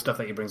the cool stuff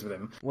that he brings with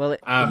him. Well,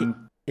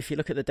 if you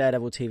look at the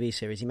Daredevil TV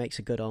series, he makes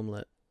a good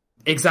omelette.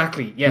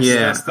 Exactly. Yes.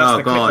 Yeah. That's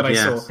the clip that I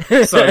saw.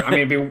 So I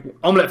mean, it'd be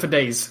omelette for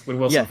days with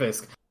Wilson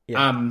Fisk.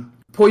 Yeah.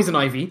 Poison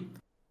Ivy,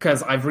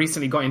 because I've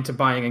recently got into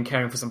buying and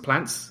caring for some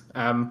plants.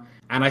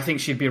 And I think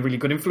she'd be a really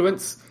good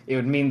influence. It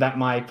would mean that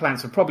my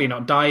plants would probably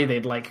not die.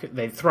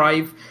 They'd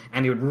thrive,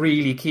 and it would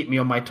really keep me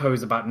on my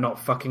toes about not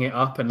fucking it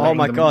up. And oh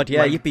my god,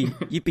 yeah, you'd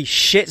be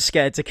shit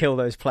scared to kill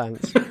those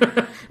plants.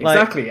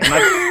 Exactly, and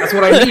that's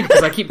what I need,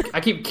 because I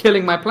keep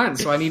killing my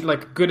plants, so I need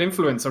like good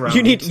influence around.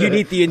 You need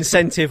the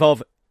incentive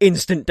of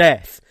instant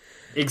death.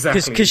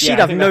 Exactly, because she'd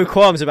have no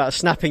qualms about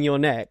snapping your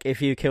neck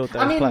if you killed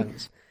those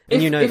plants.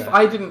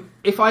 And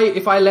if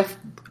I left,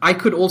 I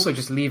could also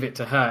just leave it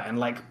to her and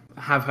like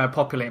have her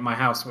populate my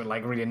house with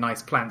like really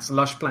nice plants,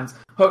 lush plants.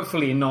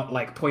 Hopefully not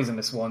like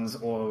poisonous ones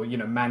or, you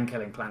know,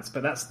 man-killing plants,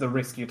 but that's the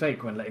risk you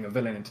take when letting a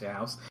villain into your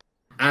house.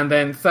 And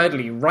then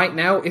thirdly, right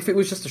now, if it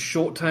was just a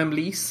short-term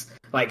lease,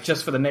 like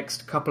just for the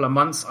next couple of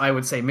months, I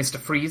would say Mr.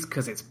 Freeze,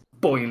 because it's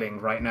boiling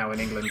right now in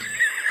England.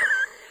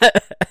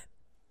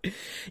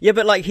 Yeah,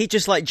 but like he'd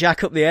just like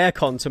jack up the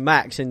aircon to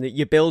max and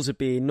your bills would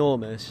be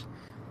enormous.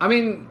 I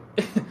mean,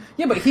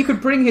 yeah, but he could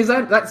bring his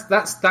own.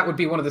 That would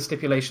be one of the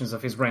stipulations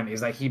of his rent,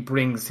 is that he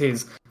brings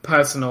his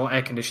personal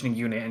air conditioning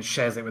unit and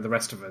shares it with the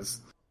rest of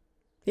us.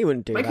 He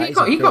wouldn't do like,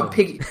 that. He got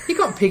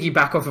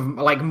piggyback off of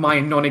like my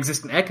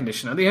non-existent air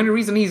conditioner. The only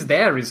reason he's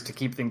there is to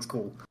keep things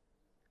cool.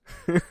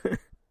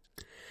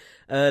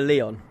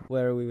 Leon,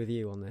 where are we with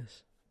you on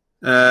this?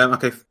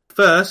 Okay,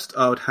 first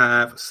I would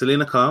have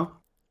Selena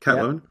Kyle,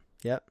 Catwoman.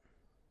 Yep.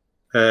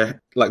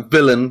 Like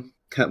villain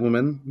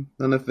Catwoman.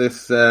 None of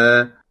this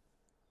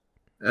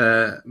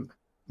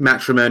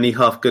matrimony,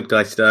 half good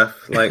guy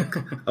stuff. Like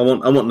I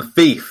want the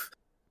thief.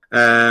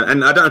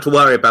 And I don't have to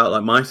worry about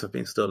like my stuff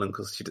being stolen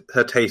because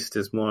her taste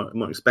is more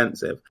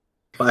expensive.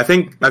 But I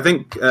think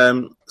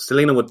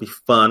Selena would be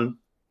fun.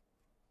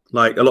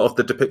 Like a lot of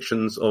the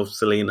depictions of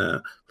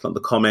Selena, like the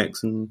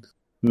comics and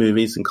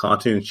movies and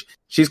cartoons,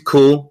 she's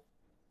cool,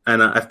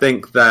 and I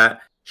think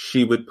that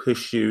she would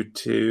push you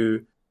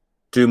to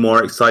do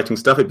more exciting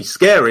stuff. It'd be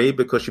scary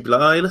because she'd be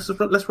like, "Oh,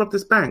 let's rob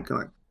this bank." I'm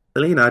like,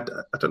 Selena,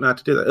 I don't know how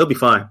to do that. It'll be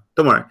fine.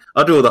 Don't worry.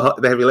 I'll do all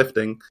the heavy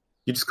lifting.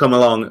 You just come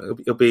along.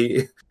 It'll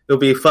be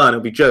fun. It'll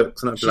be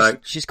jokes, and I'll be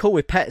like, she's cool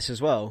with pets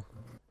as well.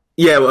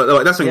 Yeah,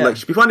 well, that's something like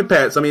she'd be finding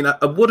pets. I mean,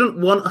 I wouldn't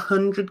want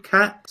 100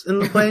 cats in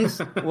the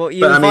place. Well,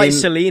 you invite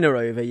Selena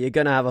over, you're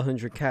gonna have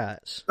 100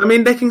 cats. I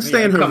mean, they can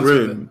stay in her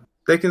room.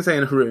 They can stay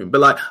in her room, but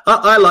like,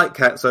 I like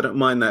cats, so I don't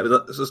mind that.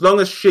 But as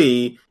long as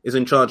she is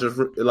in charge of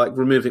like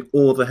removing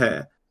all the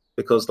hair,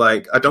 because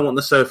like I don't want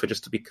the sofa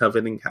just to be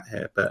covered in cat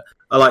hair. But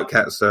I like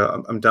cats,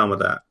 so I'm down with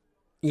that.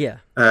 Yeah.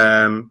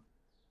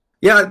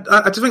 Yeah,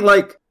 I just think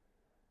like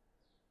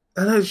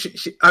I don't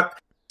know,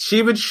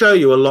 she would show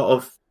you a lot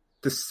of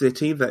the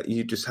city that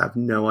you just have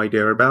no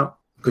idea about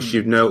because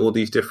you know all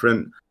these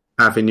different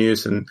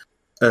avenues and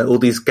all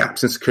these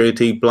gaps in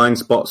security, blind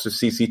spots with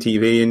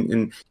CCTV,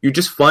 and you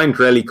just find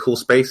really cool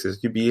spaces.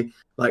 You'd be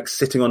like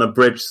sitting on a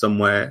bridge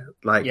somewhere,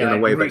 like in a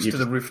way that you to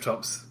the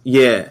rooftops.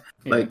 Yeah,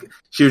 like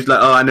she was like,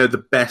 "Oh, I know the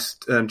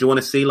best. Do you want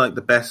to see like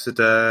the best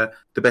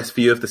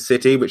view of the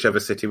city, whichever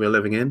city we're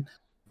living in?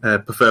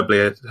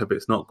 Preferably, I hope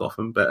it's not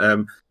Gotham,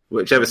 but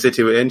whichever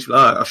city we're in. She's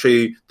like, I'll show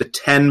you the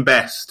 10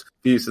 best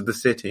views of the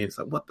city." It's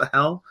like, what the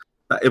hell?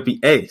 Like, it'd be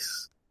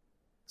ace.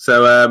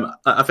 So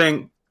I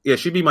think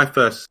she'd be my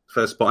first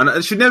spot,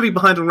 and she'd never be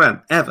behind a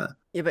ramp ever.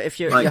 Yeah, but if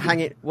you're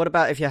hanging, what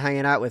about if you're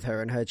hanging out with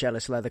her and her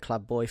jealous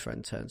leather-clad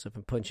boyfriend turns up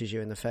and punches you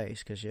in the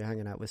face because you're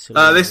hanging out with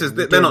Selena?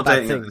 They're not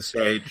dating at this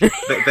stage. But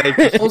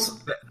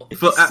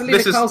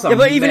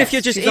even if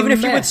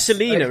you're with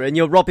Selena and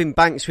you're robbing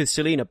banks with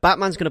Selena,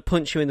 Batman's going to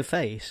punch you in the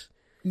face.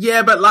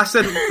 Yeah, but like I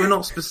said, we're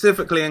not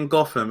specifically in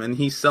Gotham, and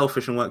he's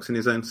selfish and works in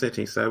his own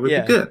city, so we'd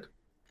be good.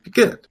 Be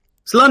good.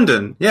 It's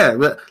London,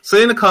 but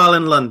Selena Kyle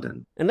in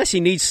London. Unless he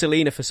needs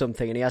Selena for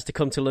something and he has to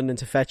come to London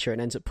to fetch her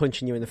and ends up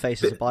punching you in the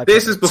face as a byproduct.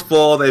 This is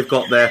before they've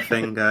got their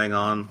thing going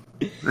on.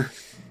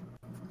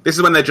 This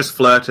is when they're just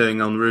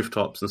flirting on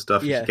rooftops and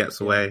stuff. She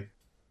gets away.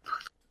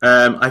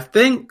 I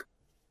think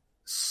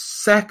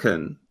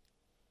second,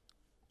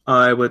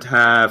 I would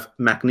have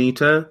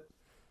Magneto.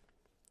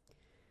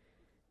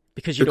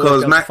 Because you'd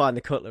always be able to find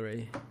the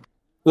cutlery.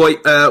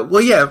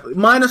 Well, yeah,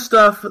 minor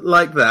stuff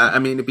like that. I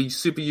mean, it'd be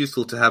super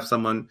useful to have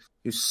someone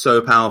who's so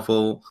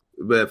powerful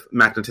with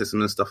magnetism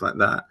and stuff like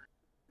that.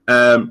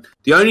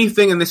 The only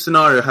thing in this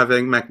scenario,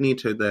 having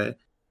Magneto there,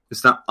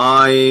 is that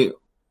I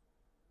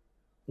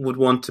would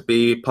want to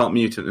be part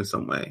mutant in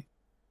some way.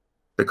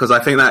 Because I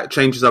think that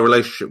changes our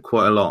relationship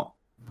quite a lot.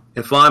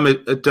 If I'm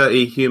a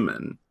dirty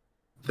human,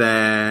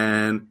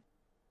 then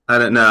I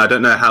don't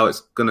know how it's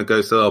going to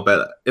go so well,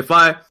 but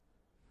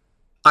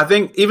I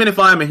think even if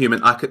I'm a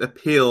human, I could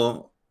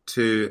appeal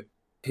to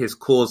his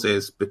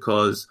causes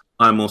because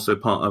I'm also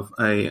part of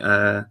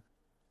a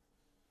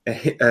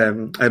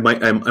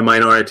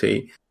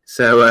minority.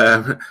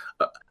 So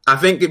I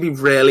think it'd be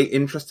really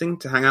interesting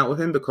to hang out with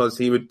him because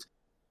he would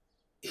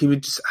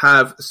just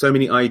have so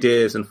many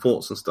ideas and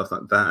thoughts and stuff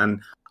like that.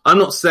 And I'm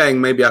not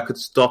saying maybe I could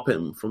stop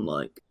him from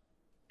like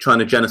trying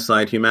to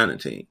genocide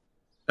humanity,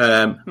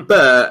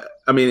 but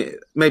I mean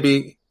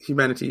maybe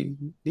humanity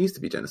needs to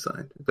be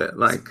genocide, but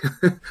like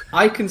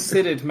I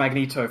considered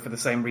Magneto for the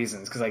same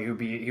reasons because like,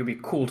 he'd be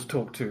cool to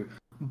talk to,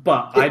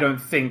 but I don't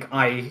think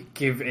I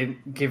give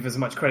as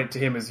much credit to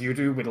him as you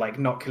do with like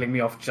not killing me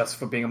off just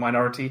for being a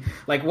minority.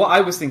 Like what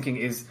I was thinking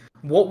is,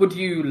 what would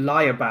you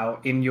lie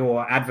about in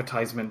your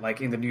advertisement,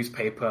 like in the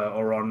newspaper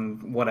or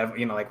on whatever,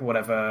 like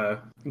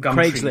whatever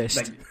Gumtree,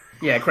 Craigslist,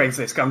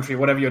 Craigslist, Gumtree,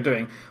 whatever you're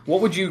doing.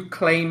 What would you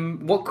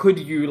claim? What could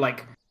you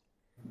like?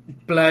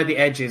 Blur the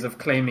edges of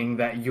claiming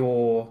that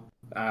your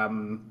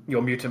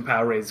mutant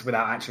power is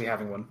without actually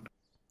having one.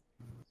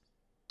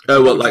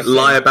 Oh, well, like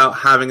lie about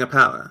having a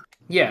power?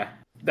 Yeah,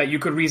 that you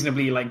could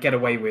reasonably like get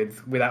away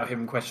with without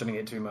him questioning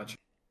it too much.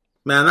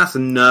 Man, that's a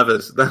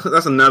nervous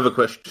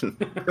question.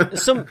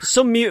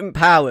 some mutant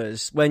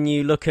powers, when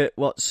you look at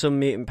what some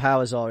mutant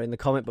powers are in the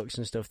comic books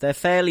and stuff, they're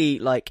fairly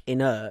like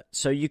inert.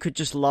 So you could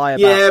just lie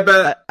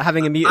about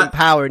having a mutant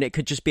power, and it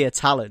could just be a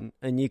talent,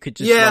 and you could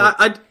just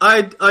I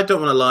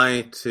don't want to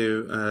lie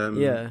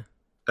to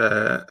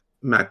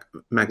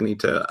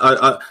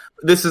Magneto.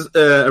 This is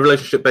a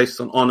relationship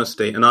based on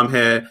honesty, and I'm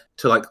here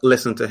to like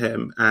listen to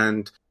him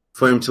and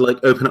for him to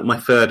like open up my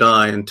third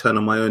eye and turn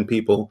on my own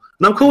people,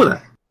 and I'm cool with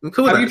that.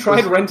 Have you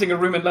tried renting a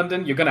room in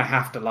London? You're going to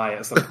have to lie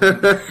at some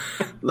point.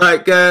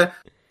 No,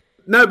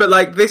 but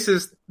like this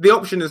is the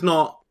option is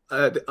not.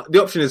 The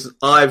option is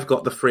I've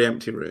got the 3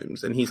 empty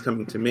rooms and he's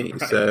coming to me.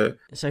 So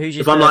who's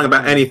if I'm lying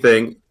about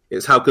anything,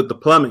 it's how good the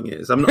plumbing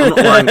is. I'm not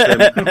lying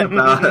to him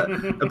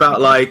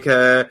about like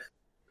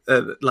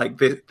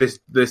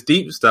this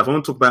deep stuff. I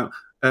want to talk about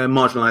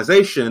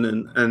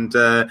marginalization and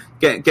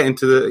get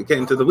into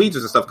the weeds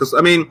and stuff. Because I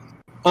mean,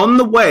 on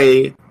the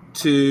way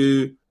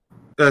to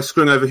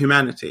screwing over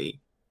humanity,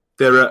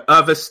 there are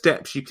other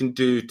steps you can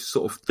do to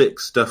sort of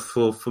fix stuff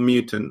for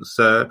mutants.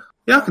 So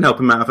yeah, I can help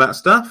him out of that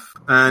stuff.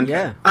 And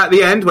at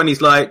the end, when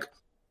he's like,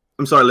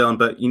 "I'm sorry, Leon,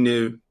 but you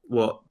knew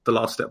what the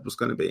last step was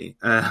going to be,"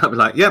 I'll be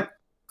like, "Yep,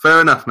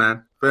 fair enough,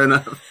 man. Fair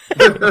enough."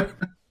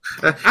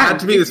 Had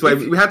to be this way.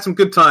 We had some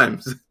good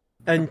times.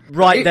 And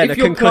right then, a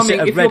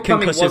red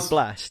concussive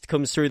blast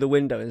comes through the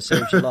window and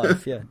saves your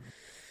life. Yeah,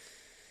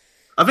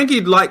 I think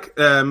he'd like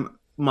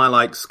my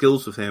like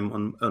skills with him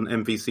on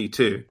MVC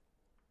too.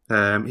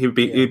 He'd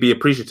be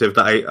appreciative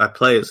that I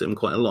play as him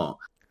quite a lot.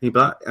 He'd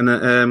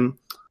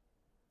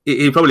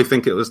probably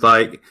think it was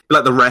like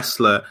the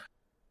wrestler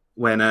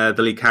when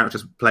the lead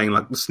character's playing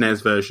like the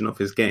SNES version of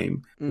his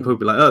game. He'd probably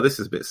be like, "Oh, this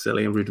is a bit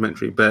silly and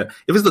rudimentary." But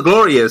if it's the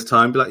glory years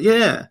time, be like,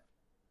 "Yeah,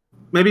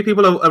 maybe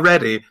people are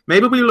ready.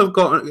 Maybe people have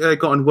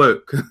gotten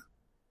woke."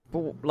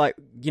 But like,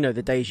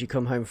 the days you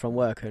come home from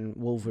work and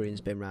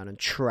Wolverine's been round and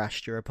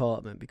trashed your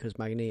apartment because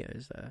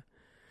Magneto's there.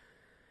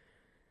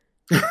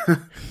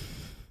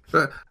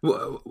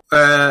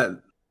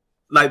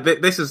 Like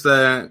this is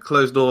a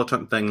closed door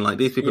type thing. Like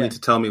these people need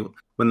to tell me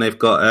when they've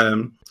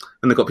got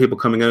people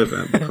coming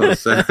over,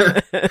 because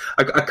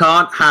I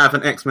can't have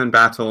an X-Men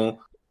battle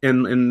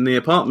in the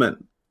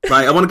apartment.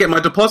 Like, I want to get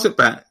my deposit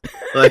back.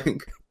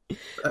 Like,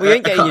 we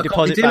ain't getting your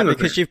deposit back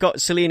because you've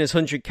got Selina's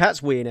 100 cats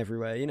weeing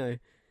everywhere, you know.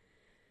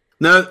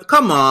 No,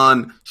 come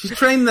on. She's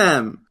trained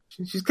them.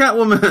 She's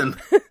Catwoman.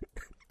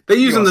 They're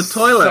using the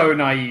toilet. So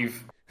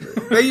naive.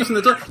 They're using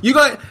the toilet. You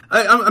guys,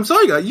 I'm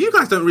sorry, guys. You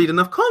guys don't read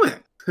enough comics.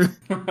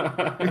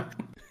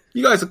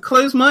 You guys are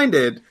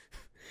closed-minded.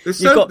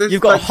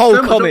 You've got whole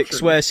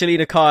comics where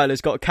Selina Kyle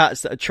has got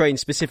cats that are trained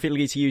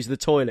specifically to use the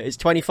toilet. It's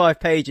 25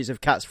 pages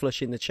of cats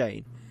flushing the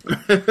chain.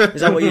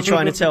 Is that what you're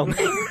trying to tell me?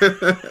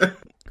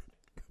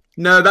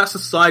 No, that's a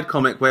side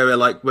comic where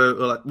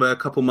we're a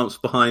couple months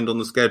behind on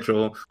the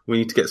schedule. We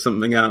need to get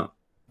something out.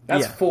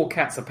 That's 4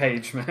 cats a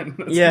page, man.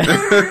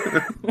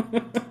 Yeah.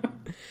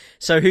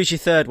 So who's your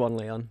third one,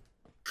 Leon?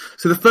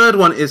 So the third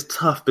one is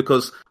tough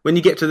because when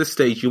you get to this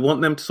stage, you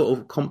want them to sort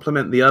of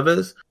complement the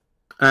others.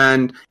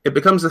 And it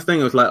becomes a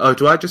thing of like, oh,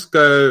 do I just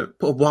go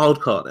put a wild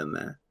card in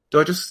there?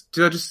 Do I just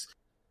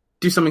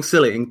do something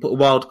silly and put a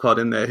wild card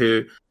in there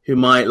who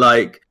might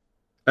like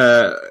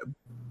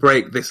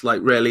break this like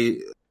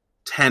really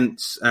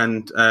tense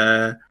and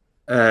on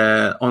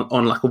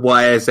like a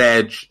wire's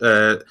edge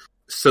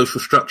social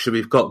structure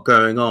we've got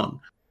going on?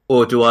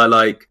 Or do I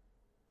like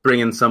bring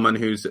in someone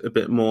who's a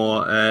bit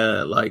more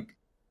like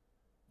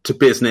to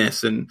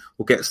business and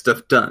will get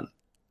stuff done?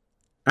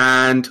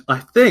 And I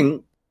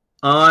think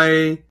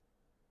I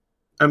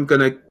am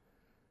going to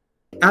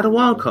add a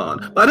wild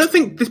card. But I don't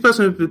think this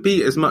person would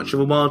be as much of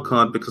a wild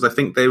card because I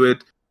think they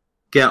would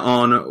get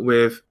on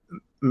with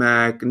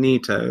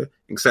Magneto,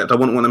 except I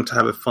wouldn't want them to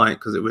have a fight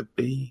because it would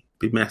be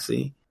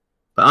messy.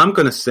 But I'm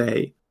going to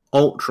say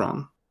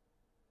Ultron.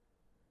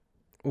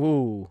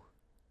 Ooh.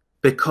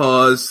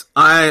 Because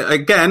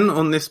again,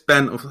 on this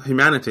bent of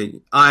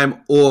humanity,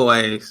 I'm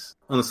always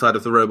on the side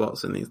of the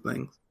robots in these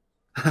things.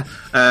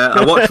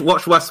 I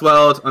watch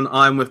Westworld and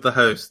I'm with the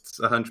hosts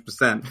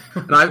 100%.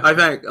 And I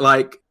think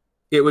like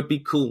it would be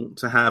cool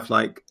to have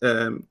like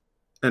an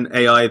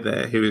AI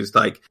there who is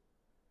like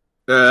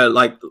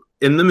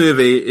in the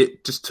movie,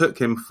 it just took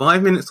him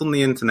 5 minutes on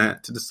the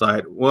internet to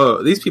decide,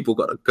 whoa, these people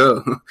got to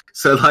go.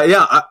 So like,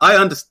 yeah, I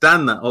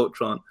understand that,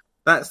 Ultron.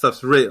 That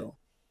stuff's real.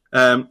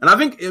 And I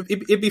think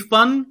it'd be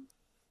fun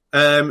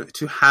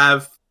to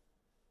have,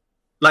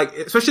 like,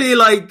 especially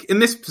like in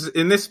this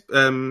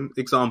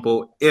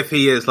example, if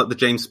he is like the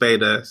James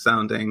Spader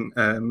sounding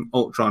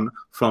Ultron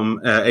from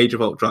Age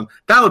of Ultron,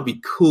 that would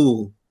be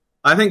cool.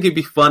 I think it'd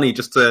be funny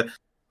just to,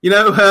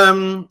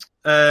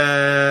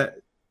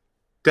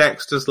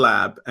 Dexter's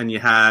Lab, and you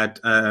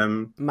had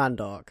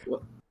Mandark.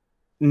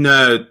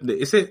 No,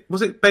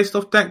 was it based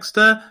off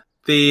Dexter?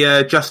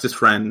 The Justice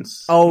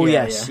Friends. Oh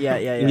yes, yeah.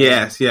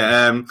 Yes,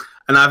 yeah.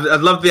 And I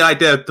love the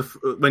idea of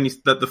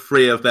that the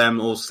three of them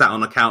all sat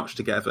on a couch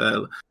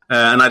together,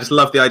 and I just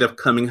love the idea of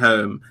coming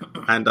home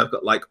and I've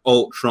got like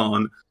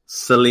Ultron,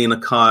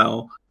 Selina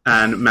Kyle,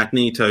 and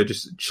Magneto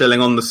just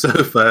chilling on the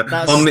sofa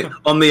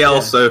on the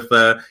L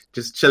sofa,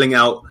 just chilling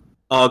out,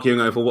 arguing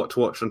over what to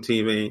watch on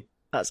TV.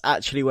 That's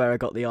actually where I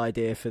got the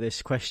idea for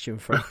this question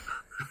from.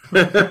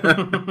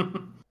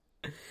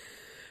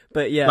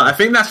 But yeah, I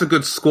think that's a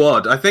good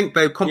squad. I think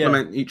they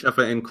complement each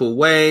other in cool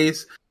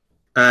ways.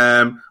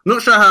 I'm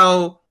not sure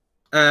how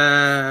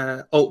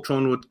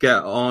Ultron would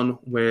get on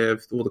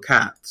with all the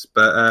cats,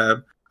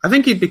 but I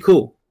think he'd be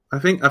cool. I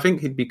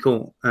think he'd be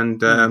cool, and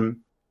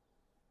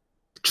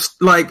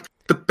just like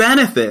the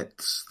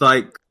benefits,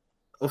 like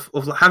of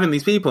having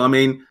these people. I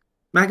mean,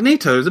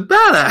 Magneto is a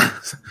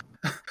badass.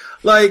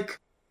 like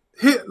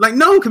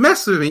no one can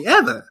mess with me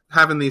ever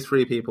having these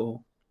three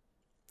people,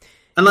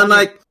 and then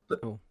like.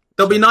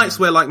 There'll be nights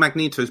where like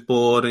Magneto's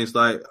bored and he's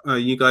like, "Oh,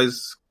 you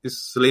guys,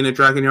 is Selina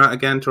dragging you out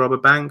again to rob a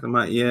bank?" I'm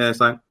like, "Yeah." It's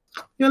like,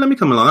 "Yeah, let me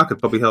come along. I could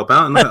probably help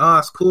out." And I'm like, "Oh,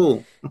 that's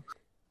cool."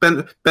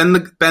 Bend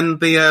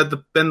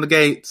the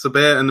gates a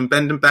bit and then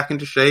bend them back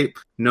into shape.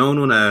 No one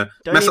will know.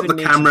 Mess up the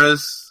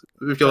cameras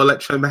with your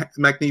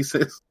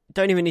electromagnesis.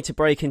 Don't even need to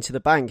break into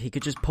the bank. He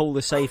could just pull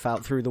the safe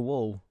out through the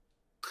wall.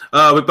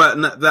 Oh, but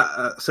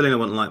that Selina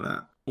wouldn't like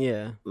that.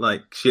 Yeah,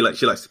 like she likes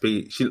to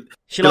be she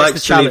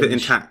likes to leave it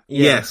intact.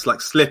 Yeah. Yes,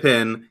 like slip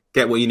in,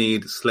 get what you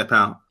need, slip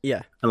out.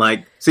 Yeah, and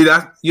like see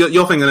that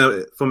your thing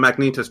from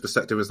Magneto's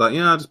perspective is like,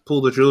 yeah, just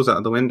pull the jewels out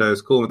of the window.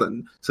 It's cool. But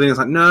Selina's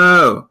like,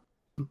 no,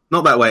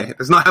 not that way.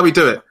 That's not how we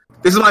do it.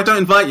 This is why I don't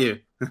invite you.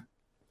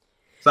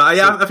 So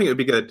yeah, I think it would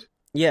be good.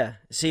 Yeah.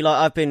 See, like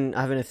I've been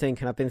having a think,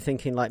 and I've been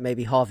thinking like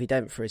maybe Harvey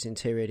Dent for his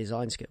interior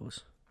design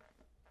skills.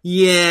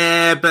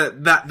 Yeah,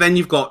 but then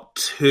you've got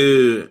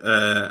two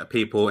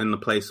people in the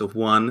place of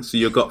one, so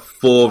you've got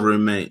 4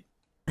 roommates.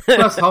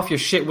 Plus, half your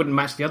shit wouldn't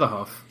match the other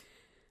half.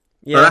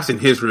 Yeah, well, that's in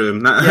his room.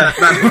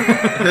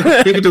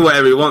 He can do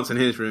whatever he wants in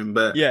his room,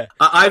 but yeah.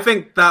 I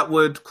think that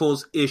would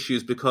cause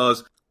issues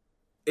because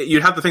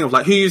you'd have the thing of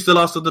like, who used the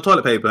last of the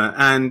toilet paper?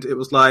 And it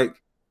was like,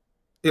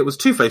 it was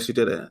Two-Face who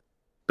did it,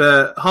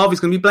 but Harvey's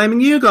going to be blaming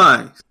you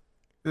guys.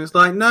 And it's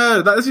like,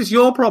 no, this is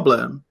your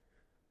problem.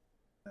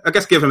 I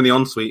guess give him the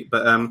ensuite,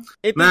 but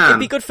it'd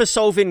be good for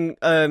solving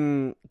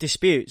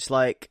disputes.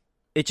 Like,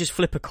 it just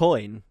flip a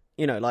coin.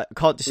 You know, like,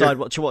 can't decide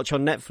what to watch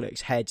on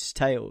Netflix. Heads,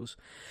 tails.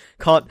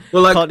 Can't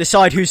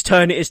decide whose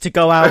turn it is to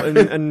go out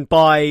and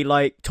buy,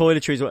 like,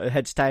 toiletries.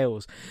 Heads,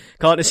 tails.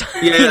 Can't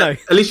decide. Yeah, you know.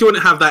 At least you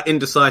wouldn't have that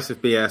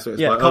indecisive BS. Where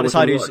it's Can't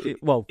decide who's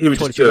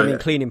toiletries. I mean,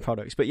 cleaning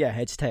products, but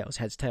heads, tails.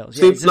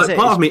 See, like,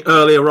 part of me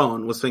earlier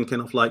on was thinking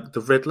of like the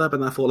Riddler,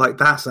 but I thought like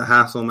that's a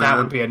hassle, man. That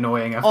would be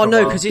annoying.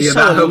 Because he's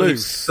so aloof. Be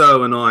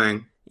so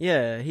annoying.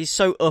 Yeah, he's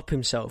so up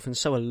himself and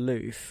so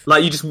aloof.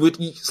 Like,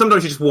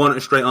 sometimes you just want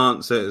a straight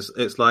answer.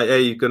 It's like,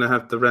 hey, you're going to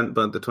have the rent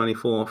by the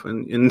 24th.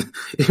 And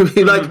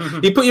like,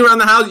 he'd put you around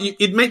the house,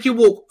 he'd make you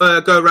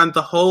go around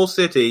the whole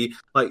city,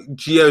 like,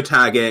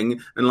 geotagging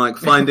and, like,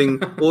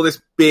 finding all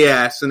this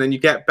BS. And then you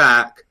get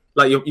back,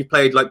 like, you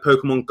played, like,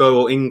 Pokemon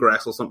Go or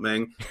Ingress or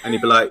something. And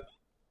you'd be like,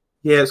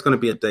 yeah, it's going to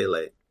be a day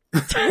late.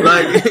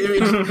 Like,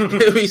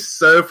 it'd be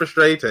so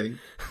frustrating.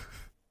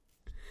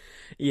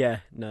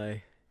 Yeah, no.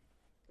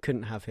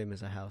 Couldn't have him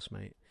as a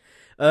housemate.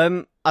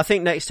 I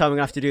think next time we're going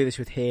to have to do this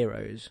with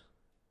Heroes.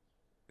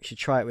 We should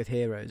try it with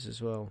Heroes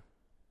as well.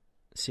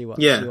 See what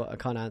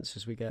kind of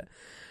answers we get.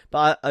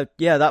 But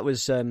that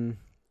was I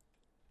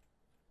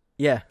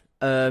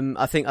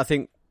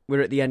think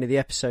we're at the end of the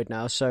episode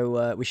now,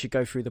 so we should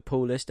go through the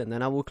pool list and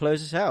then I will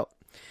close us out.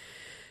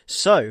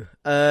 So,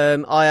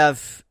 I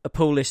have a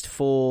pool list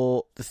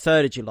for the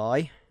 3rd of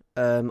July.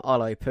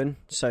 I'll open.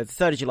 So the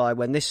 3rd of July,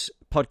 when this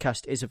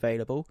podcast is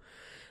available,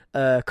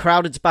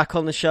 Crowded's back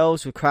on the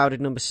shelves with Crowded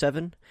number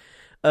 7.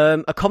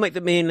 A comic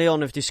that me and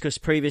Leon have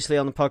discussed previously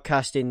on the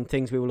podcast in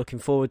things we were looking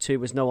forward to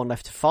was No One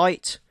Left to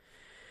Fight.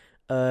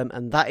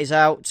 And that is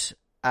out.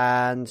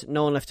 And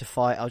No One Left to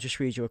Fight, I'll just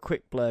read you a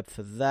quick blurb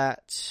for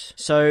that.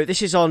 So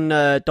this is on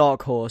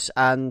Dark Horse,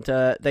 and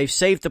they've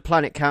saved the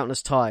planet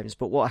countless times,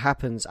 but what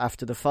happens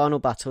after the final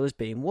battle has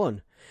been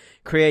won?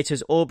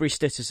 Creators Aubrey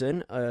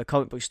Stitterson, a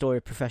comic book story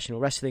of professional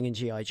wrestling in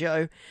G.I.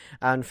 Joe,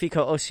 and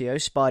Fiko Osio,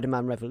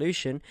 Spider-Man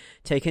Revolution,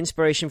 take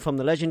inspiration from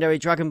the legendary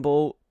Dragon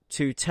Ball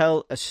to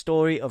tell a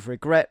story of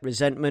regret,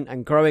 resentment,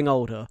 and growing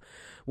older.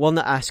 One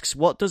that asks,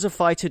 what does a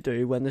fighter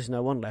do when there's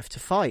no one left to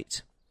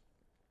fight?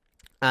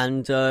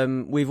 And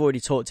we've already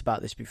talked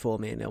about this before,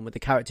 me and Leon, with the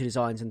character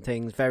designs and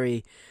things.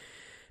 Very,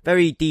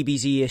 very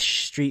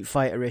DBZ-ish, Street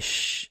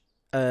Fighter-ish.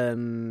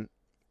 A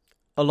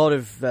lot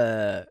of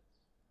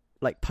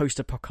like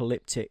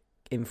post-apocalyptic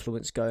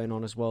influence going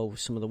on as well, with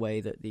some of the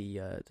way that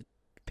the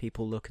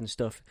people look and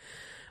stuff.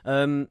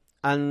 And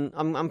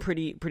I'm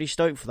pretty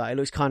stoked for that. It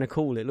looks kind of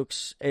cool. It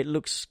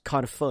looks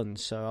kind of fun.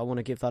 So I want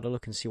to give that a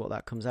look and see what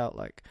that comes out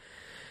like.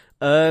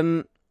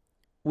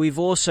 We've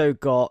also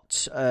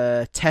got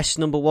Test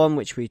number 1,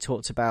 which we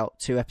talked about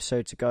 2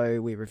 episodes ago.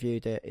 We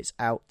reviewed it. It's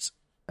out.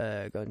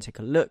 Go and take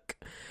a look.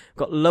 We've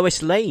got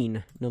Lois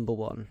Lane number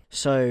 1.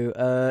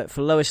 So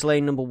for Lois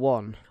Lane number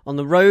 1, on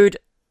the road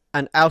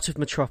and out of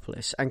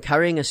Metropolis, and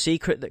carrying a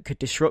secret that could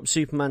disrupt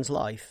Superman's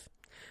life,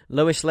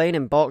 Lois Lane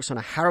embarks on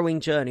a harrowing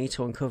journey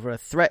to uncover a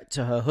threat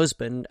to her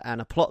husband and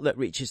a plot that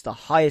reaches the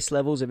highest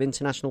levels of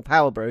international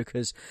power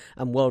brokers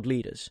and world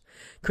leaders.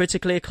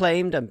 Critically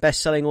acclaimed and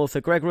best-selling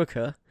author Greg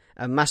Rucka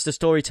and master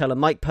storyteller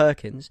Mike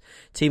Perkins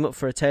team up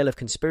for a tale of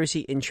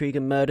conspiracy, intrigue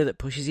and murder that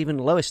pushes even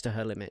Lois to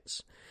her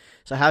limits.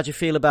 So how do you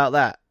feel about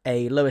that?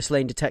 A Lois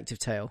Lane detective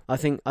tale. I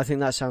think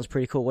that sounds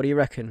pretty cool. What do you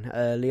reckon,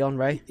 Leon,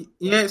 Ray?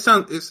 Yeah,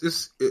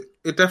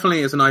 it definitely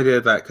is an idea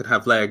that could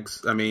have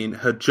legs. I mean,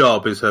 her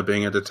job is her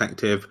being a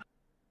detective,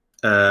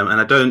 and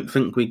I don't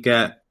think we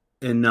get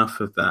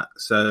enough of that.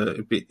 So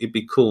it'd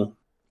be cool.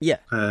 Yeah.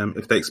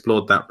 If they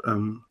explored that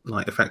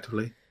like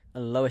effectively. A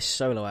Lois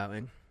solo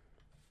outing.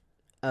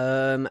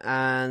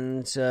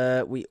 And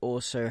we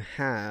also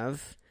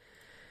have.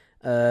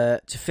 To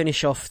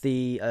finish off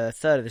the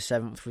 3rd of the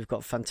 7th, we've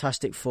got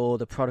Fantastic Four,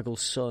 The Prodigal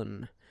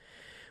Son,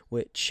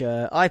 which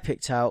I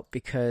picked out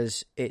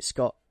because it's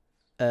got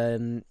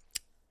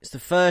it's the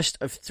first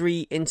of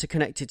 3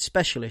 interconnected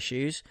special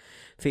issues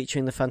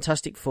featuring the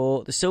Fantastic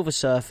Four, the Silver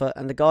Surfer,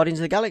 and the Guardians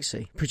of the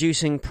Galaxy.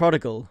 Introducing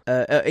Prodigal,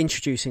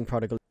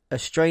 a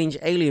strange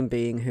alien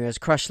being who has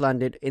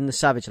crash-landed in the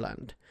Savage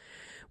Land.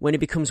 When he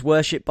becomes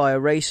worshipped by a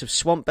race of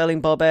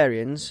swamp-belling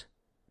barbarians,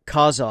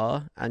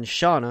 Kazar and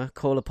Shana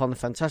call upon the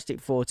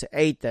Fantastic Four to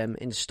aid them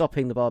in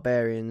stopping the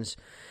barbarians'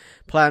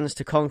 plans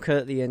to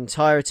conquer the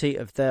entirety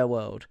of their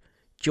world.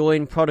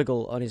 Join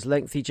Prodigal on his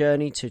lengthy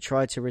journey to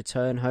try to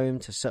return home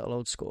to settle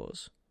old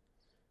scores.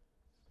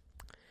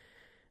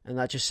 And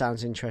that just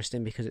sounds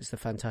interesting because it's the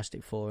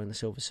Fantastic Four and the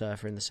Silver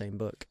Surfer in the same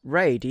book.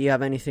 Ray, do you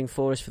have anything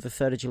for us for the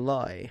 3rd of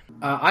July?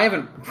 I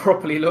haven't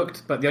properly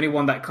looked, but the only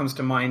one that comes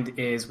to mind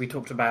is we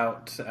talked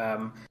about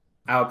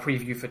our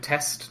preview for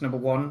Test number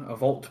 1, a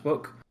Vault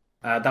book.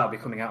 That'll be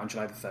coming out on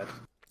July the 3rd.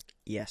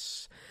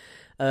 Yes.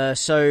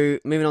 So,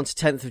 moving on to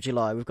 10th of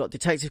July, we've got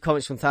Detective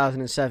Comics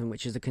 1007,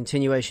 which is the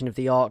continuation of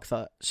the arc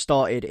that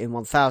started in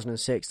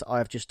 1006 that I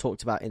have just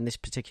talked about in this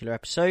particular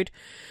episode.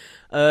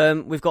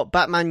 We've got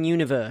Batman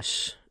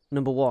Universe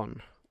number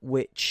 1,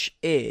 which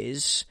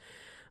is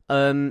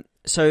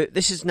So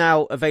this is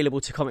now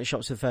available to comic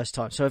shops for the first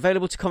time. So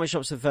available to comic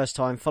shops for the first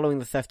time following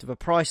the theft of a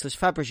priceless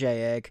Fabergé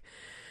egg.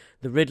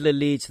 The Riddler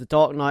leads the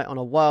Dark Knight on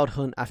a wild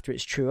hunt after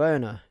its true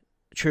owner,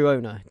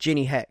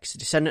 Ginny Hex,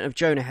 descendant of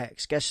Jonah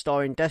Hex, guest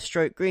starring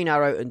Deathstroke, Green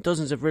Arrow, and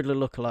dozens of Riddler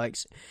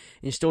lookalikes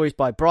in stories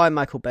by Brian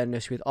Michael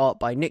Bendis with art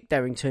by Nick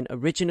Derrington,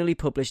 originally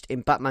published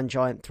in Batman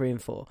Giant 3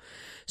 and 4.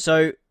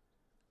 So,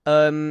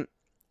 I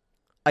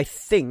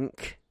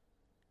think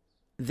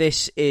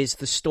this is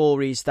the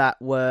stories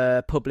that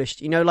were published.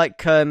 You know, like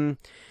Walmart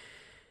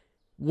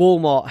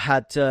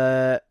had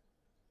the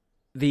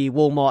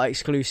Walmart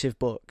exclusive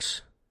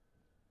books.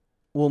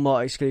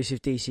 Walmart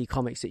exclusive DC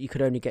comics that you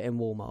could only get in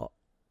Walmart.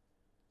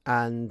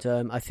 And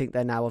I think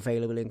they're now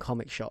available in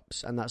comic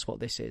shops, and that's what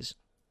this is.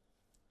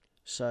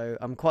 So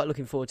I'm quite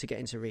looking forward to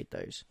getting to read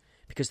those,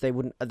 because they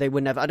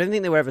were never, I don't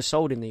think they were ever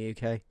sold in the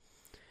UK.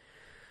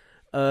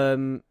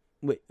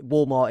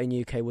 Walmart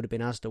in UK would have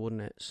been Asda,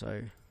 wouldn't it?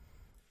 So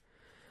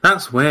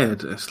that's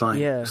weird. It's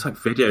like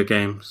video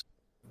games.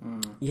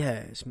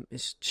 Yeah,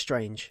 it's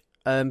strange.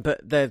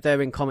 But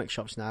they're in comic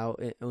shops now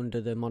under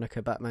the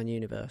moniker Batman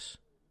Universe.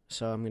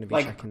 So I'm going to be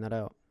checking that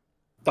out.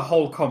 The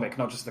whole comic,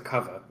 not just the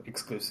cover,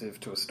 exclusive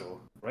to a store,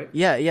 right?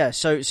 Yeah.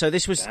 So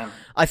this was... Damn.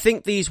 I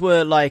think these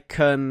were like...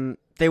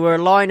 they were a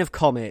line of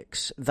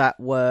comics that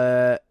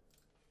were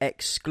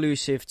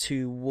exclusive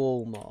to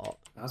Walmart.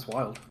 That's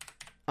wild.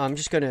 I'm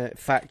just going to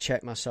fact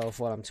check myself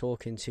while I'm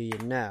talking to you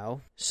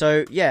now.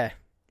 So, yeah,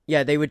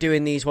 they were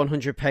doing these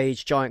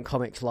 100-page giant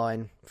comics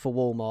line for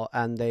Walmart,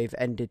 and they've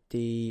ended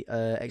the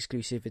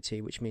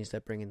exclusivity, which means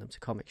they're bringing them to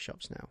comic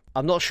shops now.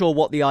 I'm not sure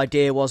what the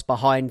idea was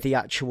behind the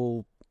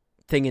actual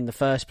thing in the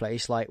first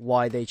place, like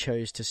why they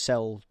chose to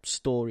sell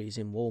stories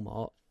in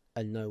Walmart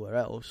and nowhere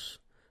else,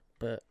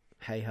 but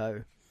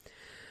hey-ho.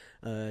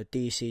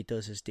 DC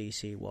does as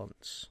DC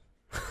wants.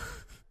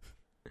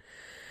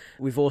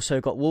 We've also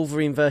got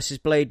Wolverine vs.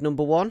 Blade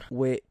 #1,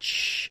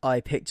 which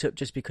I picked up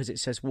just because it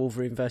says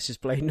Wolverine vs.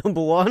 Blade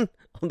 #1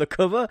 on the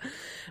cover.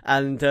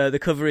 And the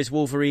cover is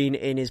Wolverine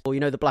in his... You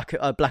know, the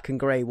black and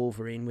grey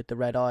Wolverine with the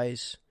red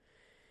eyes?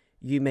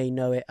 You may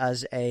know it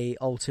as a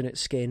alternate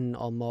skin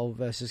on Marvel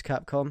vs.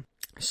 Capcom.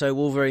 So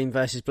Wolverine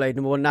vs. Blade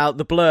 #1. Now,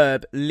 the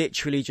blurb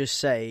literally just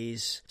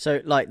says...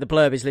 So, like, the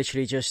blurb is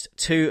literally just,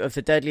 2 of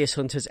the deadliest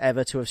hunters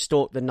ever to have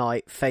stalked the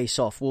night face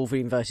off.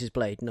 Wolverine vs.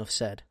 Blade. Enough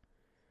said.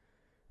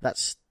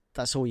 That's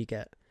all you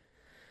get.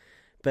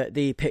 But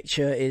the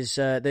picture is...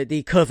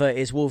 the cover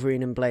is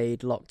Wolverine and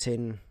Blade locked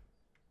in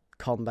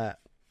combat.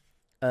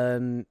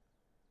 I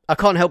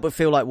can't help but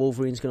feel like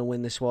Wolverine's going to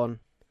win this one.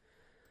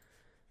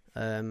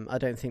 I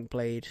don't think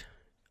Blade...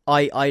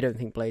 I don't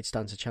think Blade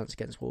stands a chance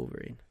against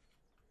Wolverine.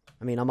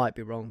 I mean, I might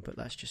be wrong, but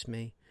that's just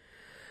me.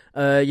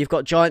 You've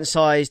got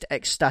giant-sized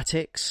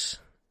Ecstatics,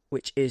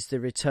 which is the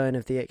return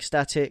of the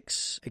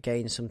Ecstatics.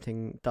 Again,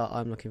 something that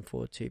I'm looking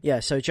forward to. Yeah,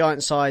 so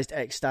giant-sized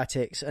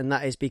Ecstatics, and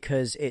that is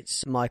because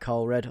it's Mike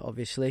Allred,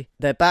 obviously.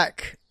 They're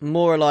back,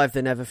 more alive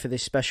than ever for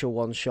this special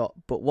one-shot,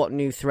 but what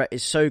new threat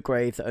is so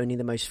grave that only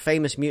the most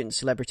famous mutant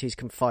celebrities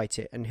can fight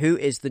it? And who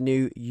is the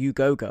new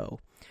You-Go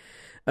Girl?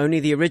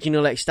 Only the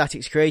original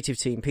Ecstatics creative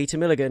team, Peter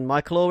Milligan,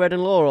 Michael Allred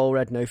and Laura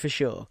Allred, know for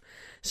sure.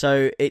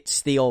 So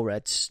it's the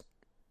Allreds,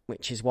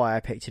 which is why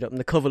I picked it up. And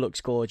the cover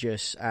looks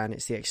gorgeous, and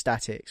it's the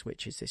Ecstatics,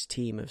 which is this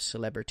team of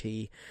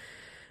celebrity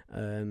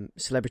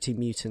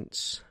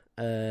mutants.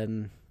 Yeah,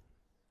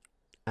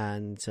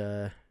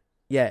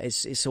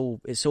 it's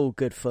all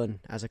good fun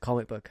as a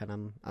comic book,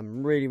 and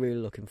I'm really, really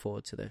looking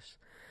forward to this.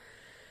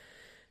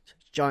 So,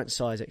 giant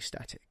size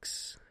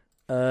Ecstatics.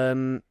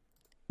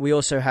 We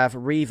also have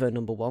Reaver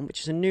 #1, which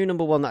is a new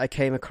 #1 that I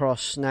came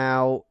across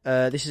now.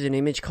 This is in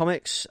Image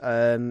Comics.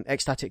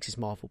 Ecstatics is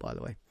Marvel, by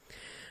the way.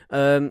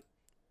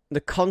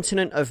 The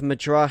continent of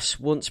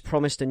Madras once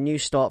promised a new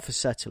start for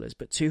settlers,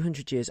 but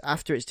 200 years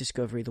after its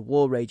discovery, the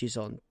war rages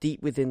on.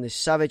 Deep within this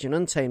savage and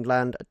untamed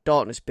land, a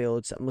darkness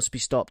builds that must be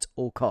stopped at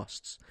all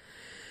costs.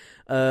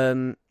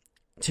 To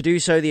do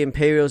so, the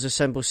Imperials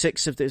assemble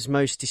 6 of those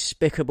most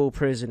despicable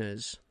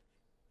prisoners.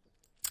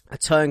 A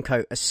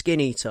turncoat, a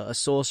skin-eater, a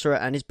sorcerer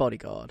and his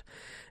bodyguard,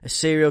 a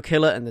serial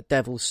killer and the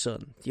devil's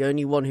son. The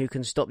only one who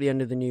can stop the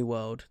end of the new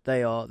world.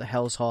 They are the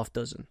Hell's Half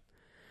Dozen.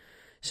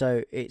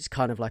 So it's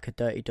kind of like a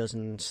Dirty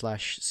Dozen /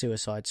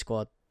 Suicide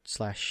Squad /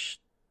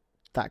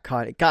 that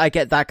kind of... I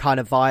get that kind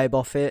of vibe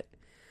off it.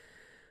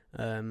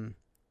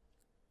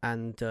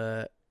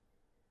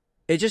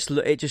 It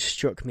just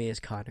struck me as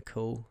kind of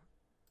cool.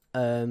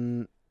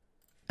 And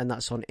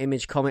that's on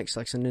Image Comics.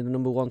 That's another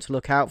 #1 to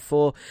look out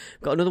for.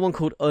 Got another one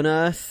called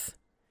Unearth.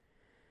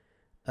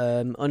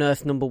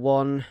 Unearth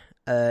 #1.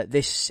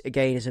 This,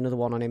 again, is another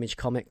one on Image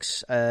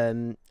Comics.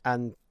 And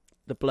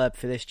the blurb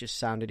for this just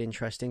sounded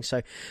interesting.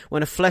 So,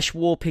 when a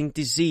flesh-warping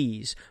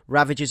disease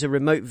ravages a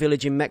remote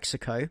village in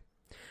Mexico,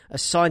 a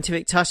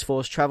scientific task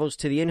force travels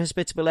to the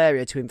inhospitable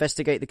area to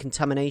investigate the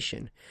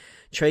contamination.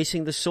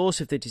 Tracing the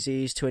source of the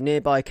disease to a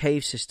nearby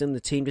cave system, the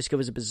team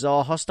discovers a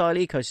bizarre, hostile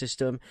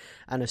ecosystem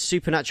and a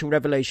supernatural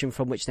revelation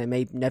from which they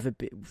may never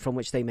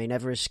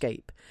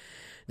escape.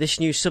 This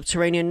new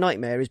subterranean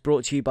nightmare is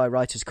brought to you by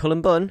writers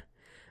Cullen Bunn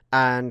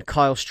and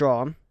Kyle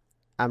Strahm,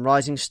 and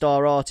rising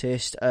star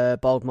artist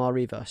Baldmar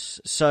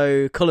Rivas.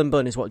 So Cullen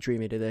Bunn is what drew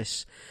me to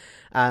this,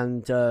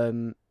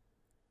 and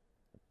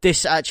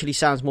this actually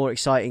sounds more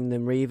exciting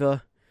than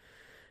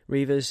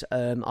Rivas.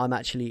 I'm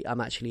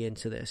actually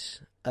into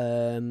this.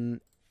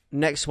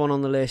 Next one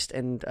on the list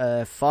and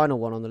final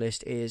one on the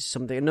list is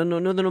something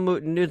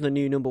another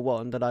new number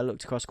one that I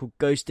looked across called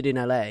Ghosted in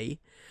LA.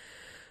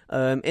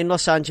 In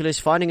Los Angeles,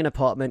 finding an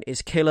apartment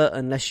is killer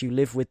unless you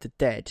live with the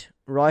dead.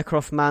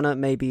 Rycroft Manor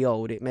may be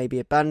old, it may be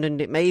abandoned,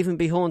 it may even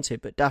be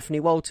haunted, but Daphne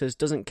Walters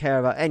doesn't care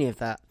about any of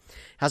that.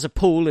 Has a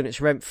pool and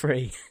it's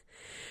rent-free.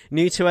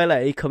 New to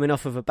LA, coming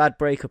off of a bad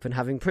breakup and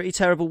having a pretty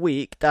terrible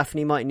week,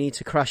 Daphne might need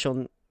to crash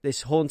on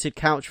this haunted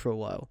couch for a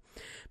while.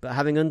 But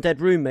having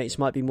undead roommates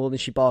might be more than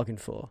she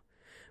bargained for.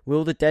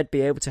 Will the dead be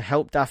able to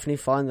help Daphne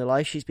find the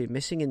life she's been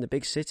missing in the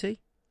big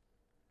city?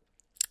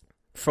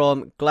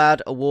 From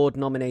GLAAD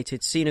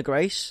Award-nominated Sina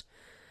Grace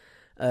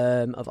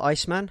of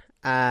Iceman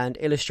and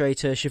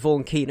illustrator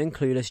Siobhan Keenan,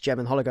 Clueless, Gem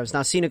and Holograms.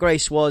 Now, Sina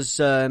Grace was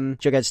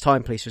Jughead's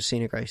timepiece was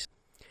Sina Grace.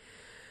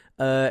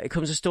 It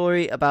comes a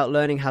story about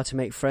learning how to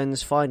make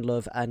friends, find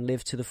love, and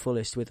live to the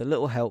fullest with a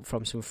little help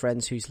from some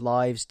friends whose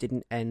lives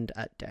didn't end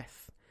at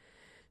death.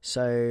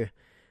 So,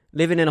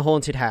 living in a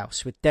haunted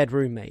house with dead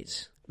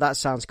roommates. That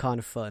sounds kind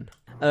of fun.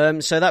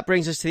 So that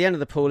brings us to the end of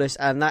the pull list,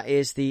 and that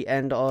is the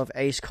end of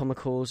Ace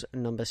Comicals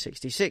number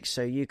 66.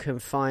 So you can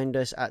find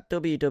us at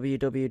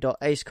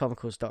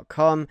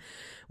www.acecomicals.com,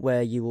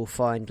 where you will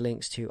find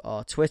links to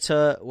our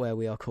Twitter, where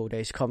we are called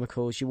Ace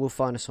Comicals. You will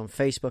find us on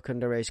Facebook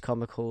under Ace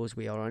Comicals.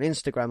 We are on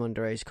Instagram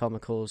under Ace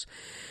Comicals.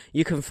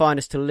 You can find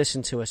us to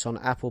listen to us on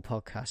Apple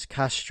Podcasts,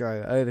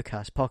 Castro,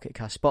 Overcast, Pocket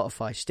Cast,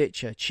 Spotify,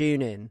 Stitcher,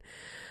 TuneIn.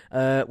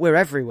 We're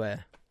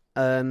everywhere.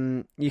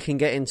 You can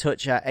get in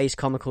touch at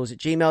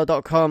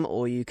acecomicals@gmail.com,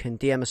 or you can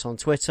DM us on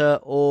Twitter,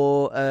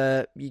 or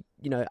at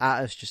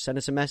us, just send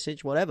us a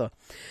message, whatever.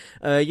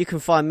 You can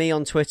find me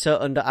on Twitter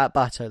under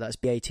 @Batto, that's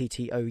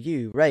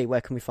BATTOU. Ray,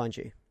 where can we find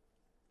you?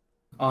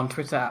 On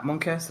Twitter at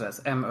Monkeh, so that's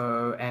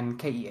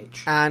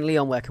MOONKEH. And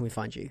Leon, where can we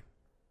find you?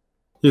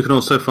 You can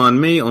also find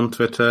me on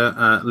Twitter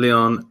at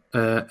Leon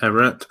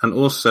Everett, and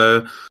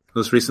also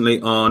was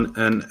recently on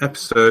an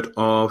episode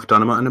of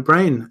Dynamite and a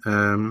Brain,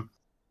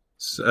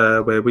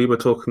 where we were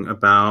talking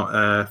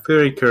about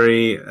Fury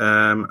Curry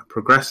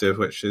Progressive,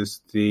 which is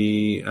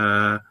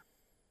the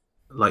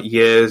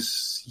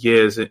years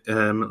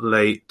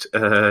late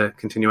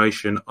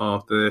continuation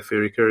of the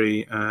Fury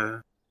Curry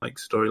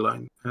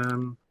storyline.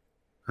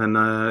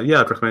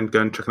 I'd recommend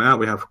going and checking it out.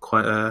 We have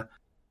quite a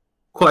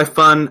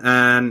fun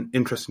and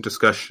interesting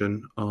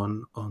discussion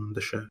on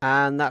the show.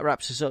 And that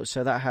wraps us up.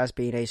 So that has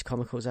been Ace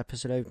Comicals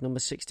episode number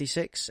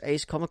 66.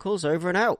 Ace Comicals over and out.